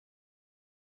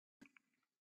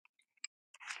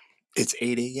It's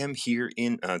 8 a.m. here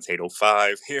in it's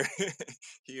 8:05 here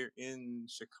here in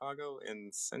Chicago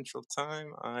in Central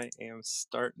Time. I am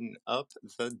starting up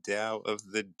the Tao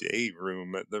of the Day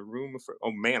room. The room for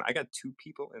oh man, I got two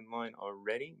people in line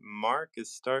already. Mark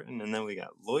is starting, and then we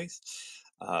got Lois.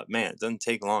 Man, it doesn't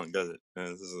take long, does it?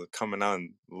 This is coming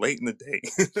on late in the day.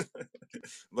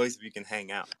 Lois, if you can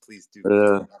hang out, please do.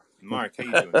 Uh, Mark, how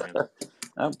you doing, man?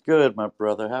 I'm good, my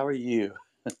brother. How are you?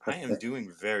 I am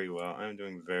doing very well. I'm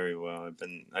doing very well.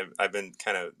 I've been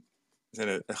kind of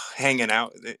hanging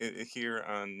out here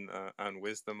on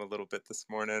Wisdom a little bit this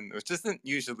morning, which isn't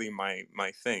usually my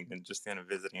thing, and just kind of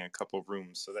visiting a couple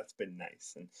rooms. So that's been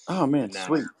nice. And Oh man, and now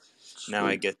sweet, now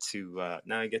I sweet. get to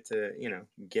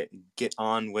get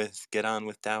on with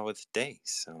Tao with Day.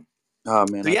 Oh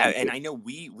man, So I yeah, can and get. I know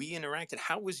we interacted.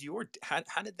 How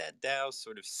did that Tao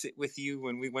sort of sit with you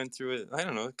when we went through it? I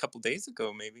don't know, a couple days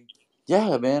ago maybe.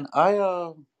 Yeah, man.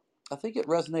 I think it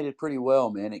resonated pretty well,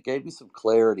 man. It gave me some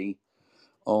clarity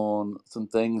on some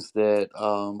things that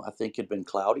I think had been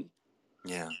cloudy.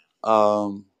 Yeah.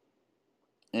 Um,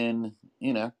 and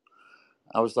you know,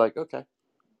 I was like, okay,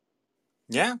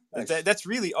 Yeah, nice. that's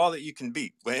really all that you can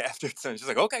be. Like, after it's done, it's just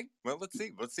like, okay, well, let's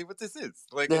see what this is.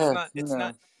 Like, Yeah, it's yeah.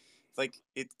 not like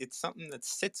it's something that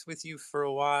sits with you for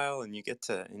a while, and you get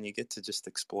to just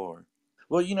explore.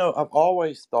 Well, I've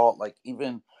always thought like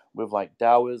even with like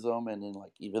Taoism and then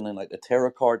like even in like the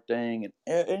tarot card thing and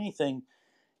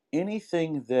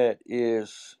anything that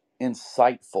is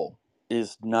insightful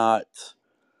is not,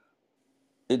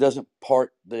 it doesn't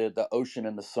part the ocean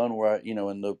and the sun where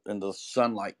and the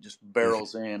sunlight just Mhm.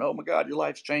 barrels in. Oh my god, your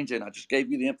life's changing. I just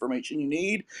gave you the information you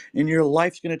need and your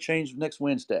life's going to change next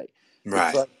Wednesday. It's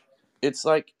Right. like it's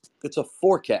like it's a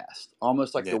forecast,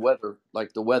 almost like Yeah. the weather,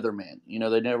 like the weatherman.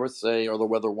 They never say, or the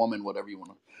weather woman, whatever you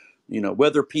want to,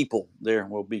 weather people. There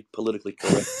will be politically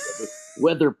correct.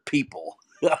 Weather people.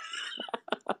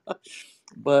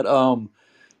 But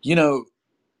you know,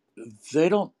 they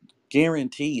don't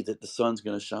guarantee that the sun's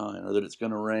going to shine or that it's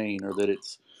going to rain or that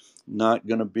it's not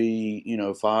going to be,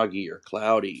 foggy or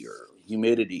cloudy or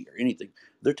humidity or anything.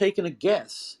 They're taking a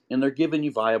guess and they're giving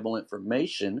you viable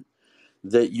information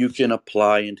that you can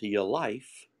apply into your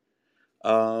life.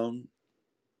 Um,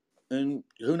 and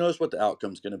who knows what the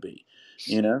outcome's going to be,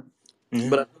 you know? Yeah.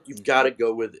 But I think you've got to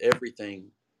go with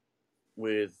everything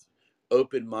with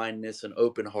open mindedness and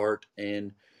open heart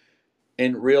and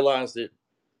realize that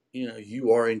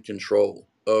you are in control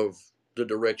of the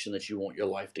direction that you want your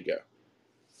life to go.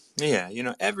 Yeah.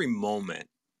 Every moment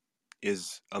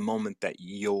is a moment that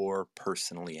you're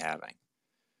personally having.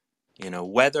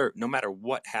 Whether no matter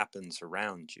what happens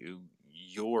around you,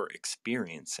 you're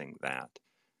experiencing that,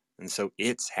 and so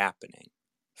it's happening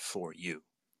for you.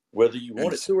 Whether you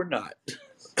want And it to or not.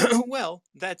 well,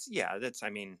 that's I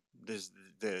mean, there's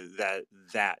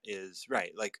that is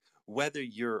right. Like, whether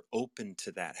you're open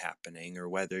to that happening or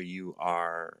whether you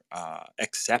are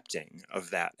accepting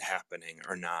of that happening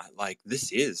or not, like,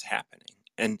 this is happening.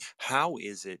 And how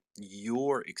is it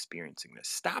you're experiencing this?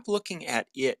 Stop looking at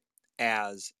it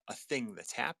as a thing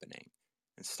that's happening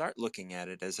and start looking at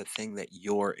it as a thing that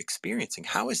you're experiencing.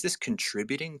 How is this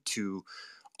contributing to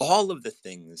all of the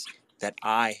things that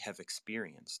I have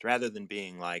experienced, rather than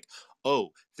being like,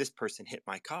 oh, this person hit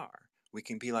my car? We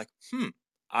can be like,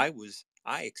 I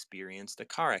experienced a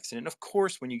car accident. Of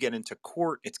course, when you get into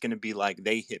court, it's going to be like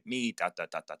they hit me, da da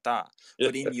da da da.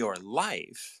 But in your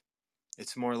life,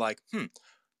 it's more like,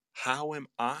 how am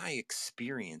I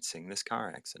experiencing this car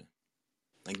accident?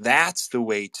 Like, that's the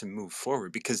way to move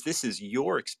forward, because this is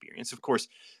your experience. Of course,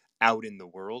 out in the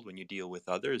world, when you deal with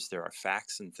others, there are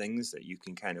facts and things that you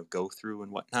can kind of go through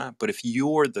and whatnot. But if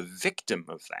you're the victim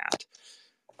of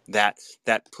that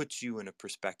puts you in a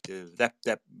perspective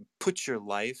that puts your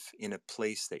life in a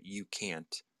place that you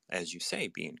can't, as you say,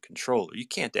 be in control, or you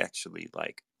can't actually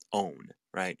like own.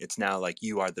 Right? It's now like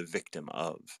you are the victim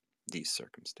of these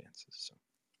circumstances.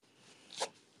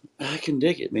 I can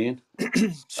dig it, man.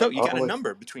 So you got a Always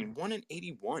number between 1 and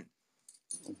 81.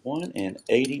 1 and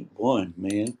 81,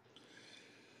 man.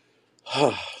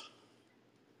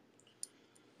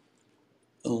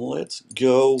 Let's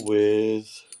go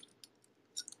with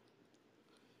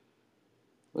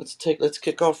let's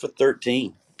kick off with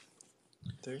 13.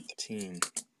 13.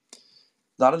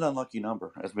 Not an unlucky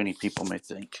number, as many people may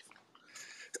think.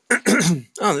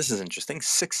 Oh, this is interesting.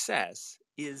 Success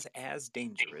is as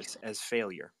dangerous as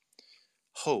failure.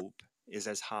 Hope is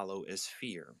as hollow as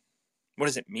fear. What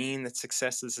does it mean that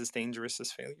success is as dangerous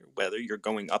as failure? Whether you're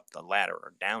going up the ladder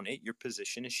or down it, your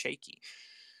position is shaky.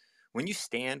 When you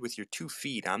stand with your 2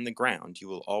 feet on the ground, you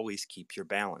will always keep your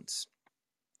balance.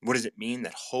 What does it mean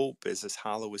that hope is as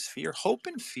hollow as fear? Hope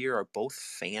and fear are both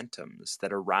phantoms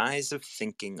that arise of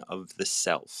thinking of the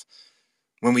self.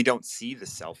 When we don't see the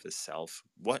self as self,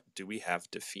 what do we have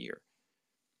to fear?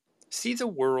 See the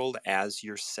world as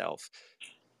yourself.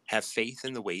 Have faith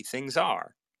in the way things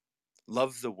are.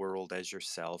 Love the world as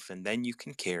yourself, and then you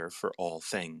can care for all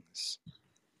things.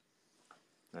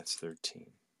 That's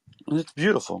 13. And it's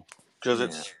beautiful because Yeah.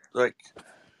 it's like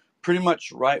pretty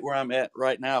much right where I'm at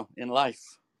right now in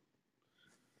life.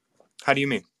 How do you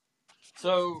mean?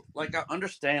 So like I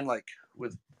understand like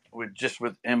with just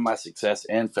within my success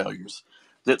and failures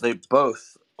that they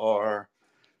both are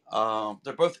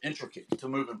they're both intricate to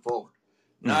moving forward.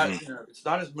 Hmm. Not it's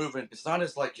not as moving. It's not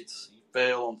as like it's you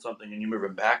fail on something and you're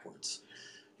moving backwards.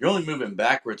 You're only moving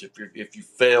backwards if you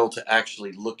fail to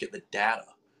actually look at the data,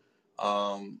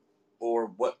 um, or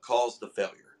what caused the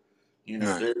failure.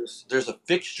 Right. There's a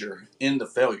fixture in the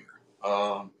failure.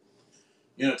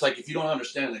 It's like if you don't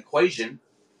understand an equation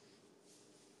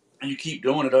and you keep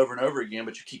doing it over and over again,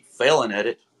 but you keep failing at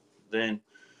it, then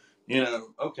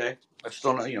okay, I just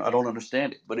don't know. I don't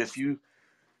understand it. But if you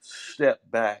step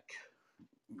back,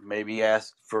 maybe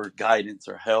ask for guidance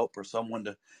or help or someone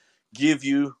to give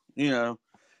you,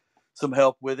 some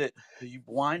help with it, you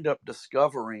wind up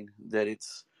discovering that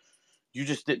you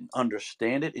just didn't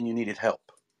understand it and you needed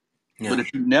help. But Yeah.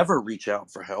 if you never reach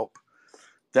out for help,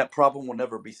 that problem will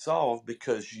never be solved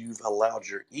because you've allowed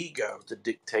your ego to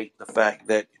dictate the fact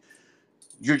that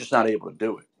you're just not able to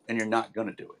do it and you're not going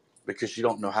to do it because you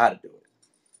don't know how to do it.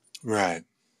 Right.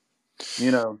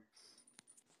 You know,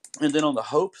 and then on the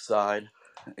hope side,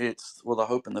 the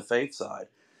hope and the faith side,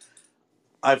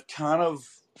 I've kind of,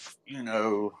 you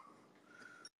know,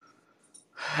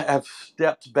 have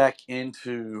stepped back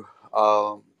into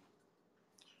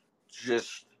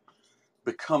just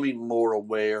becoming more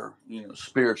aware,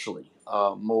 spiritually,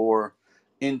 more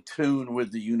in tune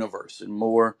with the universe, and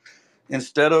more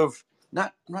instead of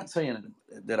not. I'm not saying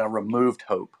that I removed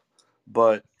hope,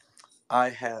 but I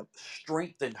have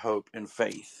strengthened hope and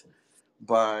faith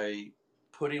by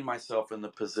putting myself in the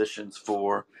positions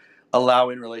for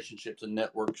allowing relationships and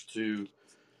networks to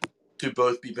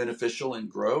both be beneficial and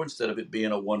grow instead of it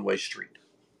being a one-way street.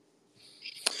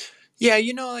 Yeah,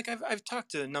 like I've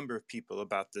talked to a number of people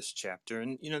about this chapter,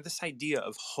 and this idea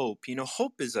of hope.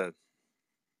 Hope is a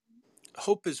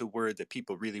word that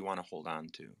people really want to hold on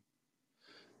to.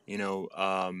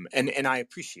 And I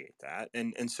appreciate that,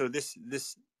 and so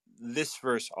this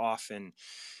verse often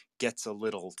gets a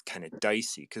little kind of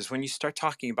dicey because when you start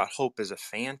talking about hope as a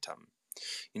phantom,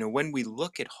 when we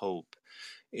look at hope,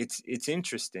 it's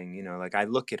interesting. Like I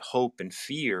look at hope and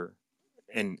fear,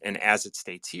 and as it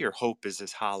states here, hope is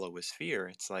as hollow as fear.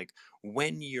 It's like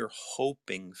when you're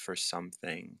hoping for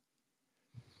something,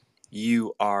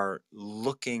 you are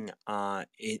looking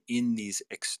in these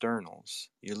externals.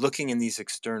 You're looking in these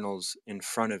externals in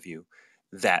front of you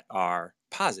that are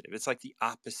positive. It's like the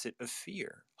opposite of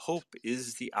fear. Hope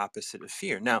is the opposite of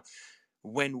fear. Now,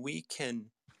 when we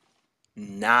can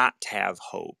not have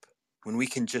hope, when we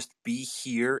can just be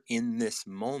here in this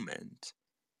moment,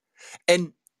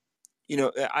 and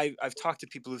I've talked to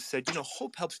people who've said,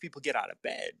 hope helps people get out of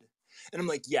bed. And I'm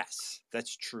like, yes,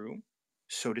 that's true.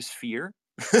 So does fear.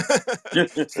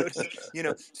 so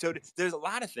does, there's a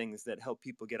lot of things that help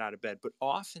people get out of bed, but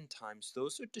oftentimes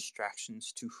those are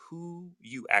distractions to who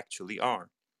you actually are.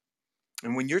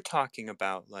 And when you're talking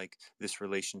about like this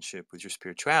relationship with your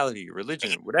spirituality, your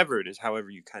religion, or whatever it is, however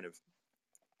you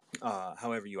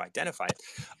identify it,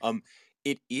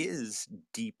 it is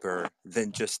deeper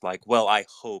than just like, well, I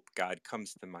hope God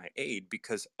comes to my aid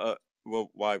because, well,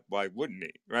 why wouldn't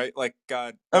he, right? Like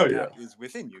Oh God yeah. is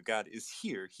within you. God is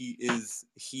here. He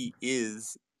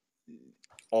is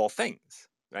all things,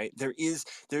 right? There is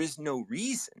no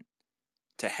reason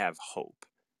to have hope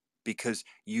because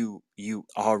you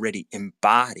already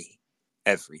embody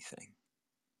everything.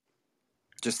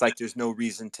 Just like there's no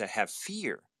reason to have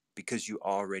fear because you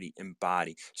already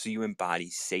embody. So you embody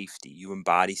safety, you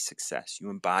embody success, you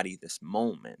embody this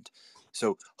moment.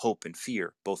 So hope and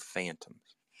fear, both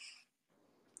phantoms.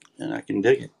 And I can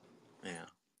dig it. Yeah.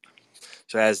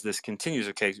 So as this continues,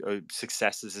 okay,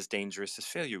 success is as dangerous as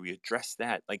failure. We address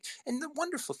that, like, and the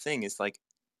wonderful thing is like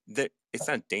that it's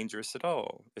not dangerous at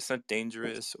all. It's not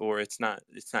dangerous, or it's not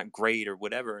great, or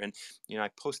whatever. And I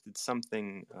posted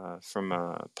something from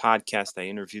a podcast. I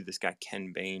interviewed this guy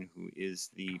Ken Bain, who is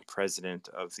the president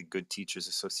of the Good Teachers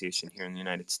Association here in the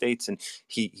United States, and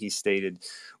he stated,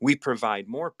 "We provide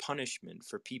more punishment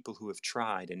for people who have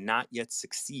tried and not yet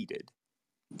succeeded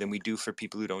than we do for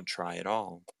people who don't try at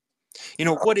all."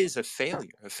 What is a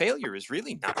failure? A failure is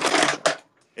really not punishment.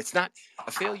 It's not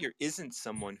a failure isn't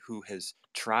someone who has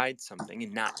tried something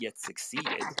and not yet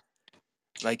succeeded.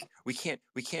 Like we can't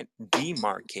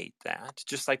demarcate that,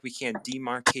 just like we can't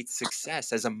demarcate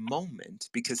success as a moment,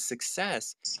 because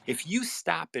success, if you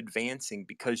stop advancing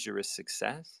because you're a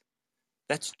success,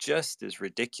 that's just as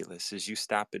ridiculous as you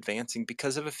stop advancing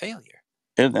because of a failure.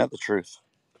 Isn't that the truth?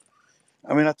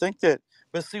 I mean, I think that,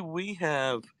 but see, we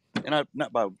have, and I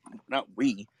not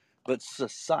we, but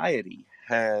society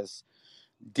has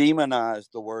demonized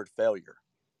the word failure,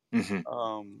 Hmm.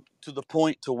 to the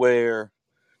point to where,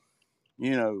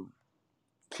 you know,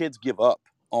 kids give up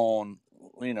on,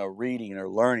 reading or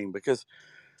learning because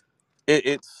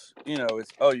it's,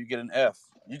 oh, you get an F,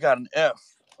 you got an F,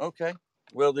 okay,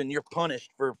 well then you're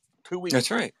punished for 2 weeks That's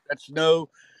straight. right. That's no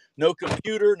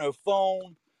computer, no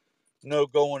phone, no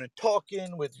going and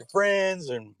talking with your friends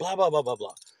and blah blah blah blah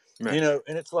blah. Right.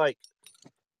 And it's like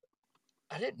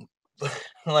I didn't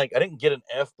I didn't get an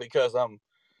F because I'm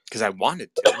Because I wanted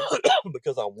to.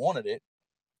 because I wanted it.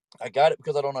 I got it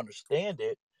because I don't understand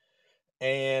it,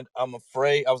 and I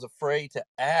was afraid to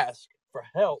ask for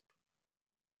help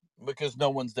because no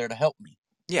one's there to help me.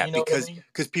 Yeah, You know what I because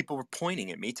mean? people were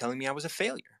pointing at me telling me I was a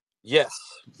failure. Yes.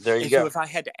 There you And so go. if I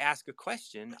had to ask a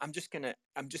question, I'm just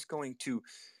going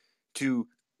to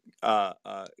uh,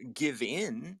 uh, give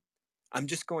in. I'm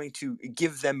just going to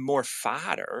give them more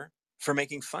fodder for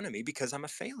making fun of me because I'm a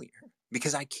failure.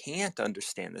 Because I can't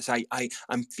understand this.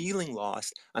 I'm feeling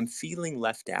lost. I'm feeling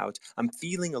left out. I'm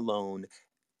feeling alone,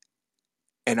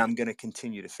 and I'm going to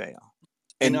continue to fail.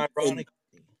 And And ironically,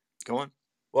 go on.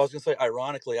 well, I was gonna say,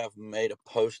 ironically, I've made a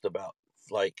post about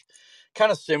like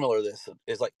kind of similar to this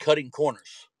is like cutting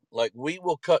corners. Like we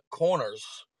will cut corners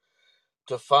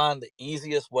to find the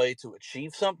easiest way to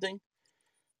achieve something,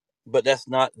 but that's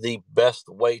not the best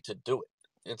way to do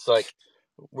it. It's like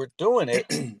we're doing it,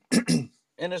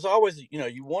 and there's always,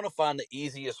 you want to find the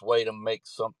easiest way to make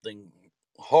something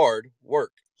hard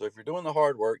work. So if you're doing the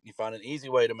hard work, you find an easy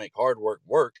way to make hard work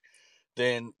work,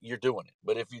 then you're doing it.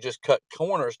 But if you just cut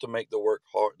corners to make the work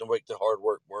hard, to make the hard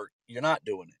work, you're not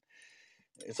doing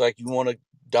it. It's like you want to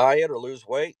diet or lose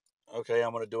weight. Okay,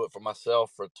 I'm going to do it for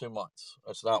myself for 2 months.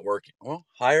 It's not working. Well,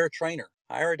 hire a trainer,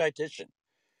 hire a dietitian.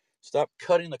 Stop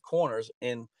cutting the corners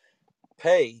and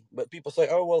pay. But people say,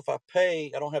 oh, well, if I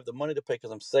pay, I don't have the money to pay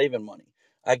because I'm saving money.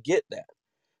 I get that.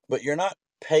 But you're not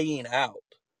paying out,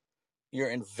 you're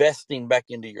investing back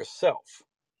into yourself.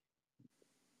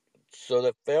 So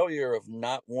the failure of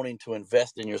not wanting to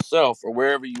invest in yourself or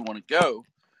wherever you want to go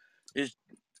is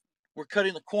we're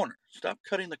cutting the corner. Stop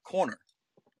cutting the corner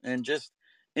and just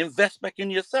invest back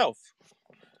in yourself.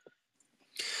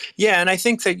 Yeah, and I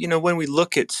think that when we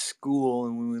look at school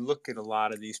and when we look at a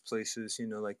lot of these places,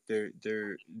 like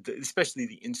especially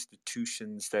the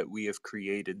institutions that we have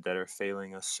created that are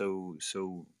failing us so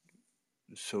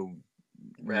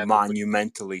Rapidly.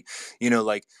 monumentally.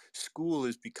 Like school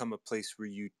has become a place where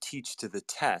you teach to the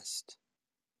test.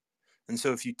 And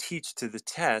so if you teach to the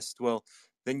test, well,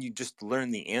 then you just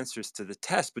learn the answers to the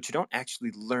test, but you don't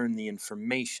actually learn the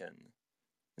information.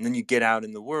 And then you get out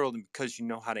in the world, and because you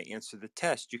know how to answer the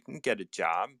test, you can get a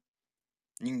job.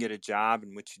 You can get a job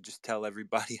in which you just tell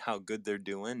everybody how good they're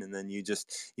doing, and then you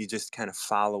just kind of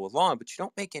follow along, but you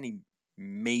don't make any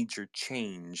major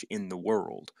change in the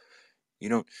world. You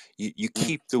don't you Mm.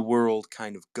 keep the world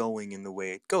kind of going in the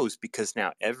way it goes, because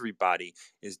now everybody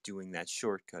is doing that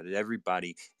shortcut.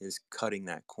 Everybody is cutting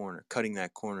that corner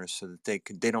so that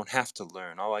they don't have to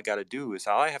learn. All I have to do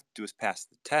is pass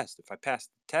the test. If I pass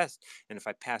the test, and if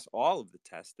I pass all of the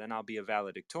tests, then I'll be a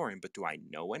valedictorian. But do I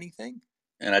know anything?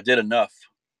 And I did enough.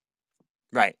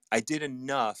 Right. I did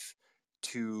enough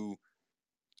to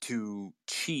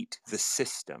cheat the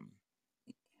system.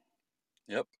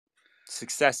 Yep.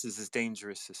 Success is as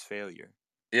dangerous as failure.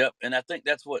 Yep. And I think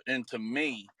that's what, and to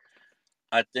me,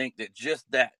 I think that just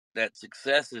that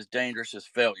success is dangerous as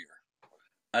failure.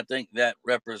 I think that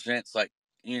represents like,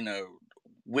 you know,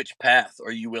 which path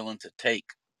are you willing to take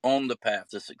on the path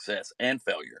to success and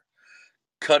failure?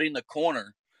 Cutting the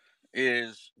corner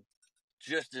is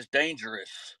just as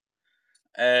dangerous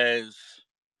as,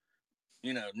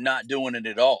 not doing it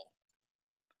at all.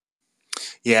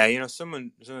 Yeah,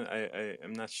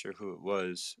 I'm not sure who it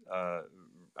was.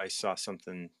 I saw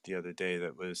something the other day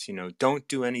that was, don't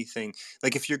do anything.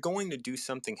 Like if you're going to do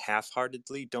something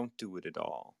half-heartedly, don't do it at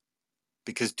all.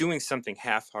 Because doing something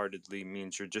half-heartedly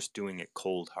means you're just doing it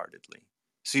cold-heartedly.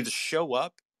 So either show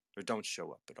up or don't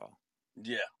show up at all.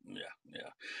 Yeah, yeah, yeah.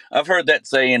 I've heard that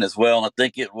saying as well, and I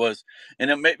think it was, and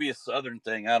it may be a Southern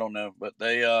thing. I don't know, but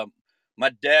my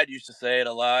dad used to say it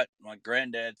a lot. My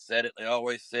granddad said it. They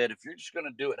always said, if you're just going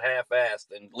to do it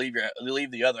half-assed and leave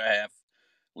the other half,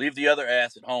 Leave the other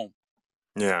ass at home.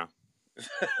 Yeah.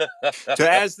 So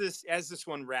as this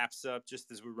one wraps up,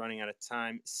 just as we're running out of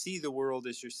time, see the world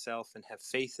as yourself and have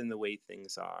faith in the way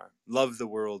things are. Love the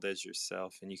world as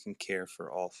yourself, and you can care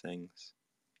for all things.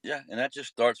 Yeah, and that just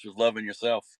starts with loving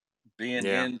yourself, being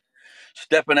Yeah.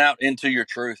 stepping out into your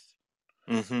truth.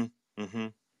 Mm-hmm. Mm-hmm.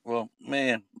 Well,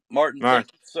 man, Martin, All right.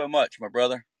 thank you so much, my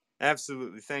brother.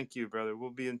 Absolutely. Thank you, brother. We'll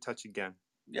be in touch again.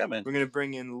 Yeah, man. We're going to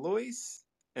bring in Lois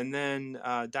and then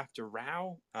Dr.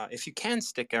 Rao. If you can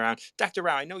stick around. Dr.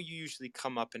 Rao, I know you usually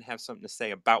come up and have something to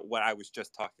say about what I was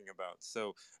just talking about.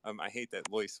 So I hate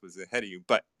that Lois was ahead of you,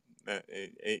 but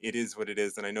it is what it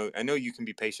is. And I know you can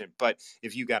be patient, but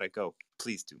if you got to go,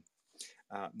 please do.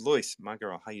 Lois, my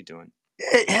girl, how you doing?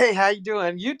 Hey, how you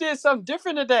doing? You did something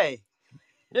different today.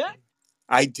 Yeah,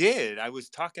 I did. I was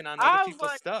talking on other I was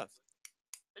people's like, stuff.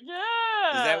 Is that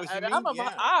yeah, what you and mean?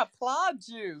 Yeah. I applaud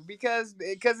you because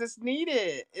it's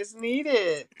needed. It's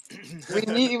needed. We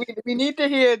need to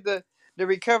hear the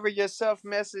recover yourself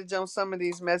message on some of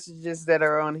these messages that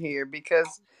are on here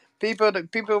because people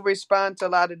respond to a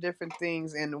lot of different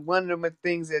things, and one of the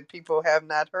things that people have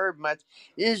not heard much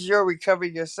is your recover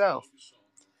yourself.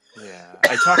 Yeah,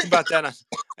 I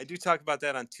do talk about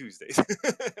that on Tuesdays.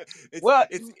 it's Well,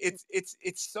 it's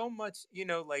it's so much,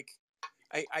 like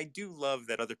I do love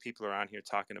that other people are on here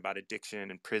talking about addiction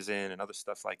and prison and other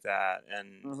stuff like that,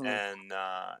 mhm. and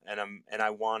I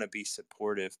want to be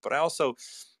supportive, but I also,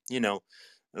 you know,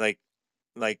 like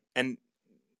like and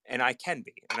I can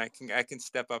be, and I can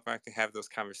step up, I can have those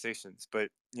conversations, but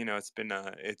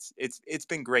it's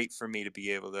been great for me to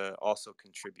be able to also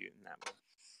contribute in that way.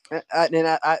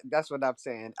 That's what I'm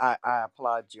saying. I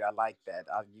applaud you. I like that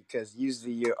because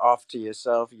usually you're off to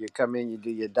yourself. You come in, you do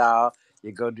your dial,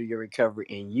 you go do your recovery,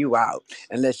 and you out.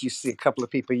 Unless you see a couple of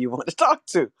people you want to talk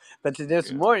to. But to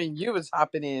this Yeah. morning, you was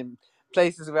hopping in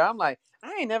places where I'm like,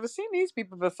 I ain't never seen these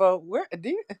people before. Where do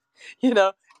you, you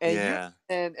know? And you Yeah.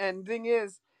 and thing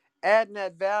is, adding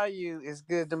that value is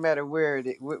good no matter where it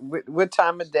is, what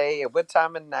time of day or what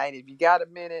time of night. If you got a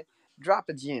minute, drop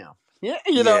a gem. Yeah,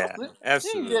 Yeah, you can get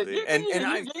absolutely. And you can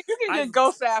I've get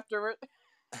ghosts after it.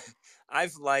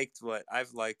 I've liked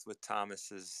what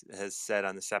Thomas has said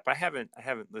on this app. I haven't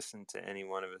listened to any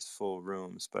one of his full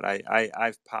rooms, but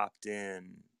I've popped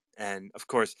in, and of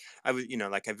course I was,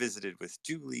 like, I visited with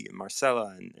Julie and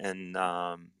Marcella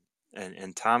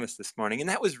and Thomas this morning, and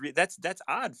that's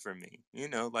odd for me,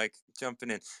 like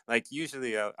jumping in. Like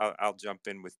usually I'll jump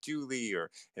in with Julie, or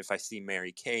if I see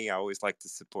Mary Kay, I always like to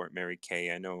support Mary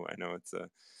Kay. I know it's a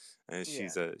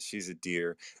Yeah. she's a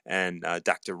dear, and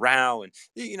Dr. Rao, and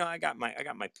I got my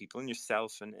people, and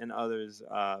yourself, and others,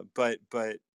 but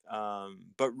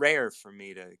rare for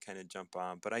me to kind of jump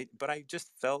on. But I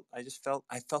felt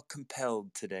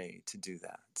compelled today to do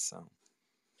that. So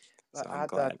I'm I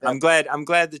glad. thought I'm that glad. I'm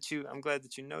glad that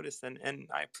you noticed, and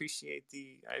I appreciate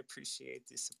the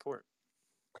support.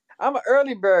 I'm an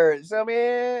early bird. So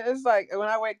man, it's like when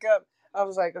I wake up, I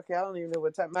was like, okay, I don't even know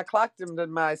what time. My clock them to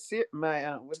my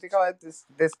what they call it, this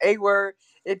A word.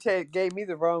 Gave me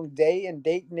the wrong day and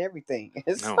date and everything.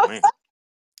 Oh man,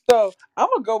 So I'm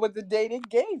gonna go with the date it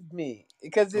gave me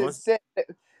because it what? said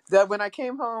that when I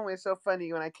came home. It's so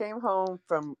funny when I came home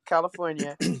from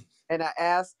California and I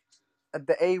asked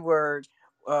the A word,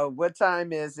 what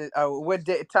time is it?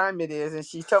 Time it is? And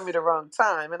she told me the wrong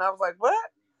time, and I was like,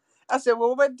 what? I said,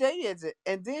 well, what day is it?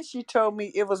 And then she told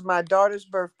me it was my daughter's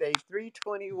birthday,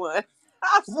 3/21.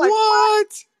 I was like, what?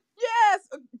 What? Yes.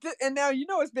 And now you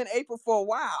know it's been April for a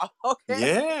while,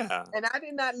 okay? Yeah. And I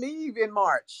did not leave in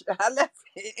March. I left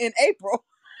in April.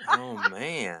 Oh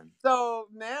man. So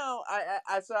now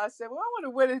I said, well, I wonder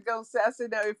what it's gonna say. I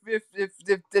said, now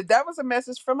if that was a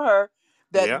message from her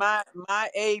that Yep. my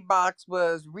A box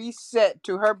was reset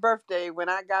to her birthday when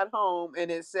I got home, and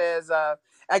it says,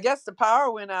 I guess the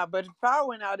power went out, but if the power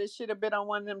went out, it should have been on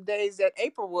one of them days that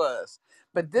April was.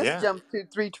 But this Yeah. jumped to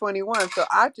 3/21, so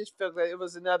I just felt that it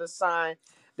was another sign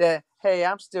that hey,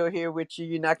 I'm still here with you.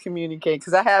 You're not communicating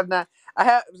because I have not. I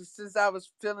have since I was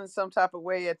feeling some type of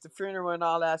way at the funeral and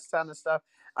all that kind of stuff.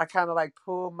 I kind of like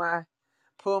pull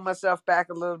myself back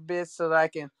a little bit so that I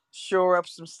can shore up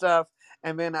some stuff.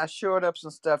 And then I shored up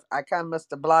some stuff. I kind of must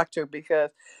have blocked her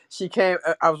because she came.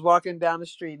 I was walking down the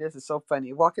street. This is so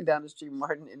funny. Walking down the street,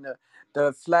 Martin, and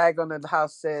the flag on the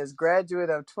house says graduate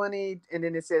of 20, and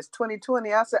then it says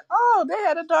 2020. I said, oh, they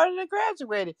had a daughter that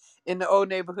graduated in the old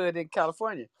neighborhood in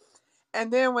California.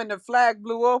 And then when the flag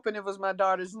blew open, it was my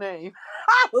daughter's name.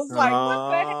 I was like, what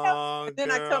the hell? Oh, And then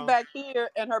I come girl. back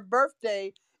here, and her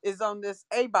birthday is on this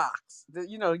A box.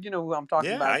 You know who I'm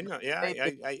talking Yeah, about. I know. Yeah, Name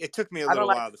is- it took me a I don't little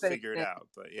like while to to say figure it the name. out,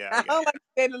 but yeah, I I got don't it. like to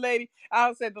say the lady.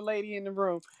 I'll say the lady in the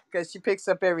room because she picks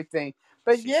up everything.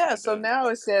 But She yeah, sure so does. now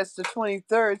it says the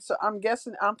 23rd. So I'm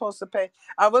guessing I'm supposed to pay.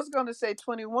 I was going to say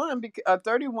 21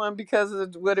 31 because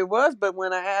of what it was, but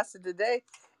when I asked it today,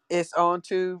 it's on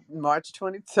to March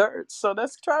 23rd. So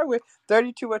let's try with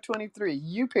 32 or 23.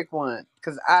 You pick one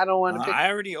because I don't want to pick. I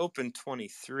already opened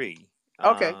 23,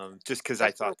 Okay. just because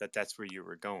I That's cool. thought that that's where you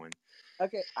were going.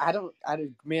 Okay.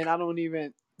 Man, I don't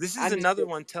even. This I is need another to.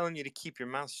 one telling you to keep your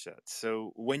mouth shut.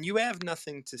 So when you have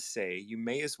nothing to say, you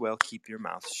may as well keep your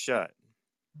mouth shut.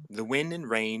 The wind and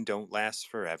rain don't last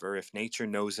forever. If nature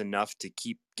knows enough to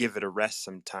give it a rest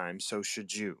sometime, so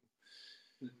should you.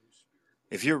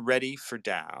 If you're ready for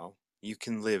Tao, you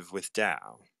can live with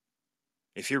Tao.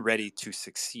 If you're ready to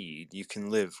succeed, you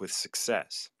can live with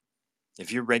success.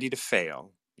 If you're ready to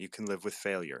fail, you can live with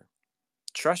failure.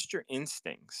 Trust your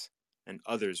instincts, and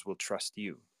others will trust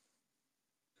you.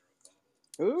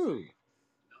 Ooh,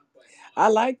 I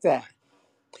like that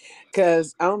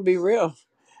because I'm gonna be real.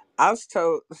 I was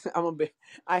told I'm gonna be.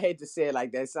 I hate to say it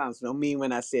like that. It sounds so mean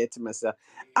when I say it to myself.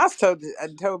 I was told. I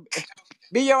told,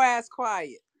 be your ass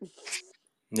quiet.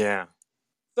 Yeah.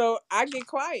 So I get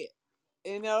quiet,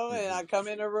 and Mm-hmm. I come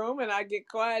in the room and I get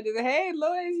quiet. And hey,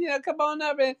 Louis, come on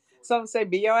up, and some say,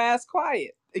 be your ass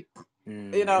quiet.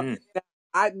 You know, Mm-hmm.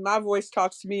 my voice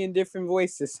talks to me in different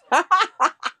voices.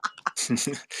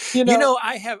 you You know. know,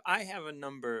 I have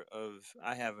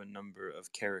a number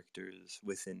of characters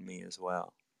within me as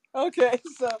well. Okay,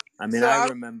 so I mean, so I I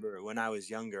remember when I was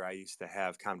younger, I used to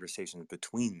have conversations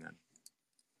between them.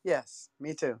 yes,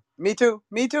 me too, me too,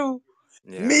 me too,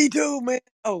 Yeah. me too, man.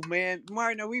 Oh man,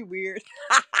 Martin, are we weird?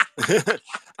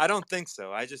 I don't think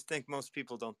so. I just think most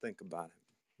people don't think about it.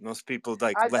 Most people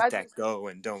like let I that just go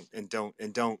and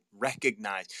don't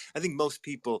recognize. I think most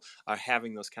people are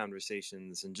having those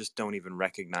conversations and just don't even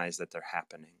recognize that they're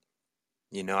happening.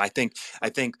 I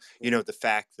think the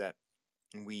fact that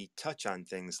we touch on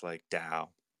things like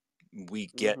Tao,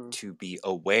 we get hmm to be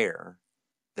aware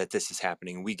that this is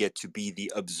happening. We get to be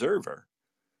the observer,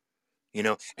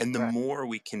 and the right. more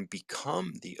we can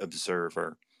become the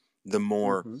observer, the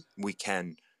more hmm we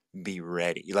can be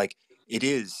ready. Like it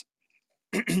is,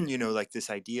 like this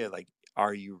idea, like,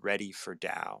 are you ready for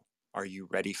Tao? Are you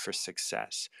ready for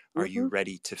success? Are you hmm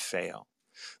ready to fail?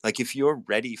 Like if you're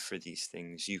ready for these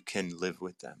things, you can live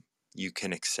with them. You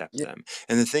can accept Yeah, them.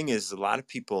 And the thing is, a lot of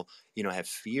people, have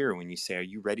fear when you say, are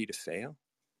you ready to fail?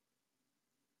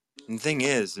 And the thing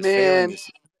is failing man, is,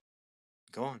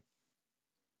 go on.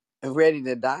 ready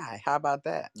to die. How about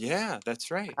that? Yeah,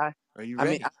 that's right. I, Are you I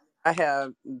mean, ready? I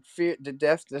have fear. The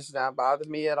death does not bother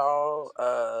me at all.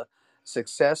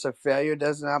 Success or failure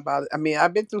does not bother. I mean,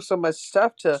 I've been through so much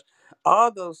stuff. To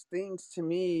all those things to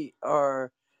me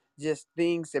are just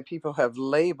things that people have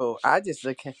labeled. I just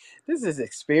look at this is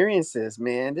experiences,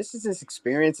 man. This is just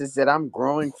experiences that I'm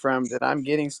growing from, that I'm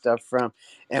getting stuff from.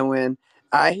 And when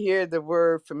I hear the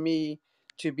word for me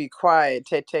to be quiet,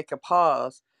 to take a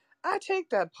pause, I take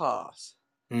that pause.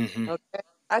 Mm-hmm. Okay,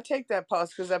 I take that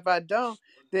pause because if I don't,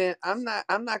 then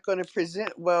I'm not going to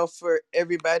present well for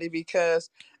everybody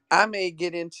because I may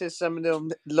get into some of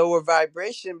them lower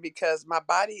vibration because my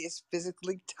body is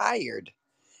physically tired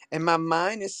and my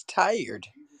mind is tired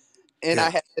and I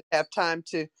Yeah. have to have time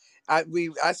to. I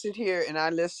sit here and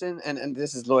I listen, and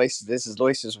this is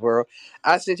Lois's world.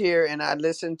 I sit here and I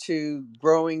listen to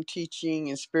growing teaching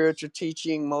and spiritual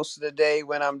teaching most of the day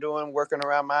when I'm doing working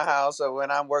around my house or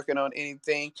when I'm working on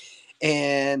anything,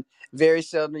 and very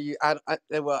seldom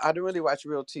I don't really watch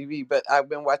real TV, but I've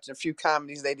been watching a few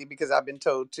comedies lately because I've been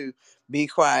told to be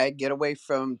quiet, get away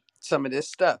from some of this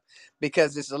stuff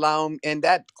because it's allowing and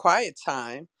that quiet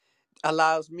time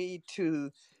allows me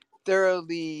to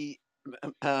thoroughly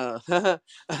uh,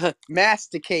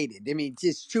 masticate it. I mean,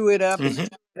 just chew it up and Mm-hmm.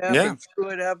 chew it up Yeah. and chew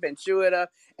it up and chew it up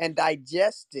and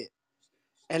digest it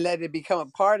and let it become a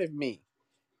part of me.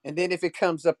 And then if it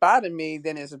comes up out of me,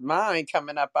 then it's mine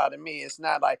coming up out of me. It's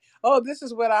not like, oh, this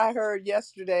is what I heard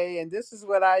yesterday and this is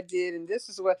what I did and this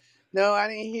is what. No, I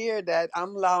didn't hear that.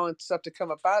 I'm allowing stuff to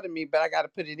come up out of me, but I got to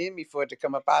put it in me for it to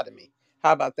come up out of me.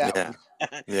 How about that Yeah.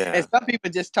 one? And Yeah. some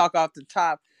people just talk off the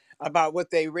top about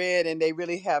what they read and they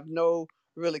really have no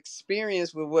real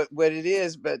experience with what it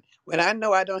is. But when I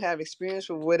know I don't have experience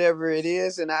with whatever it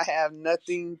is and I have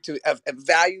nothing to of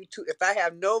value to, if I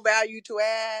have no value to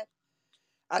add,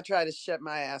 I try to shut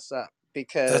my ass up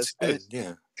That's because good.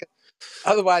 Yeah.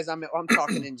 otherwise I'm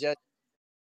talking in judgment.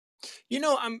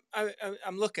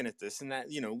 I'm looking at this, and that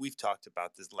we've talked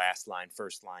about this last line,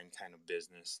 first line kind of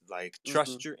business. Like, Hmm.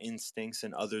 trust your instincts,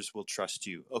 and others will trust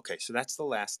you. Okay, so that's the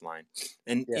last line.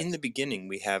 And in Yes. the beginning,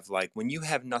 we have like, when you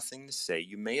have nothing to say,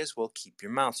 you may as well keep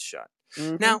your mouth shut.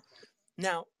 Hmm.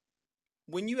 Now,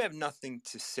 when you have nothing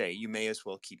to say, you may as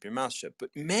well keep your mouth shut.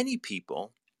 But many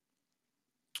people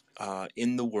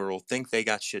in the world think they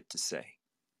got shit to say.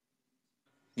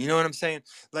 You know what I'm saying?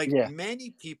 Like, Yeah.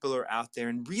 many people are out there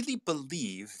and really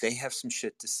believe they have some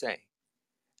shit to say.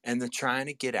 And they're trying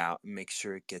to get out and make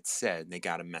sure it gets said. And they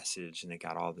got a message and they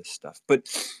got all this stuff. But,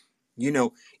 you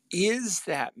know, is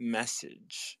that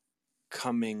message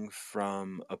coming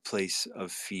from a place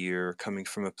of fear, coming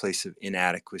from a place of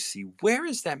inadequacy? Where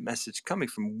is that message coming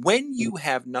from when you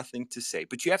have nothing to say?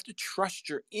 But you have to trust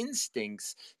your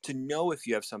instincts to know if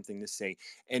you have something to say.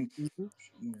 And Hmm.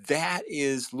 that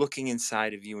is looking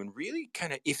inside of you and really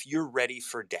kind of, if you're ready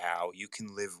for Tao, you can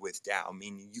live with Tao,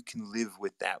 meaning you can live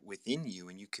with that within you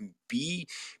and you can be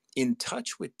in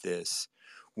touch with this.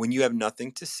 When you have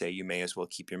nothing to say, you may as well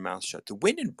keep your mouth shut. The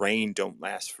wind and rain don't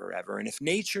last forever, and if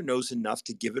nature knows enough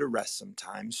to give it a rest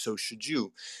sometimes, so should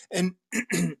you. And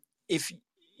if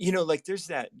like, there's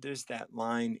that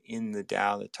line in the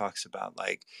Tao that talks about,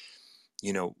 like,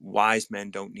 wise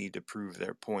men don't need to prove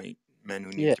their point. Men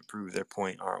who need Yeah. to prove their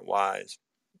point aren't wise.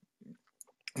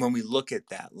 When we look at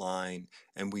that line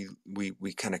and we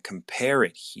kind of compare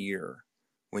it here,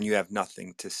 when you have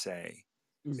nothing to say,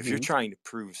 if you're Hmm. trying to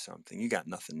prove something, you got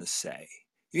nothing to say.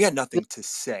 You got nothing to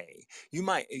say. You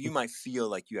might feel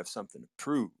like you have something to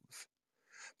prove,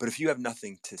 but if you have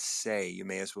nothing to say, you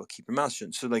may as well keep your mouth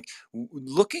shut. So, like,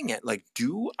 looking at, like,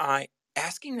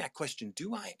 asking that question,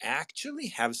 do I actually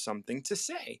have something to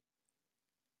say?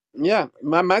 Yeah.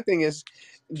 My thing is,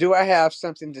 do I have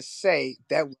something to say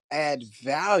that will add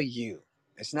value?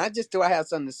 It's not just do I have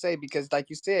something to say, because like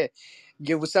you said,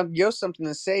 your something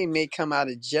to say may come out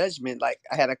of judgment. Like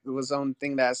it was on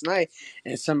thing last night,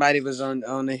 and somebody was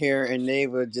on the here, and they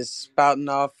were just spouting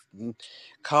off and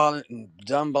calling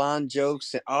dumb blonde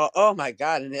jokes, and oh my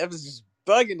god, and it was just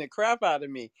bugging the crap out of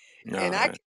me, and No, I right.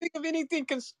 can't think of anything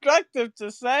constructive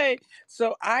to say,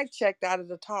 so I checked out of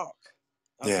the talk.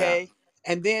 Yeah. Okay.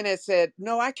 And then it said,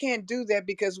 no, I can't do that,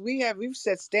 because we've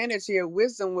set standards here of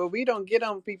wisdom where we don't get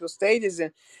on people's stages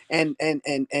and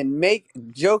make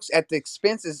jokes at the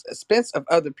expense of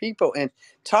other people and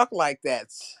talk like that.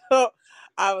 So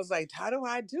I was like, how do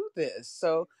I do this?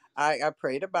 So I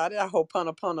prayed about it. I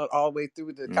ho'oponopono all the way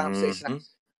through the conversation, Hmm.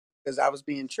 because I was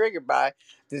being triggered by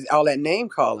all that name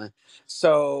calling.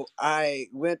 So I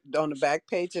went on the back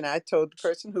page and I told the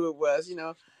person who it was,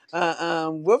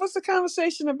 what was the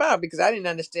conversation about? Because I didn't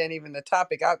understand even the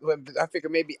topic. I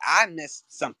figured maybe I missed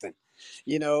something,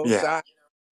 So Yeah.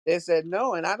 they said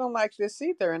no, and I don't like this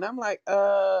either. And I'm like,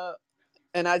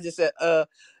 and I just said,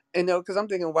 because I'm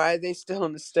thinking, why are they still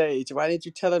on the stage? Why didn't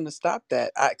you tell them to stop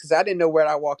that? Because I didn't know what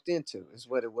I walked into, is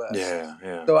what it was. Yeah.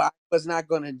 Yeah. So I was not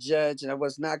going to judge, and I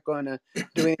was not going to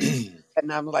do anything.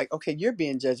 And I'm like, okay, you're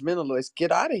being judgmental, Lois.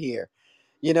 Get out of here.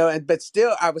 And but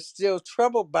still, I was still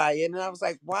troubled by it. And I was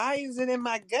like, why is it in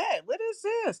my gut? What is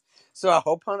this? So I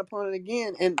hope upon it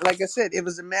again. And like I said, it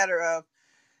was a matter of,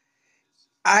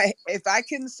 if I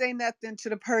couldn't say nothing to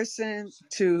the person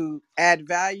to add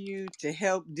value to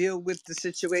help deal with the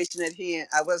situation at hand,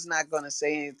 I was not going to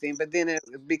say anything. But then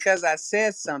because I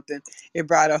said something, it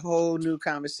brought a whole new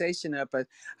conversation up of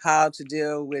how to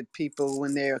deal with people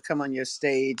when they come on your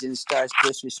stage and start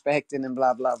disrespecting and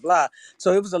blah blah blah.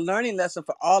 So it was a learning lesson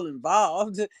for all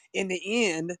involved in the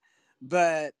end.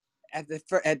 But at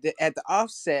the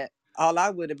offset, all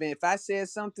I would have been, if I said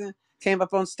something, came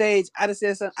up on stage, I'd have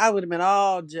said something, I would have been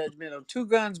all judgmental, two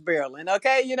guns barreling,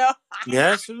 okay,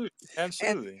 Yeah. Absolutely.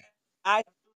 and Absolutely. I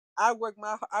I work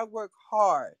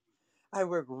hard. I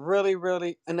work really,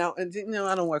 really, and now, and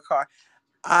I don't work hard.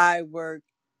 I work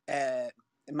at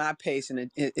my pace,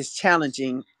 and it's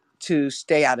challenging to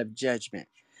stay out of judgment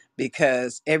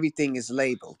because everything is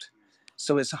labeled.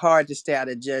 So it's hard to stay out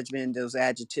of judgment, those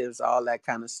adjectives, all that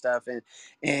kind of stuff.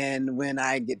 And when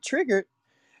I get triggered,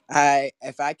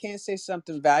 if I can't say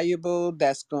something valuable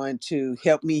that's going to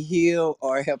help me heal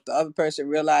or help the other person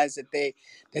realize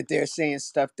that they're saying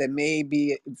stuff that may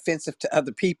be offensive to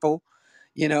other people,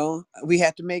 we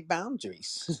have to make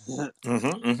boundaries. Hmm.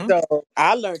 Hmm. So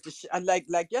I learned to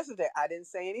like yesterday. I didn't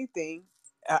say anything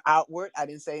outward. I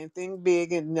didn't say anything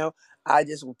big, and I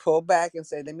just would pull back and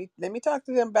say, let me talk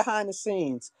to them behind the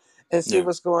scenes and see Yeah.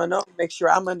 what's going on. Make sure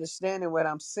I'm understanding what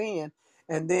I'm seeing.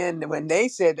 And then when they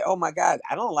said, "Oh my God,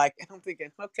 I don't like it," I'm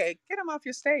thinking, "Okay, get them off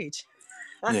your stage."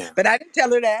 Yeah. But I didn't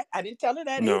tell her that. I didn't tell her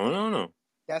that No. either. No. No.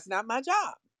 That's not my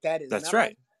job. That is That's not my.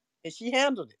 right. and she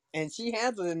handled it. And she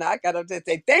handled it. And I got up there and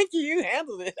say, "Thank you, you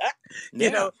handled it." you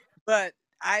Yeah, know, but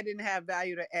I didn't have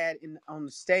value to add in on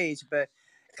the stage, but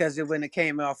because it wouldn't have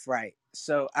came off right.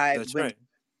 So I that's went right. on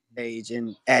stage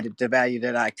and added the value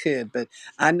that I could. But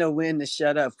I know when to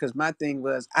shut up because my thing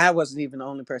was I wasn't even the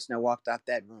only person that walked out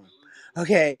that room.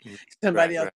 Okay. Mm,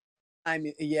 Somebody right, else. right. I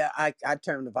mean, yeah, I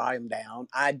turned the volume down.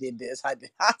 I did this. I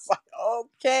did. I was like,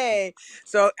 okay.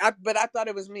 So, but I thought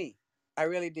it was me. I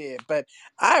really did. But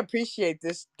I appreciate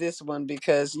this one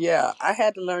because yeah, I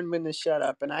had to learn when to shut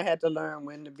up, and I had to learn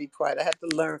when to be quiet. I had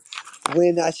to learn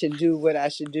when I should do what I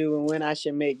should do, and when I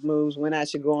should make moves, when I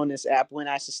should go on this app, when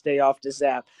I should stay off this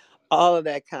app, all of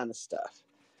that kind of stuff.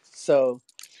 So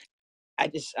I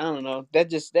don't know.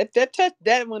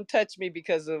 That one touched me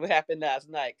because of what happened last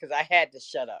night. Because I had to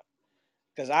shut up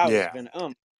because I was Yeah. been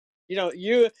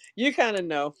you kind of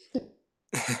know.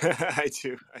 I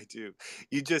do. I do.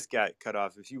 You just got cut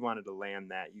off. If you wanted to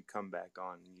land that, you come back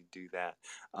on and you do that.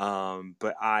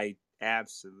 But I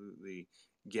absolutely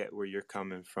get where you're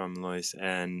coming from, Lois.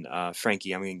 And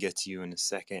Frankie, I'm going to get to you in a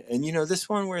second. And this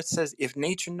one where it says, if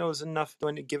nature knows enough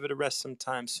when to give it a rest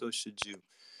sometimes, so should you.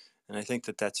 And I think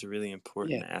that that's a really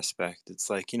Yeah. important aspect. It's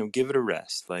like, give it a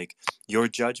rest. Like your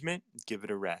judgment, give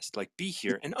it a rest. Like be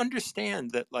here and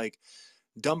understand that, like,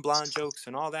 dumb blonde jokes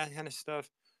and all that kind of stuff,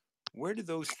 where do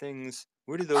those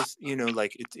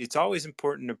like it's always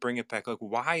important to bring it back, like,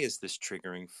 why is this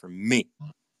triggering for me?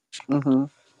 Mm-hmm.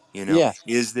 you know Yeah.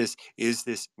 is this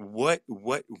what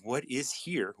is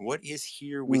here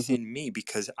Mm-hmm. within me,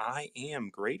 because I am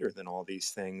greater than all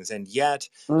these things, and yet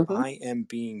Mm-hmm. I am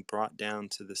being brought down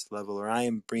to this level, or I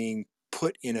am being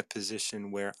put in a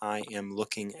position where I am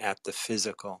looking at the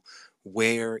physical.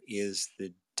 Where is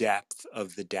the depth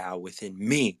of the Tao within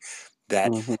me?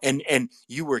 That Mm-hmm. and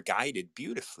you were guided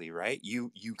beautifully, right?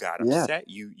 You got Yeah. upset,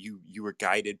 you were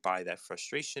guided by that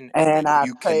frustration, and And then I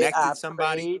you pray, I connected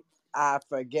somebody. prayed, I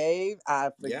forgave,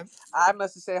 Yeah. I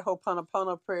must have said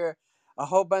Ho'oponopono prayer a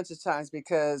whole bunch of times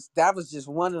because that was just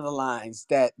one of the lines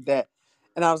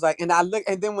and I was like, and I look,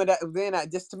 and then then I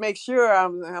just to make sure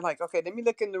I'm like, okay, let me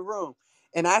look in the room,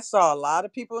 and I saw a lot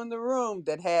of people in the room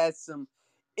that had some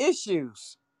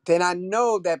issues. Then I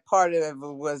know that part of it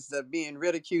was being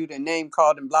ridiculed and name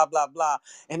called and blah blah blah,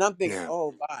 and I'm thinking, Yeah.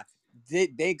 oh God,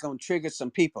 they gonna trigger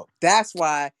some people. That's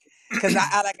why. Because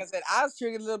like I said, I was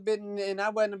triggered a little bit, and I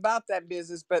wasn't about that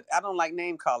business. But I don't like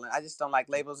name calling. I just don't like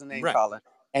labels and name Right. calling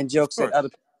and Of jokes at course. other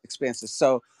people's expenses.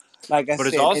 So, like I But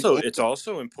it's said, also it's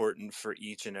also important for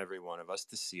each and every one of us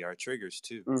to see our triggers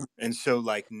too. Mhm. And so,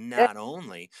 like, Yeah, not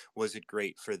only was it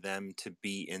great for them to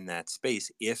be in that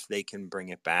space, if they can bring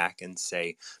it back and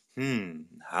say,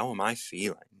 how am I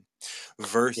feeling?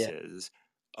 yeah, Versus,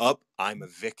 up, I'm a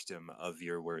victim of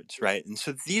your words, right? And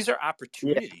so these are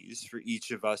yeah, opportunities for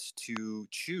each of us to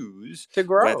choose to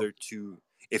grow. whether to,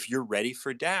 if you're ready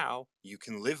for Tao, you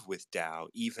can live with Tao,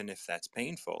 even if that's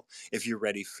painful. If you're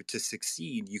ready to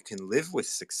succeed, you can live with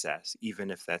success,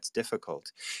 even if that's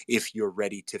difficult. If you're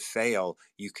ready to fail,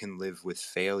 you can live with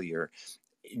failure,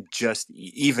 just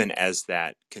even as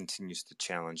that continues to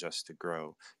challenge us to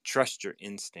grow. Trust your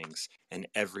instincts, and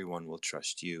everyone will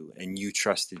trust you. And you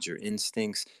trusted your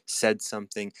instincts, said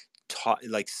something, taught,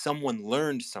 like someone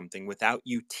learned something without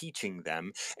you teaching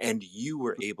them, and you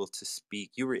were able to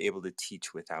speak, you were able to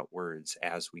teach without words,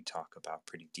 as we talk about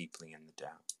pretty deeply in the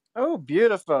Tao. Oh,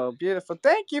 beautiful, beautiful.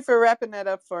 Thank you for wrapping that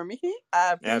up for me.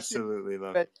 I appreciate it. Absolutely,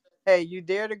 love. But hey, you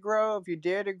dare to grow. If you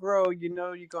dare to grow, you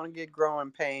know you're gonna get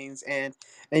growing pains, and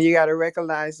you got to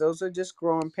recognize those are just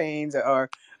growing pains, or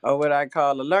what I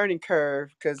call a learning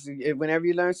curve. Because whenever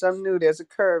you learn something new, there's a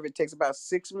curve. It takes about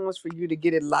 6 months for you to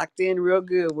get it locked in real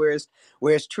good, where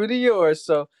it's true to yours.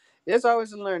 So there's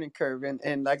always a learning curve,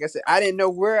 and like I said, I didn't know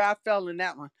where I fell in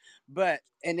that one, but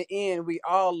in the end, we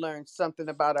all learned something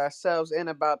about ourselves and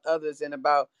about others, and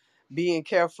about being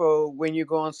careful when you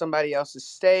go on somebody else's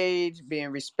stage, being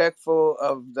respectful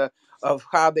of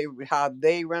how they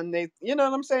run they. You know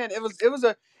what I'm saying? It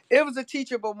was a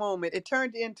teachable moment. It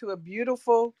turned into a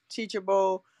beautiful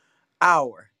teachable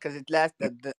hour because it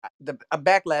lasted the a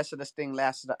backlash of this thing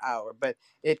lasted an hour, but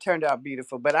it turned out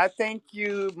beautiful. But I thank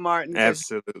you, Martin, because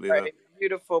Absolutely, you're love. a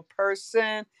beautiful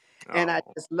person, and I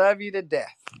Oh. just love you to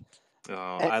death. Oh,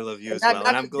 And, I love you and as not well.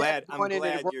 And not I'm to death glad I'm going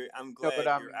into the glad room. you're I'm You know what glad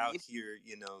I you're out mean? here,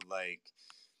 like,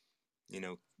 you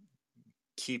know,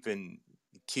 keeping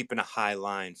keeping a high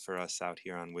line for us out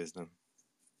here on Wisdom.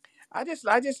 I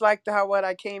just liked how what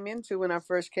I came into when I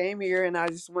first came here, and I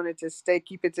just wanted to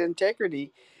keep its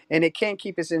integrity, and it can't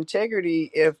keep its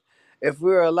integrity if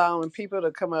we're allowing people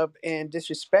to come up and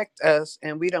disrespect us,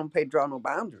 and we don't draw no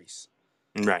boundaries.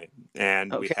 Right.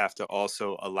 And we Okay. have to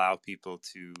also allow people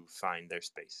to find their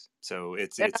space. So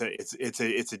it's Yeah.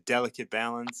 it's a delicate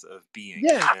balance of being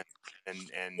Yes.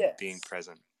 and being Yes.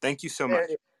 present. Thank you so There it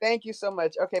much. is. Thank you so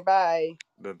much. Okay. Bye.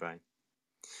 Bye-bye.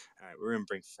 All right, we're gonna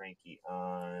bring Frankie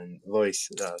on. Lois,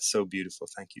 so beautiful.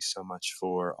 Thank you so much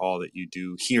for all that you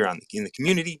do here in the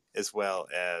community, as well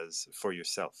as for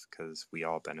yourself, because we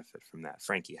all benefit from that.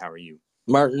 Frankie, how are you?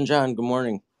 Martin John, good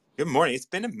morning. Good morning. It's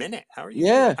been a minute. How are you doing?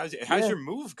 Yeah, How's yeah. your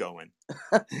move going?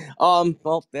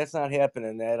 Well, that's not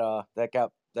happening. That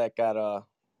got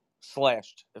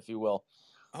slashed, if you will.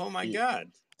 Oh my Y-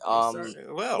 God. I'm Um, sorry.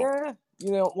 Well, yeah.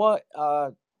 You know what?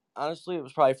 Honestly, it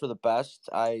was probably for the best.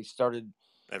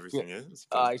 everything is,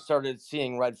 but I started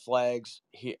seeing red flags,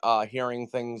 hearing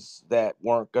things that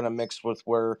weren't gonna mix with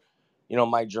where,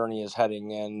 my journey is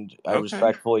heading, and I okay.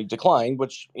 respectfully declined.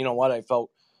 Which, what, I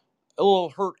felt a little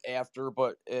hurt after,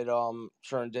 but it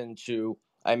turned into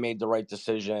I made the right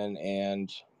decision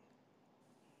and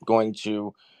going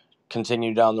to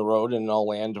continue down the road, and I'll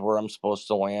land where I'm supposed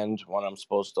to land when I'm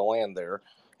supposed to land there.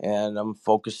 And I'm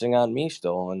focusing on me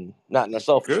still, and not in a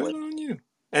selfish way. Good on you.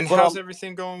 And But how's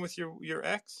everything going with your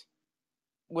ex?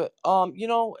 with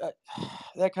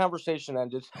that conversation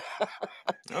ended.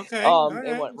 Okay. All It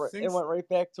right. went right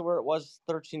back to where it was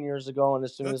 13 years ago, and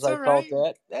as soon as That's I all felt right.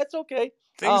 that, that's okay.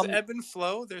 Things Um, ebb and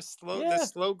flow. There's yeah,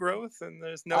 slow growth and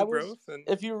there's no I was. growth and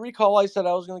If you recall, I said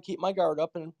I was going to keep my guard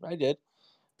up, and I did.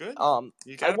 good. Um,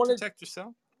 You I got to wanted. protect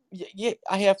yourself. Yeah, yeah,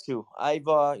 I have to. I've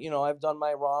done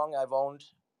my wrong. I've owned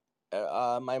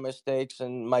my mistakes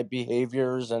and my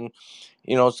behaviors, and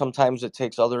sometimes it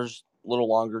takes others a little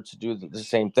longer to do the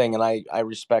same thing, and I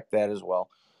respect that as well.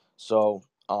 So,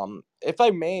 if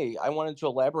I may, I wanted to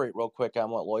elaborate real quick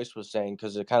on what Lois was saying,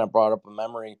 because it kind of brought up a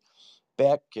memory.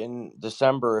 Back in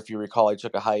December, if you recall, I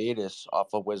took a hiatus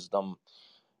off of Wisdom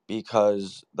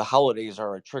because the holidays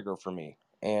are a trigger for me,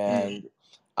 Mm. and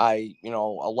I,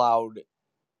 allowed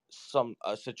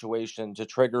a situation to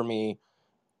trigger me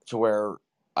to where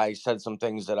I said some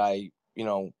things that I,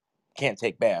 can't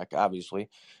take back, obviously,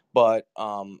 but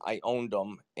I owned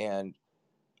them, and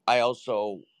I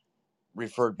also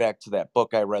referred back to that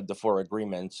book I read, The Four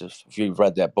Agreements. If you've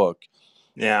read that book,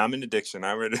 Yeah, I'm in addiction.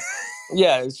 I read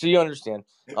yeah, so you understand,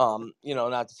 it.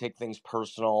 not to take things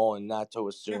personal and not to Yeah.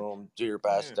 assume, do your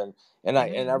Yeah. best, and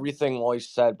Hmm. everything Lois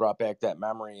said brought back that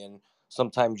memory, and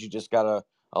sometimes you just gotta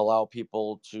allow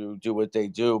people to do what they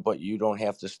do, but you don't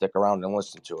have to stick around and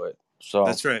listen to it. So,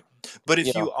 That's right. But you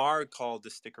if you know, are called to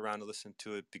stick around and listen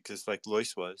to it, because like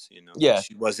Lois was, that yeah.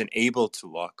 she wasn't able to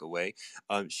walk away,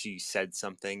 she said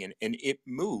something and it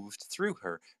moved through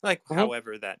her. Like, Hmm.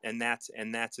 however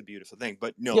that's a beautiful thing.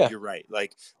 But no, Yeah, you're right.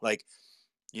 Like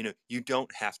you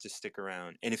don't have to stick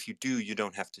around, and if you do, you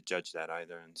don't have to judge that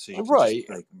either. And so you can just right.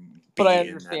 like But I be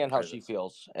in that understand how she present.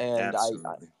 feels, and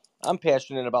Absolutely. I'm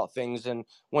passionate about things, and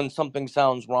when something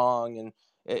sounds wrong and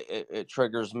it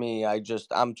triggers me,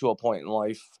 I'm to a point in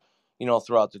life,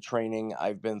 throughout the training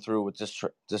I've been through with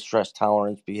distress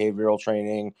tolerance, behavioral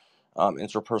training,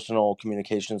 interpersonal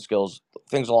communication skills,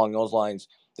 things along those lines.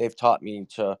 They've taught me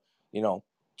to, you know,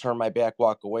 turn my back,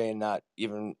 walk away, and not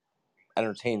even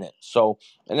entertain it. So,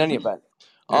 in any Hmm. event,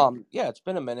 Yeah. yeah, it's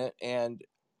been a minute, and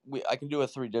I can do a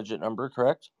 3-digit number,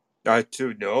 correct?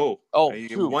 Two. No. Oh,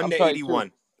 two. One I'm to sorry, two.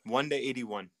 81. 1 to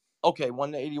 81. Okay,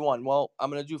 1 to 81. Well, I'm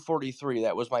gonna do 43.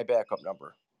 That was my backup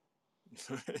number.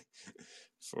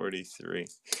 43.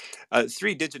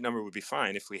 3-digit number would be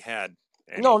fine if we had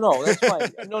No, any. no, that's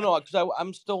fine. No, because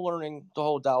I'm still learning the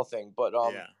whole Dow thing. But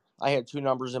Yeah. I had two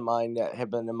numbers in mind that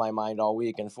have been in my mind all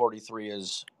week, and 43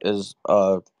 is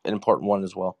an important one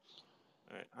as well.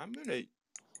 All right. I'm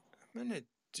gonna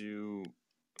do.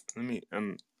 Let me.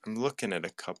 I'm looking at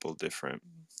a couple different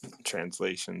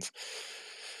translations.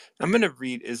 I'm gonna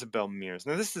read Isabel Mears.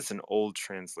 Now this is an old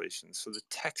translation, so the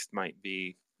text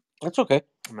That's okay.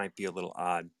 might be a little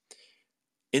odd.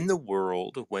 In the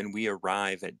world, when we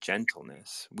arrive at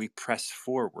gentleness, we press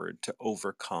forward to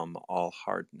overcome all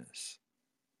hardness.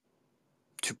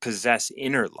 To possess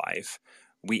inner life,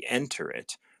 we enter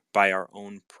it by our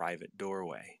own private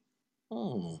doorway.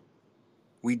 Hmm.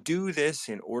 We do this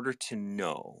in order to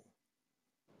know,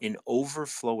 in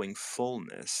overflowing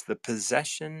fullness, the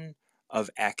possession of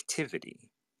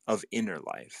activity of inner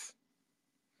life.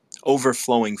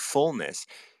 Overflowing fullness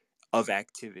of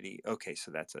activity. Okay,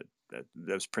 so that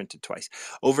was printed twice.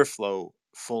 Overflow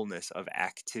fullness of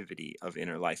activity of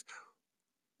inner life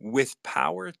with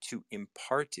power to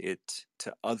impart it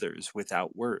to others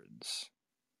without words.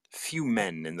 Few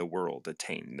men in the world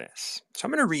attain this. So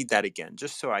I'm going to read that again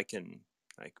just so I can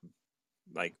like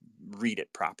like read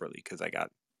it properly because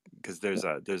there's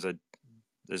a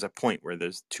There's a point where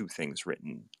there's two things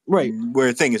written, Right. where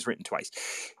a thing is written twice.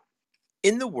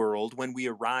 In the world, when we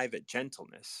arrive at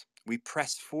gentleness, we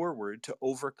press forward to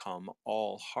overcome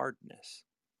all hardness.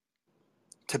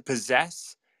 To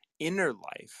possess inner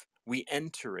life, we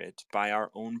enter it by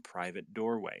our own private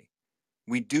doorway.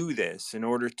 We do this in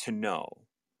order to know.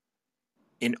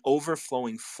 In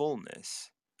overflowing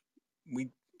fullness,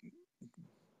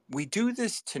 we do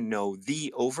this to know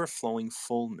the overflowing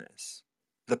fullness,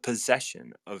 the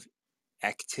possession of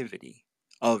activity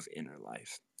of inner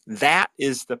life. That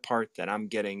is the part that I'm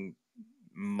getting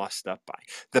mussed up by.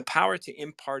 The power to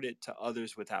impart it to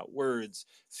others without words.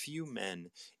 Few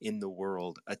men in the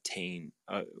world attain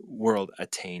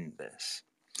this.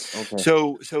 Okay.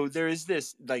 So there is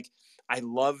this, like, I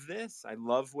love this. I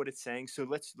love what it's saying. So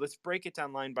let's break it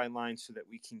down line by line so that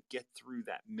we can get through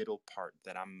that middle part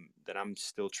that I'm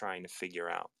still trying to figure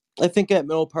out. I think that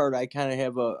middle part I kind of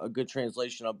have a good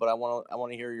translation of, but I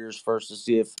want to hear yours first to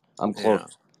see if I'm close. Yeah.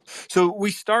 So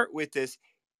we start with this: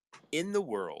 in the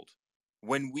world,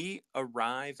 when we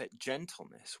arrive at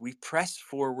gentleness, we press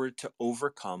forward to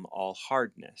overcome all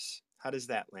hardness. How does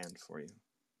that land for you?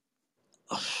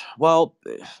 Well,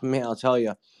 man, I'll tell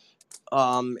you,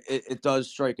 it does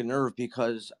strike a nerve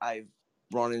because I've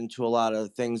run into a lot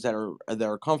of things that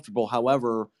are comfortable.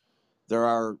 However, there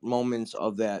are moments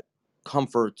of that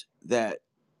comfort that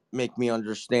make me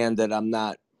understand that I'm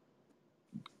not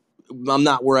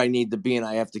where I need to be, and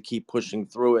I have to keep pushing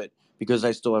through it because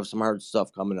I still have some hard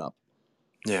stuff coming up.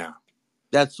 Yeah.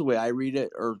 That's the way I read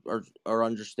it or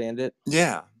understand it.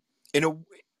 Yeah.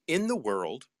 In the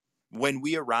world, when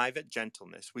we arrive at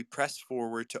gentleness, we press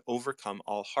forward to overcome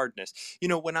all hardness.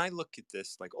 When I look at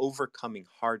this, like overcoming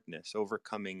hardness,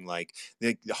 overcoming, like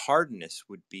the hardness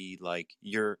would be like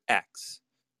your ex,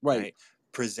 right?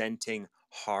 Presenting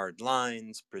hard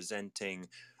lines, presenting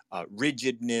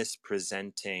rigidness,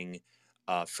 presenting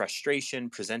frustration,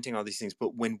 presenting all these things.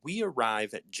 But when we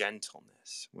arrive at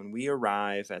gentleness, when we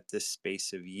arrive at this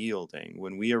space of yielding,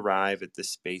 when we arrive at this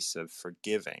space of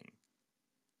forgiving,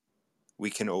 we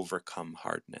can overcome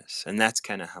hardness. And that's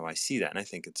kind of how I see that. And I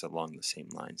think it's along the same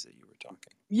lines that you were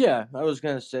talking. Yeah, I was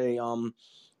gonna say,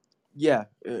 yeah,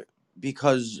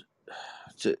 because,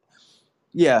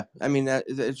 yeah, I mean that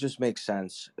it just makes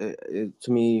sense to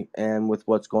me, and with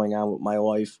what's going on with my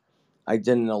life, I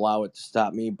didn't allow it to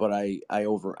stop me, but I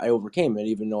overcame it,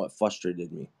 even though it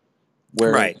frustrated me.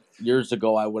 Where Right. years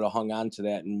ago I would have hung on to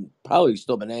that and probably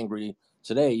still been angry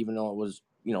today, even though it was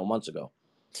months ago.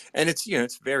 And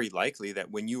it's very likely that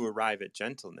when you arrive at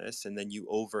gentleness and then you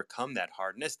overcome that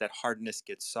hardness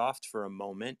gets soft for a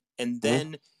moment, and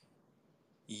then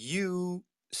you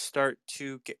start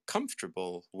to get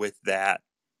comfortable with that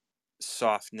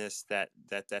softness that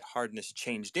hardness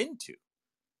changed into.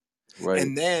 Right.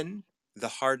 And then the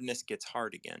hardness gets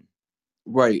hard again.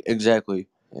 Right, exactly.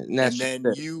 And then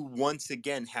you once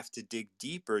again have to dig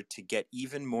deeper to get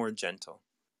even more gentle.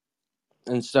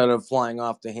 Instead of flying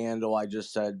off the handle, I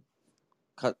just said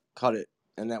cut it,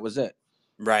 and that was it.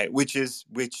 Right, which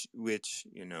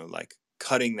like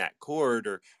cutting that cord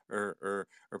or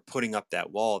putting up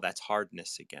that wall, that's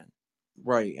hardness again.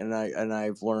 Right, and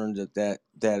I've learned that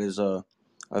is a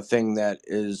thing that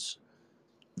is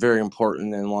very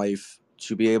important in life,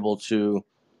 to be able to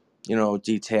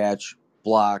detach,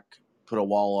 block, put a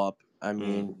wall up. I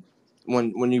mean,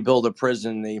 when you build a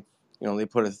prison, they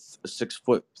put a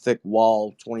 6-foot thick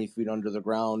wall 20 feet under the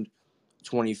ground,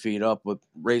 20 feet up, with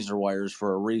razor wires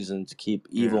for a reason, to keep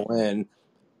evil in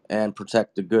and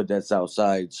protect the good that's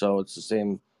outside. So it's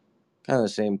kind of the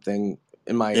same thing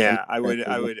in my I would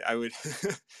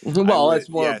well, it's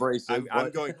more abrasive,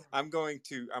 I'm but going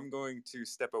to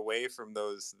step away from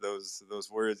those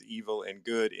words evil and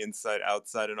good, inside,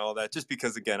 outside, and all that, just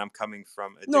because, again, I'm coming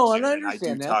from addiction. No, and I and I do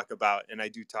understand that. talk about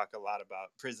a lot about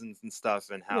prisons and stuff,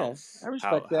 and how I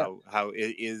respect that. how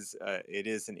it is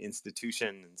an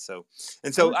institution, and so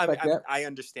I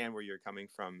understand where you're coming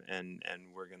from, and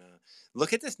we're gonna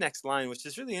look at this next line, which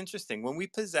is really interesting. When we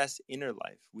possess inner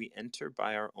life, we enter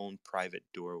by our own private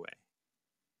doorway.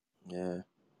 Yeah.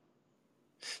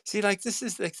 See, this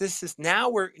is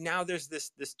now there's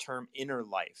this term inner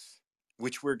life,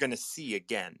 which we're going to see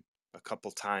again a couple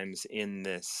times in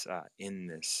this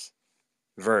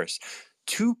verse.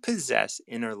 To possess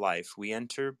inner life, we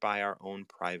enter by our own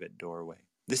private doorway.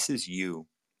 This is you.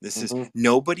 This is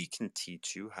nobody can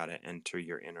teach you how to enter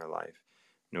your inner life.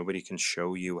 Nobody can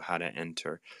show you how to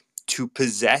enter. To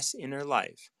possess inner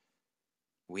life,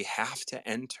 we have to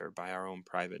enter by our own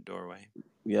private doorway.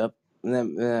 Yep.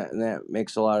 And that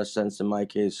makes a lot of sense in my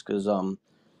case, because a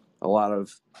lot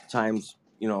of times,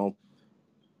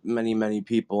 many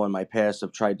people in my past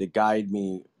have tried to guide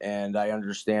me, and I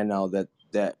understand now that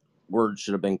that word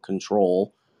should have been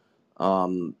control.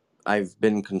 Um, I've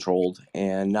been controlled,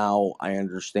 and now I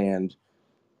understand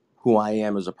who I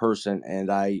am as a person,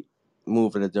 and I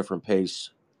move at a different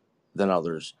pace than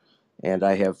others. And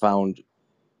I have found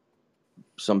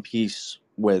some peace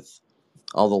with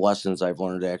all the lessons I've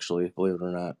learned, actually, believe it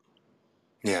or not.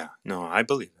 Yeah, no, I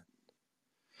believe it.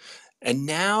 And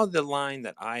now the line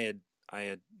that I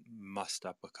had mussed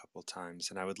up a couple times,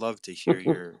 and I would love to hear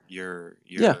your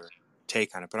Yeah.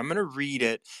 take on it. But I'm going to read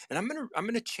it, and I'm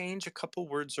going to change a couple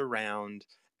words around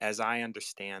as I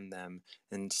understand them,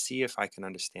 and see if I can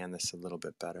understand this a little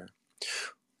bit better.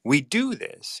 We do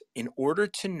this in order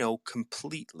to know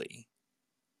completely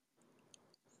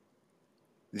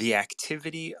the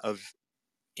activity of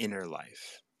inner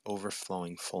life,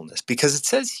 overflowing fullness. Because it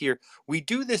says here, we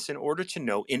do this in order to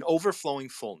know in overflowing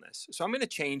fullness. So I'm going to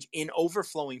change in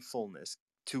overflowing fullness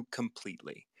to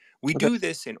completely. We Okay. do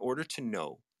this in order to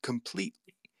know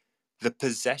completely the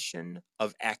possession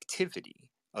of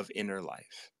activity of inner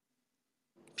life.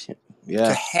 To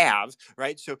Yeah. have,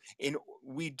 right? So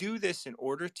we do this in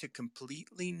order to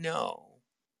completely know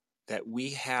that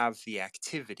we have the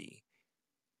activity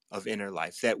of inner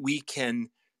life, that we can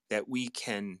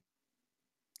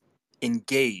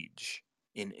engage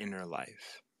in inner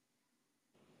life.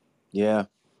 Yeah.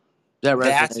 That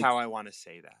That's how resonates. I want to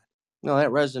say that. No, that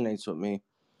resonates with me.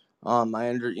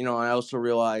 I also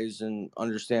realize and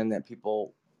understand that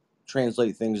people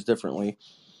translate things differently.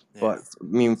 Yeah. But I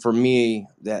mean, for me,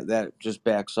 that just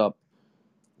backs up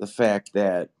the fact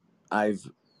that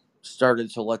I've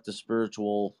started to let the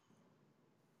spiritual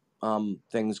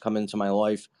things come into my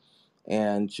life,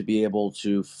 and to be able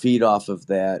to feed off of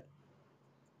that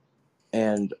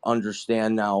and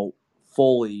understand now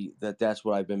fully that that's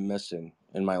what I've been missing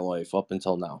in my life up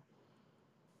until now.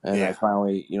 And I Yeah.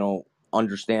 finally,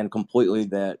 understand completely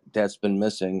that that's been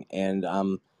missing, and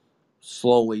I'm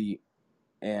slowly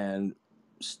and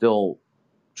still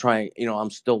trying.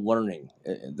 I'm still learning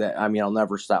that. I mean, I'll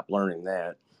never stop learning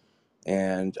that,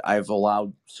 and I've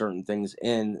allowed certain things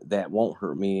in that won't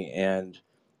hurt me, and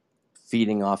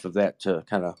feeding off of that to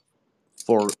kind of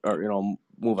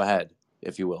move ahead,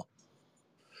 if you will.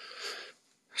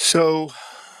 So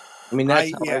I mean, I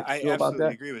that's how yeah, I I feel about absolutely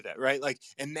that. agree with that, right? Like,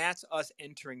 and that's us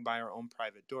entering by our own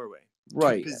private doorway.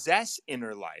 To Right, possess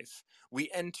inner life, we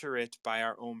enter it by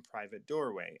our own private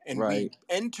doorway. And we right,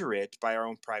 enter it by our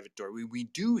own private doorway. We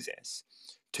do this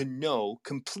to know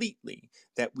completely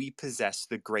that we possess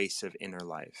the grace of inner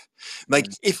life. Like,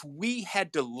 right. if we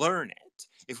had to learn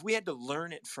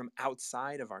it from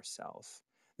outside of ourselves,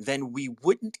 then we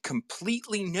wouldn't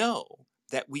completely know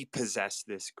that we possess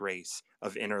this grace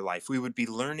of inner life. We would be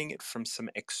learning it from some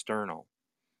external.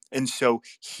 And so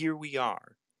here we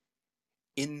are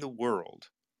in the world.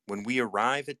 When we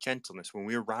arrive at gentleness, when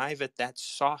we arrive at that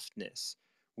softness,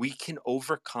 we can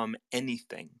overcome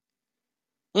anything.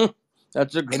 Hmm.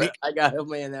 That's a And great. I got it,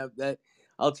 man. That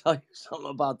I'll tell you something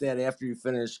about that after you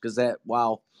finish, because that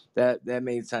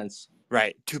made sense.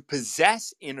 right, to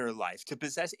possess inner life,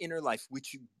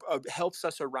 which helps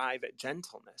us arrive at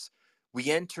gentleness, we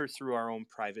enter through our own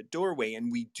private doorway.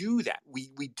 And we do that, we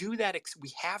do that,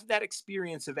 we have that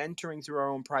experience of entering through our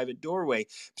own private doorway,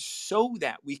 so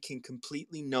that we can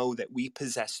completely know that we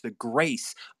possess the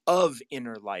grace of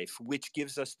inner life, which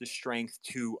gives us the strength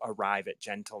to arrive at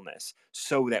gentleness,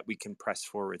 so that we can press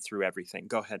forward through everything.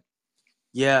 Go ahead.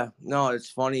 Yeah, no, it's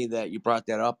funny that you brought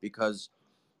that up, because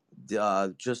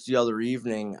just the other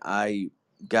evening I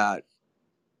got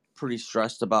pretty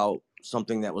stressed about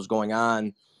something that was going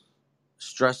on.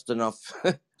 Stressed enough,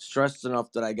 stressed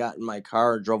enough that I got in my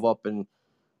car, drove up, and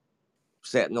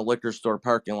sat in the liquor store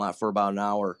parking lot for about an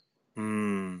hour,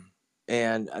 Mm.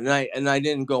 and I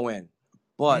didn't go in.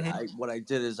 But Hmm. I what I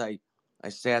did is I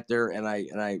sat there, and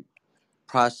I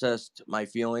processed my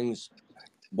feelings.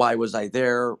 Why was I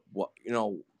there?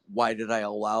 Why did I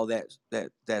allow that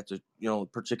to,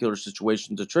 particular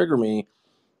situation to trigger me?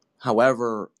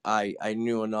 However, I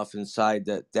knew enough inside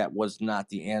that that was not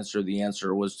the answer. The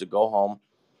answer was to go home,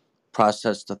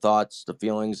 process the thoughts, the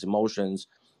feelings, emotions,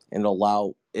 and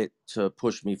allow it to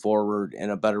push me forward in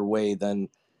a better way than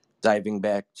diving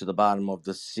back to the bottom of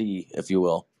the sea, if you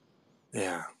will.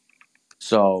 Yeah.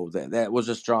 So that was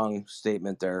a strong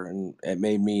statement there, and it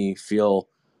made me feel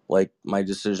like my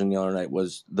decision the other night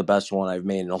was the best one I've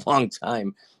made in a long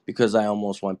time, because I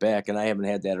almost went back, and I haven't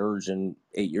had that urge in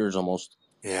 8 years almost.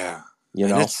 Yeah. You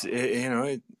And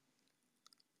know,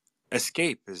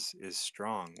 escape is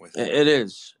strong with it. it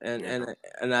is, and You know.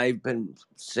 and I've been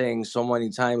saying so many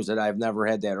times that I've never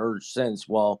had that urge since.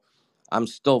 Well, I'm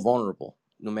still vulnerable.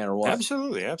 no matter what.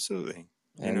 Absolutely, absolutely.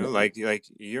 And Like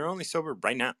you're only sober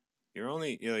right now. You're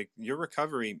like your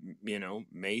recovery,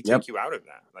 may yep. take you out of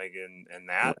that. Like, and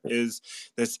that Right. is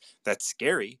that's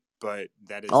scary, but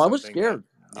that is Oh, I was something that, scared.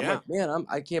 I'm yeah, like, man,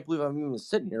 I can't believe I'm even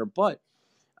sitting here, but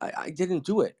I didn't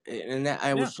do it, and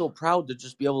I yeah, was so proud to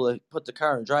just be able to put the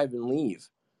car and drive and leave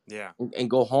yeah, and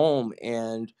go home.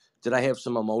 And did I have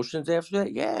some emotions after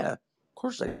that? Yeah, of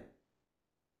course I.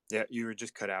 yeah. You were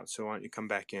just cut out, so why don't you come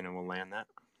back in and we'll land that.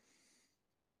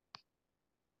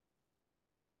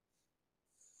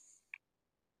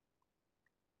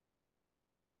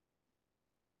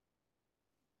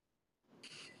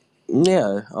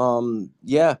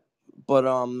 Yeah, but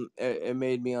it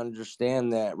made me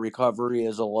understand that recovery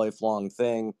is a lifelong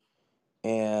thing,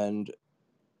 and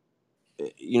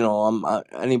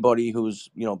anybody who's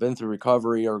been through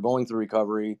recovery or going through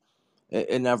recovery,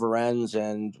 it never ends,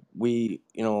 and we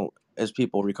as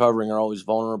people recovering are always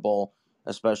vulnerable,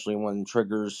 especially when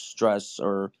triggers, stress,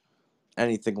 or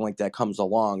anything like that comes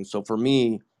along. So for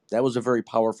me, that was a very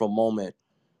powerful moment,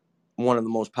 one of the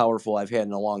most powerful I've had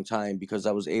in a long time, because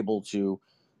I was able to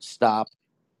stop,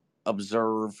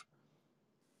 observe,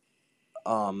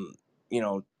 um,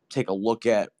 take a look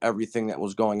at everything that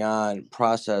was going on,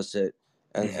 process it,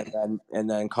 Mhm. and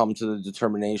then come to the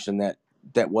determination that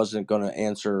that wasn't going to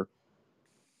answer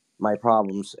my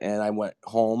problems. And I went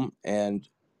home and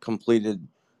completed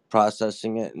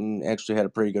processing it, and actually had a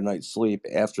pretty good night's sleep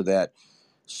after that.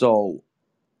 So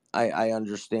I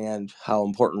understand how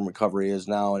important recovery is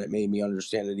now, and it made me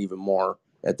understand it even more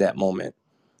at that moment.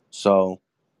 So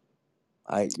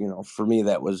for me,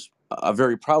 that was a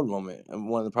very proud moment, and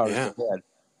one of the proudest Yeah, I've had.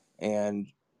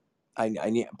 And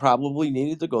probably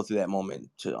needed to go through that moment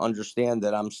to understand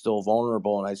that I'm still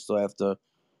vulnerable, and I still have to,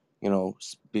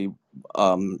 be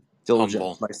diligent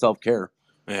with humble. my self care.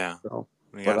 Yeah, So,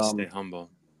 we but got to stay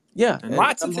humble. yeah, And and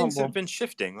lots of I'm things have humble. been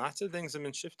shifting. Lots of things have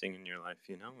been shifting in your life.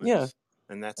 Yeah,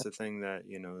 And that's the thing that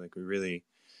like we really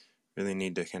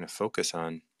need to kind of focus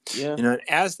on. yeah, And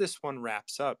as this one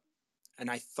wraps up, and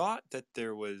I thought that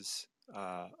there was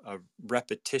a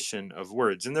repetition of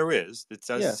words, and there is. It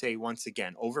does yeah, say once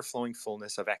again, overflowing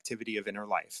fullness of activity of inner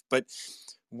life. But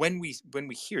when we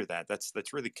hear that,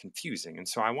 that's really confusing. And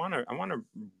so I want to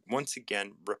once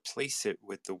again replace it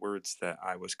with the words that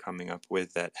I was coming up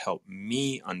with that help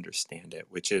me understand it,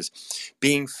 which is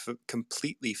being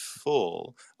completely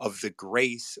full of the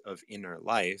grace of inner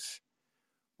life.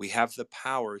 We have the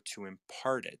power to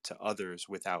impart it to others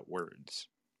without words.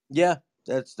 yeah.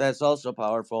 That's also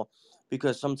powerful,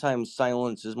 because sometimes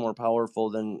silence is more powerful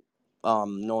than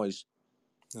noise.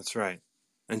 That's right.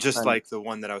 And just And like the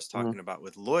one that I was mhm, talking about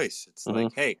with Lois, it's mhm.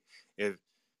 like, hey, if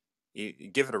you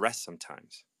give it a rest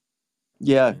sometimes.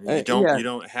 Yeah, You don't yeah, you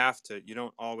don't have to you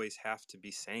don't always have to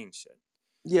be saying shit.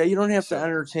 yeah. You don't have to So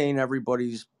entertain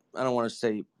everybody's. I don't want to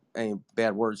say any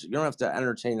bad words. You don't have to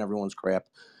entertain everyone's crap.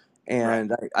 right.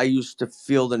 And I used to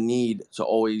feel the need to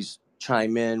always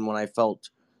chime in when I felt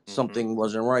Mm-hmm. something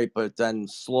wasn't right, but then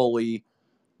slowly,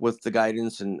 with the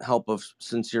guidance and help of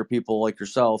sincere people like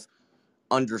yourself,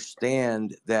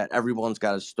 understand that everyone's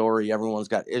got a story, everyone's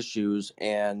got issues,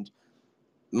 and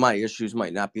my issues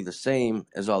might not be the same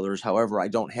as others. However, I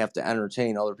don't have to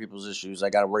entertain other people's issues. I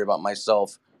got to worry about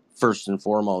myself first and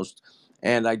foremost.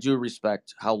 And I do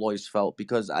respect how Lois felt,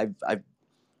 because I've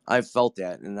felt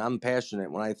that, and I'm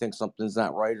passionate. When I think something's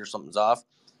not right or something's off,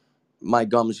 my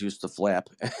gums used to flap.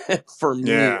 For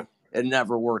me, Yeah. it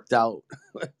never worked out.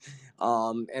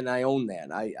 And I own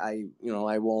that. I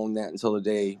will own that until the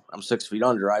day I'm 6 feet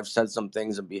under. I've said some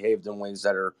things and behaved in ways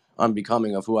that are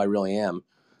unbecoming of who I really am.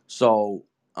 So,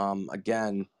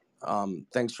 again,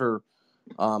 thanks for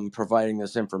providing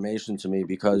this information to me,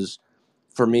 because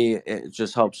for me, it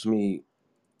just helps me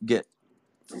get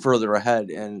further ahead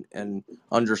and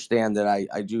understand that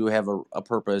I do have a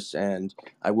purpose, and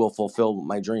I will fulfill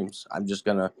my dreams. I'm just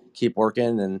gonna keep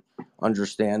working and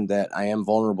understand that I am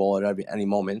vulnerable at any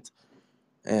moment,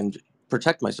 and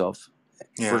protect myself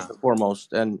Yeah. first and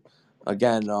foremost. And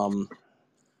again,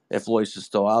 if Lois is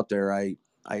still out there, I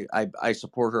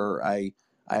support her. I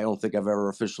don't think I've ever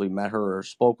officially met her or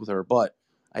spoke with her, but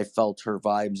I felt her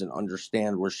vibes and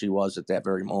understand where she was at that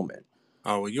very moment.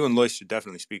 Oh well, you and Lois should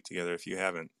definitely speak together if you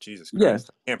haven't. Jesus Yeah.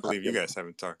 Christ, I can't believe you guys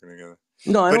haven't talking together.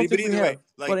 No, I But don't but think we either way, have.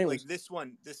 But like anyways, this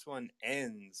one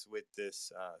ends with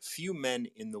this: few men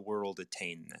in the world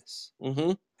attain this,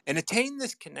 mm-hmm. and attain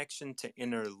this connection to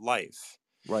inner life.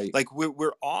 Right. Like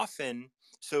we're often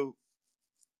so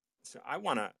I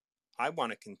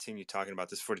wanna continue talking about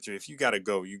this 43. If you gotta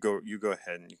go, you go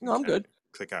ahead and you can No, I'm kind of good.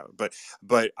 click out.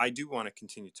 But I do want to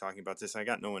continue talking about this. I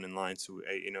got no one in line, so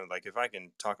like if I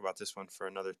can talk about this one for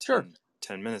another Sure.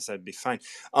 10 minutes, that'd be fine.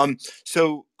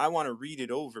 So I want to read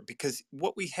it over, because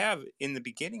what we have in the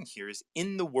beginning here is,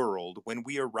 in the world, when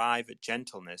we arrive at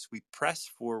gentleness, we press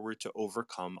forward to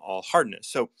overcome all hardness.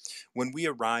 So when we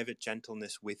arrive at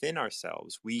gentleness within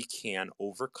ourselves, we can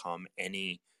overcome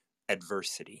any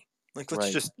adversity. Like, let's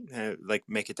Right. just like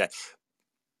make it that.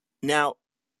 Now,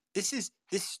 this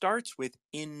starts with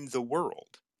in the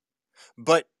world,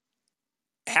 but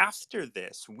after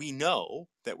this, we know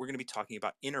that we're going to be talking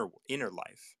about inner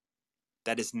life.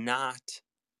 That is not,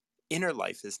 inner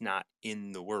life is not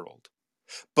in the world,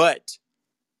 but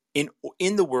in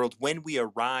the world, when we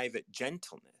arrive at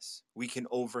gentleness, we can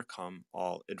overcome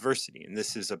all adversity. And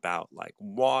this is about like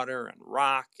water and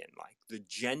rock and like the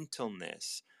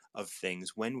gentleness of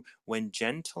things. When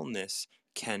gentleness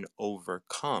can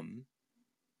overcome,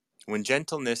 when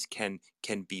gentleness can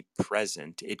be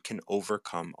present, it can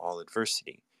overcome all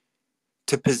adversity.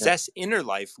 To possess inner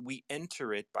life, we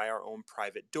enter it by our own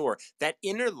private door. That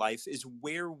inner life is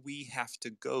where we have to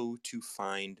go to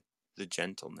find the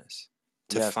gentleness,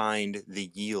 to Yes. find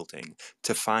the yielding,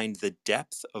 to find the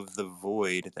depth of the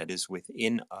void that is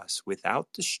within us,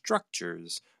 without the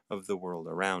structures of the world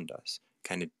around us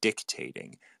kind of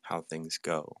dictating how things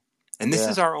go. And this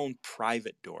Yeah. is our own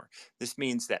private door. This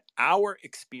means that our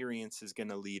experience is going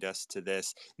to lead us to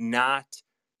this, not,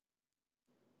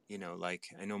 like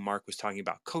I know Mark was talking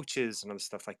about coaches and other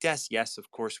stuff like this. Yes,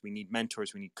 of course, we need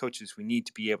mentors, we need coaches, we need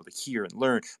to be able to hear and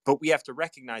learn, but we have to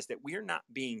recognize that we're not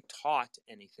being taught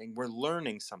anything. We're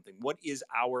learning something. What is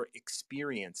our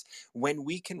experience? When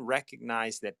we can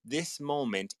recognize that this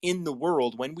moment in the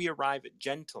world, when we arrive at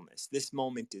gentleness, this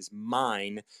moment is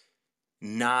mine,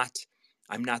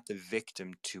 I'm not the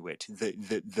victim to it.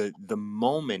 The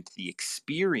moment, the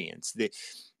experience,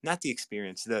 not the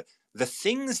experience, the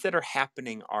things that are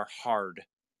happening are hard,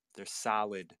 they're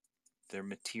solid, they're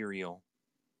material,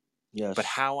 Yes. but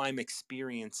how I'm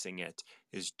experiencing it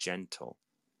is gentle.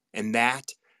 And that,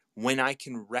 when I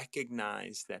can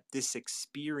recognize that this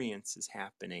experience is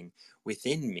happening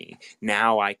within me,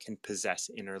 now I can possess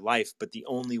inner life. But the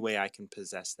only way I can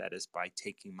possess that is by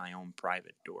taking my own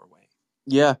private doorway.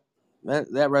 Yeah. That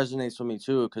resonates with me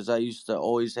too, because I used to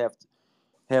always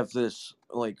have this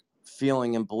like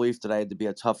feeling and belief that I had to be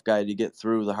a tough guy to get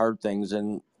through the hard things,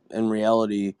 and in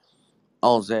reality,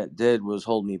 all that did was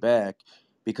hold me back,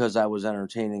 because I was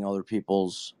entertaining other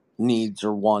people's needs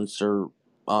or wants or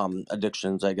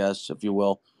addictions, I guess, if you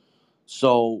will.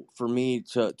 So for me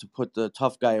to put the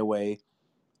tough guy away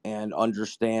and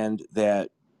understand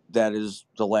that that is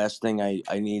the last thing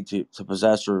I need to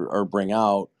possess or bring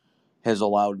out, has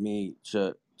allowed me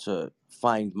to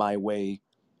find my way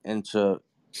into,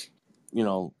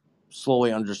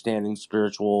 slowly understanding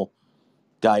spiritual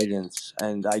guidance.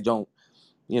 And I don't,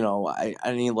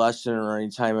 any lesson or any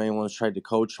time anyone's tried to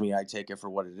coach me, I take it for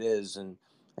what it is, and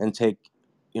take,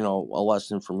 a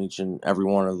lesson from each and every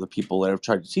one of the people that have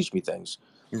tried to teach me things.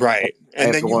 Right. I And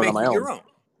have then to you learn on make my it own. your own.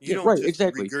 You Yeah, don't right, just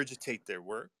exactly. regurgitate their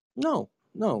work. No,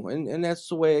 no, and that's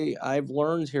the way I've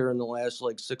learned here in the last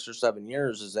like 6 or 7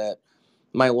 years, is that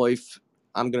my life,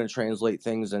 I'm going to translate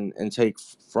things and take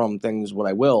from things what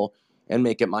I will, and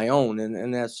make it my own,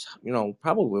 and that's,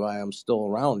 probably why I'm still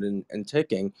around and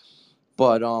ticking.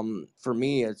 But for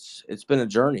me, it's been a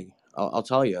journey. I'll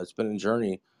tell you, it's been a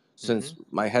journey since Mm-hmm.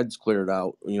 my head's cleared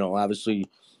out. Obviously,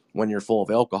 when you're full of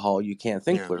alcohol, you can't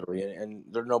think Yeah. clearly, and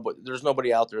there's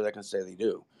nobody out there that can say they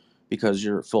do, because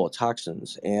you're full of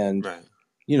toxins. And Right.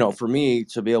 for me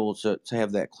to be able to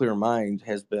have that clear mind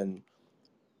has been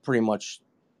pretty much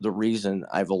the reason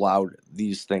I've allowed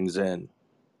these things in,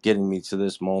 getting me to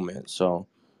this moment. So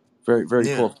very, very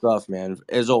Yeah. cool stuff, man.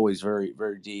 As always, very,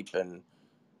 very deep and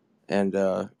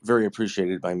very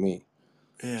appreciated by me.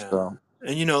 Yeah. So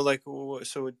And like,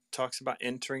 so it talks about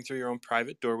entering through your own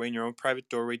private doorway, and your own private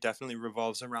doorway definitely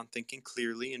revolves around thinking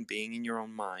clearly and being in your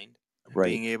own mind, and right,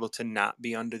 being able to not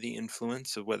be under the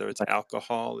influence of whether it's right,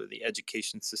 alcohol or the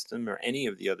education system or any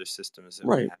of the other systems that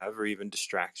we right. have, or even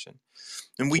distraction.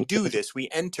 And we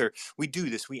enter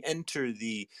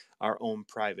our own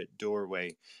private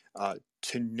doorway,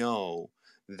 to know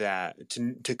that,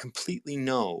 to completely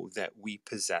know that we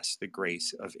possess the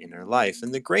grace of inner life.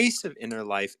 And the grace of inner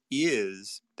life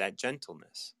is that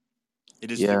gentleness.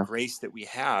 It is the Yeah, grace that we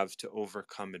have to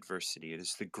overcome adversity. It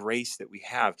is the grace that we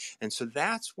have. And so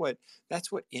that's what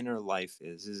inner life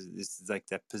is like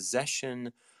that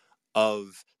possession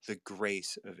of the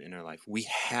grace of inner life. We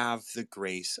have the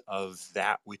grace of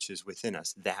that which is within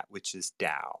us, that which is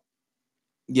Tao.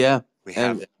 yeah, We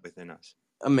have and that within us.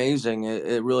 amazing.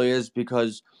 It really is,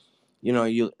 because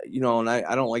And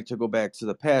I don't like to go back to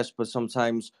the past, but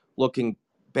sometimes looking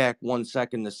back 1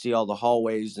 second to see all the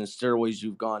hallways and stairways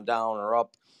you've gone down or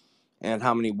up, and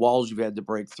how many walls you've had to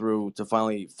break through to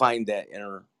finally find that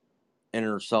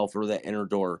inner self, or that inner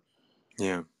door,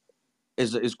 Yeah.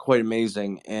 is quite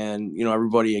amazing. And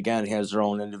everybody again has their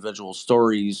own individual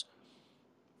stories.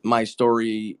 My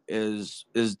story is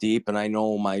deep, and I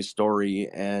know my story,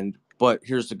 but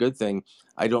here's the good thing: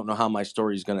 I don't know how my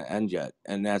story is going to end yet,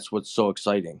 and that's what's so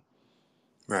exciting.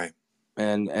 Right.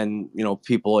 And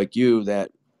people like you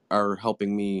that are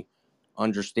helping me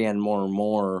understand more and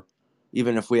more.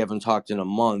 Even if we haven't talked in a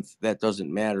month, that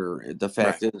doesn't matter. The Right.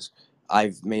 fact is,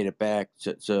 I've made it back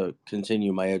to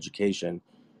continue my education.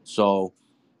 So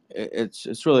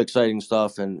it's really exciting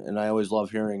stuff, and I always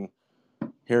love hearing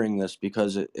this,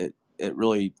 because it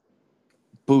really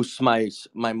boosts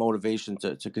my motivation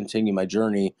to continue my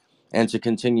journey, and to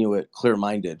continue it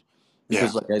clear-minded. Yeah.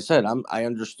 Because like I said, I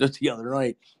understood the other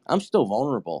night, I'm still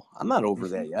vulnerable. I'm not over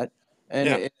Hmm. that yet, and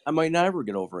Yeah. I might never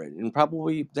get over it, and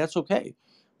probably that's okay.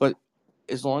 But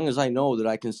as long as I know that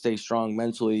I can stay strong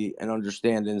mentally and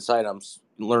understand inside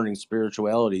learning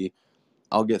spirituality,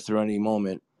 I'll get through any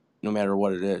moment, no matter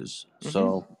what it is. Hmm.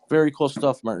 So very cool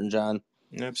stuff, Martin John.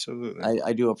 Absolutely.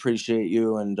 I do appreciate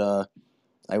you, and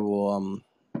I will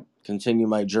continue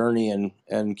my journey,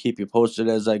 and keep you posted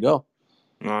as I go.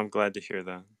 Well, I'm glad to hear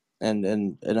that.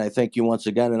 And I thank you once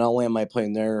again, and I'll land my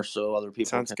plane there so other people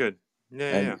Sounds can. good.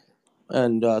 Yeah. Yeah.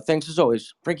 And thanks as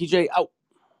always, Frankie J out.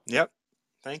 Yep.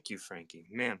 Thank you, Frankie.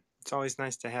 Man, it's always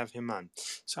nice to have him on.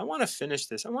 So I want to finish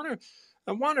this. I want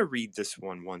to read this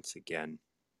one once again,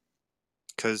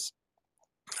 because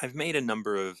I've made a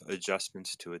number of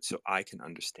adjustments to it so I can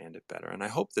understand it better, and I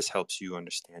hope this helps you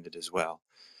understand it as well.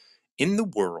 In the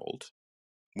world,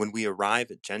 when we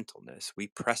arrive at gentleness, we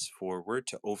press forward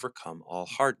to overcome all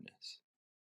hardness.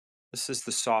 This is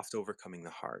the soft overcoming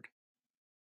the hard.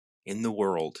 In the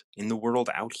world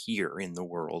out here in the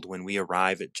world, when we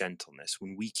arrive at gentleness,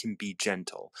 when we can be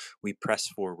gentle, we press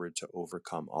forward to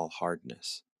overcome all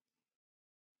hardness.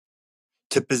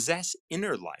 To possess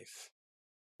inner life,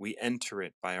 we enter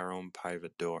it by our own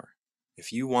private door.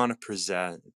 If you want to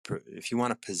possess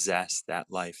that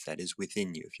life that is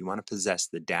within you, if you want to possess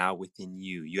the Tao within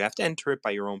you, you have to enter it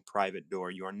by your own private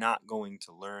door. You are not going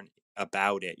to learn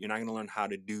about it. You're not going to learn how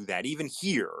to do that, even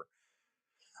here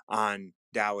on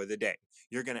Tao of the Day.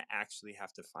 You're going to actually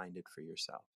have to find it for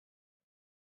yourself.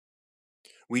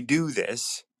 We do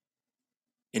this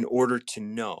in order to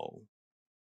know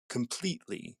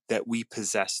completely that we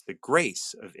possess the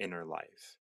grace of inner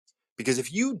life. Because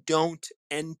if you don't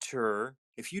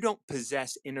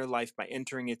possess inner life by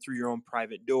entering it through your own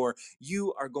private door,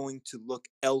 you are going to look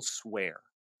elsewhere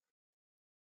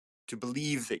to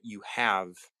believe that you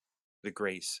have the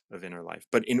grace of inner life.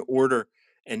 But in order,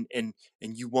 and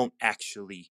you won't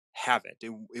actually have it.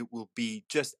 It will be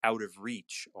just out of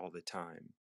reach all the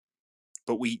time.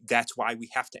 But that's why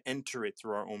we have to enter it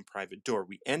through our own private door.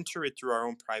 We enter it through our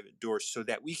own private door so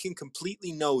that we can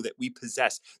completely know that we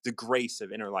possess the grace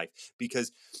of inner life,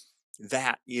 because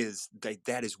that is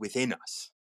within us.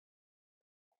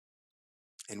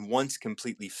 And once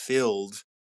completely filled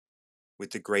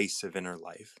with the grace of inner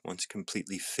life, once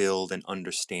completely filled and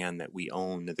understand that we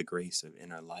own the grace of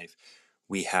inner life,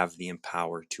 we have the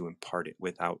power to impart it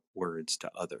without words to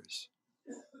others.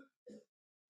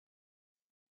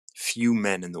 Few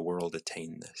men in the world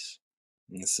attain this.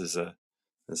 And this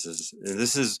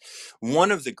is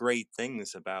one of the great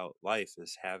things about life,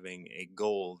 is having a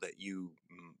goal that you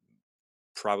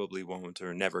probably won't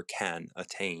or never can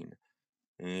attain,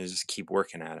 and you just keep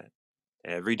working at it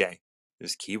every day.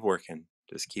 Just keep working.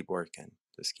 Just keep working.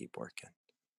 Just keep working.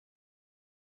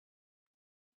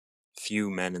 Few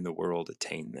men in the world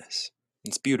attain this.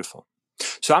 It's beautiful.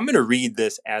 So I'm going to read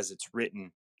this as it's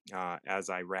written, as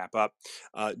I wrap up,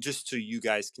 just so you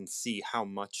guys can see how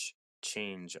much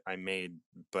change I made.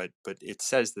 But it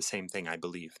says the same thing, I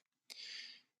believe.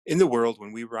 In the world,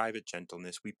 when we arrive at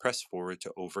gentleness, we press forward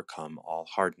to overcome all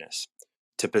hardness.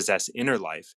 To possess inner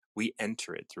life, we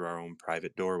enter it through our own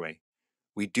private doorway.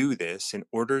 We do this in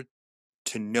order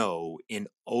to know in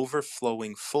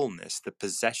overflowing fullness the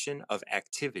possession of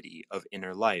activity of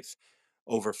inner life,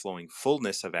 overflowing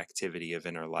fullness of activity of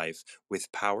inner life,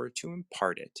 with power to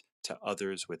impart it to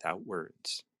others without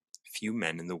words. Few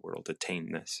men in the world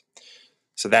attain this.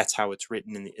 So that's how it's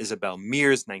written in the Isabel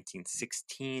Mears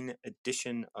 1916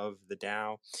 edition of the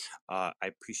Tao. I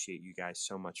appreciate you guys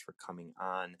so much for coming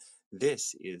on.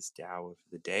 This is Tao of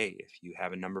the Day. If you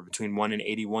have a number between 1 and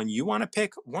 81 you want to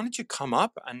pick, why don't you come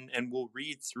up and we'll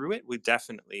read through it. We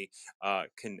definitely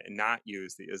can not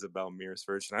use the Isabel Mears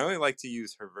version. I only like to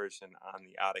use her version on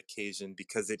the odd occasion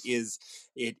because it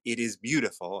is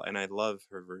beautiful and I love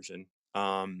her version.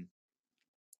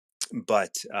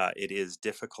 But it is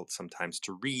difficult sometimes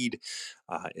to read.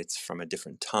 It's from a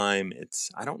different time.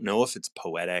 I don't know if it's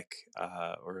poetic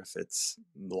or if it's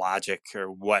logic or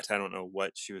what. I don't know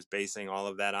what she was basing all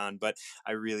of that on, but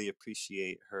I really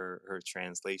appreciate her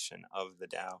translation of the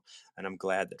Tao, and I'm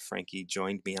glad that Frankie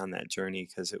joined me on that journey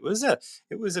because it was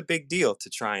a big deal to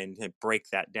try and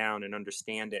break that down and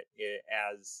understand it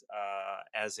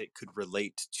as it could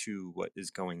relate to what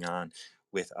is going on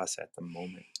with us at the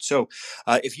moment. So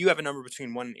if you have a number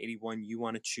between 1 and 81 you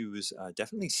want to choose,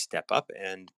 definitely step up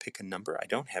and pick a number. I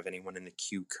don't have anyone in the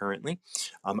queue currently.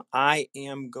 I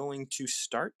am going to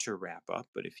start to wrap up,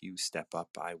 but if you step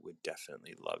up, I would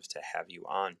definitely love to have you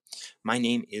on. My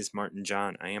name is Martin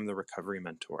John. I am the Recovery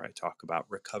Mentor. I talk about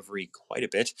recovery quite a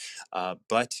bit,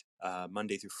 but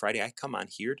Monday through Friday, I come on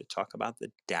here to talk about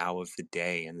the Tao of the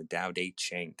Day and the Tao Te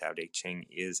Ching. Tao Te Ching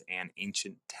is an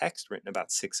ancient text written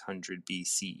about 600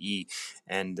 BCE,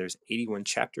 and there's 81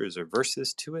 chapters or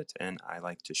verses to it, and I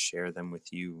like to share them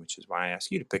with you, which is why I ask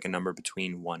you to pick a number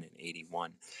between 1 and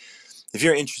 81. If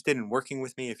you're interested in working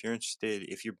with me, if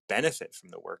you benefit from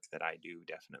the work that I do,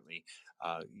 definitely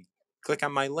click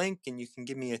on my link and you can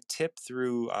give me a tip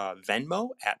through Venmo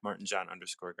at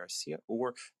martinjohn_Garcia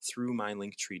or through my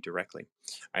link tree directly.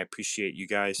 I appreciate you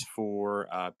guys for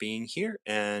being here.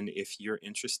 And if you're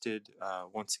interested,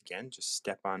 once again, just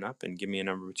step on up and give me a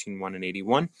number between 1 and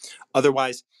 81.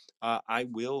 Otherwise, I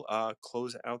will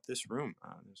close out this room.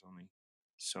 There's only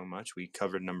so much. We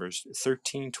covered numbers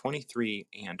 13, 23,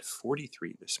 and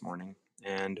 43 this morning.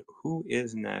 And who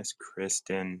is next?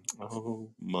 Kristen.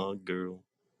 Oh, my girl.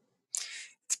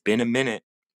 It's been a minute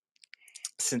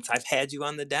since I've had you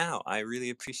on the Tao. I really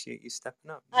appreciate you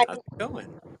stepping up. Hi. How's it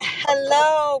going?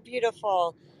 Hello,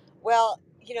 beautiful. Well,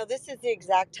 this is the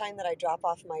exact time that I drop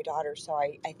off my daughter. So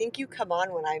I think you come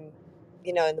on when I'm,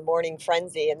 in the morning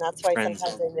frenzy. And that's why Frenzy.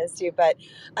 sometimes I miss you. But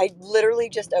I literally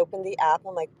just opened the app.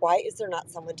 I'm like, why is there not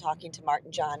someone talking to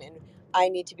Martin John? And I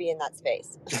need to be in that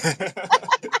space.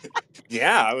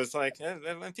 Yeah, I was like,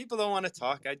 when people don't want to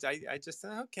talk, I just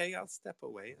okay, I'll step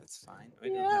away. That's fine. We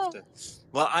don't have Yeah. to.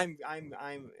 Well, I'm.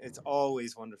 It's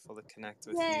always wonderful to connect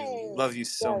with you. Yay. Love you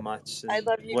so Yes. much, I and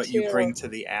love you what you bring too. to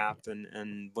the app,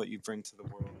 and what you bring to the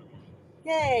world.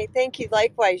 Yay. Thank you.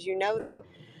 Likewise,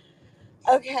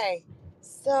 Okay.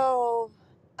 So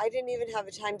I didn't even have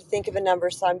a time to think of a number.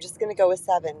 So I'm just going to go with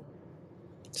 7.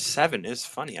 7 is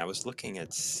funny. I was looking in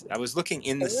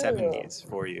the Ooh. 70s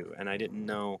for you, and I didn't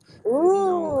know.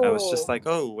 I was just Ooh. like,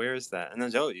 oh, where is that? And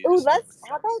then you Ooh, just spoke.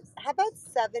 how about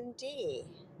 7D?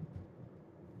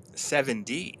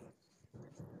 7D.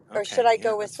 Or should Okay, I yeah,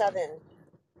 go with that's fine.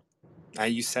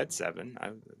 7? You said 7.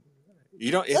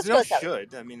 You don't. It's Let's no go with 7.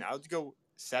 should. I mean, I'll go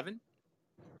 7.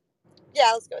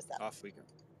 Yeah, let's go with 7. Off we go.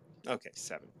 Okay,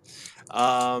 7.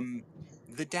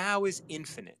 The Tao is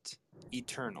infinite,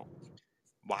 eternal.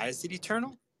 Why is it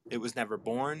eternal? It was never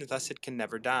born, thus it can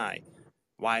never die.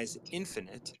 Why is it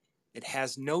infinite? It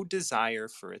has no desire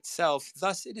for itself,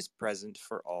 thus it is present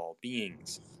for all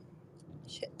beings.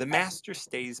 Shit. The master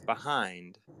stays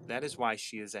behind, that is why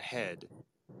she is ahead.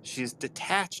 She is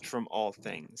detached from all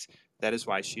things, that is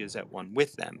why she is at one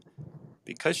with them.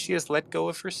 Because she has let go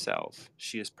of herself,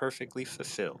 she is perfectly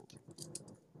fulfilled.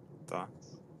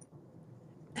 Thoughts?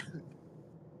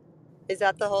 Is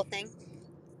that the whole thing?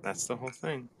 That's the whole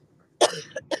thing.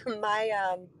 I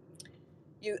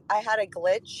had a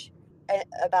glitch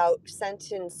about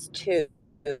sentence 2.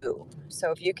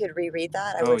 So if you could reread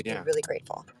that, I Oh, would be yeah. really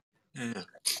grateful. Yeah.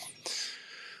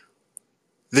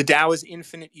 The Tao is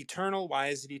infinite, eternal. Why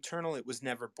is it eternal? It was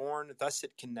never born, thus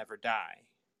it can never die.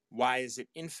 Why is it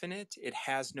infinite? It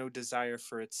has no desire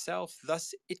for itself,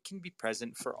 thus it can be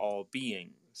present for all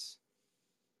beings.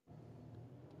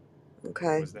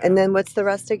 Okay. Was that? And then what's the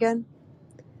rest again?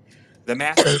 The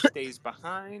master stays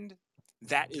behind.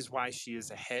 That is why she is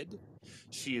ahead.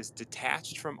 She is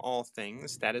detached from all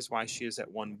things. That is why she is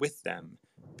at one with them.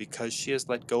 Because she has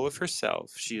let go of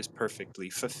herself, she is perfectly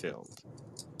fulfilled.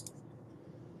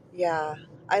 Yeah.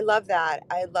 I love that.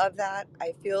 I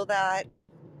feel that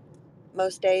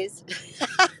most days.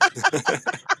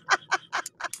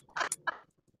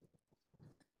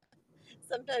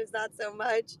 Sometimes not so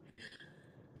much.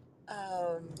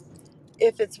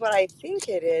 If it's what I think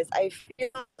it is, I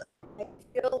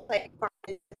feel feel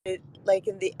like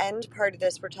in the end part of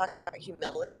this, we're talking about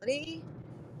humility,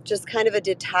 just kind of a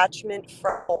detachment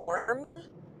from form,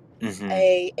 Mm-hmm.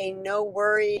 a no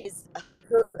worries,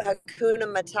 Hakuna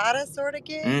Matata sort of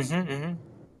gig. Mm-hmm. Mm-hmm.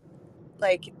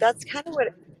 Like that's kind of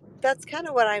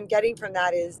what I'm getting from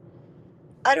that is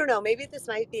I don't know, maybe this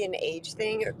might be an age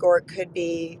thing or it could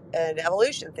be an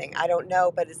evolution thing. I don't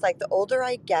know, but it's like the older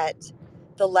I get,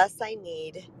 the less I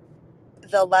need,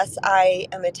 the less I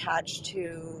am attached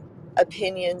to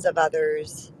opinions of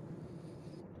others.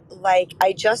 Like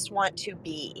I just want to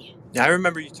be. Yeah, I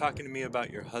remember you talking to me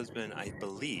about your husband, I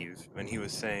believe, when he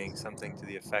was saying something to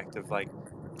the effect of like,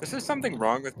 "Is there something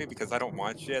wrong with me because I don't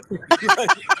want shit?"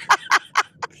 Like,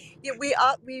 Yeah,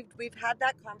 we've had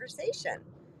that conversation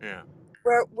yeah.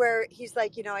 where he's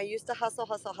like, I used to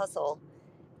hustle,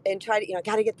 and try to,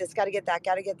 gotta get this, gotta get that,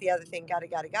 gotta get the other thing, gotta.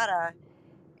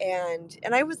 And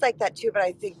I was like that too, but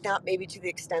I think not maybe to the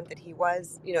extent that he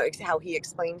was, how he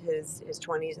explained his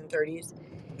 20s and 30s.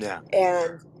 Yeah.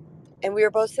 And we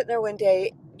were both sitting there one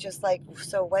day, just like,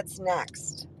 so what's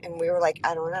next? And we were like,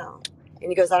 I don't know.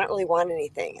 And he goes, I don't really want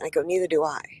anything. And I go, neither do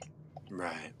I.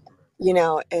 Right.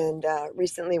 And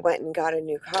recently went and got a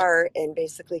new car and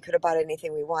basically could have bought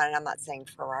anything we wanted. I'm not saying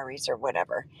Ferraris or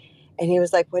whatever. And he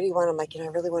was like, what do you want? I'm like, I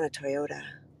really want a Toyota.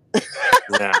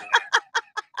 Yeah.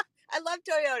 I love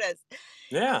Toyotas.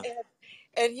 Yeah. And,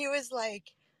 and he was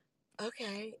like,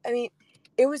 okay. I mean,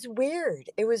 it was weird.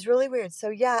 It was really weird. So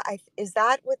yeah, is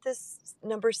that what this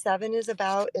number 7 is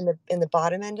about in the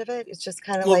bottom end of it? It's just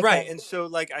kind of Well, like right. a And so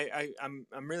like I'm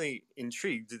really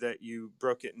intrigued that you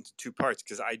broke it into two parts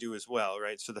because I do as well,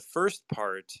 right? So the first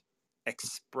part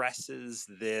expresses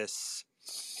this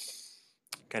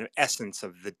kind of essence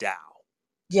of the Tao.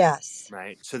 yes,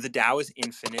 Right. So the Tao is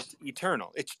infinite,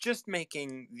 eternal. It's just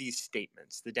making these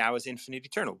statements. The Tao is infinite,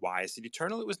 eternal. Why is it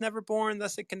eternal? It was never born,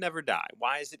 thus it can never die.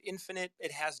 Why is it infinite?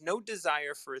 It has no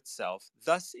desire for itself,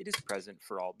 thus it is present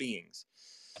for all beings.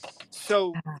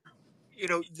 So,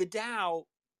 the Tao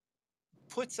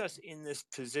puts us in this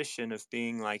position of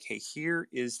being like, hey, here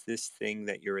is this thing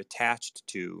that you're attached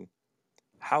to.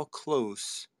 How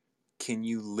close can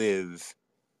you live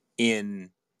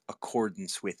in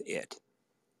accordance with it?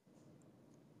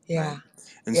 yeah, Right.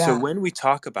 And so yeah, when we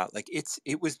talk about like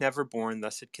it was never born,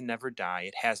 thus it can never die.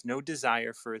 It has no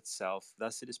desire for itself,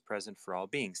 thus it is present for all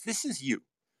beings. This is you.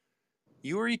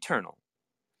 You are eternal.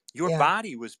 Your yeah,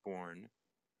 body was born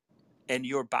and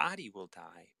your body will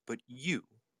die, but you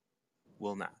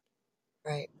will not.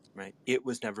 right. Right? It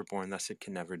was never born, thus it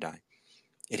can never die.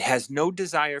 It has no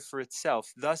desire for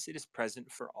itself, thus it is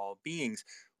present for all beings.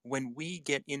 When we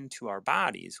get into our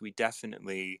bodies, we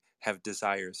definitely have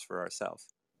desires for ourselves.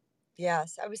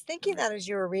 Yes, I was thinking Right. that as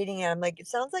you were reading it. I'm like, it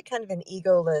sounds like kind of an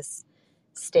egoless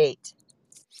state.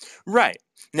 Right.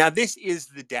 Now, this is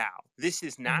the Tao. This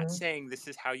is not Hmm. saying this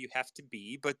is how you have to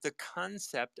be, but the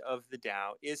concept of the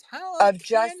Tao is how Of can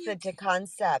just you, the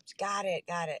concept. Got it.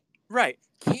 Got it. right?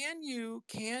 Can you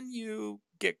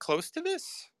get close to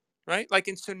this? Right? Like,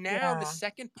 and so now the Yeah.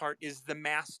 second part is the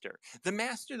master. The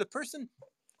master, the person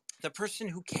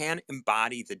who can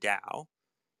embody the Tao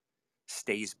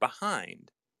stays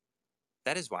behind.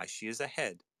 That is why she is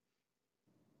ahead.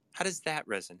 How does that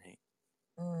resonate?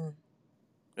 Mm,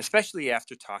 Especially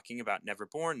after talking about never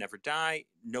born, never die,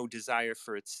 no desire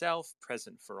for itself,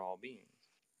 present for all beings.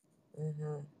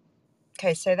 hmm.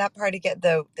 Okay, say that part again.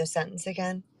 The sentence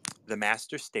again. The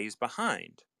master stays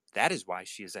behind. That is why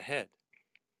she is ahead.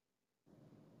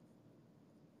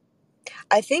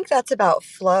 I think that's about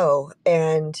flow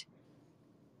and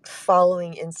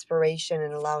following inspiration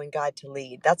and allowing God to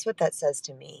lead. That's what that says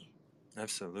to me.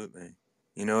 Absolutely.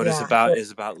 It is Yeah. about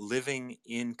living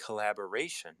in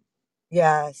collaboration,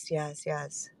 Yes, yes,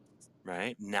 yes.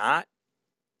 right? Not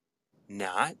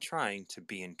trying to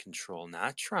be in control,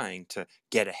 not trying to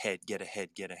get ahead, get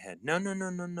ahead, get ahead. No, no,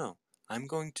 no, no, no. I'm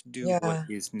going to do what Yeah.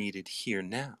 is needed here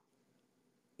now.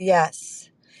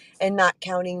 Yes. And not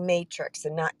counting matrix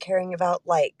and not caring about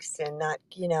likes and not,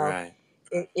 Right.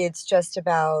 it's just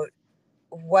about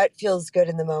what feels good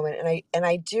in the moment. And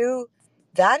I do,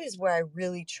 that is where I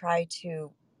really try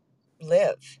to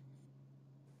live.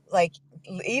 Like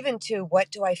even to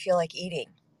what do I feel like eating?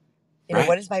 What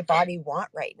Right. does my body want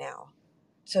right now?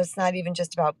 So it's not even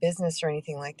just about business or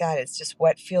anything like that. It's just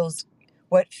what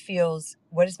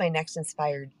is my next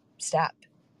inspired step?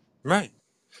 Right.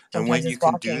 And Sometimes when you it's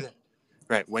can do walking. that,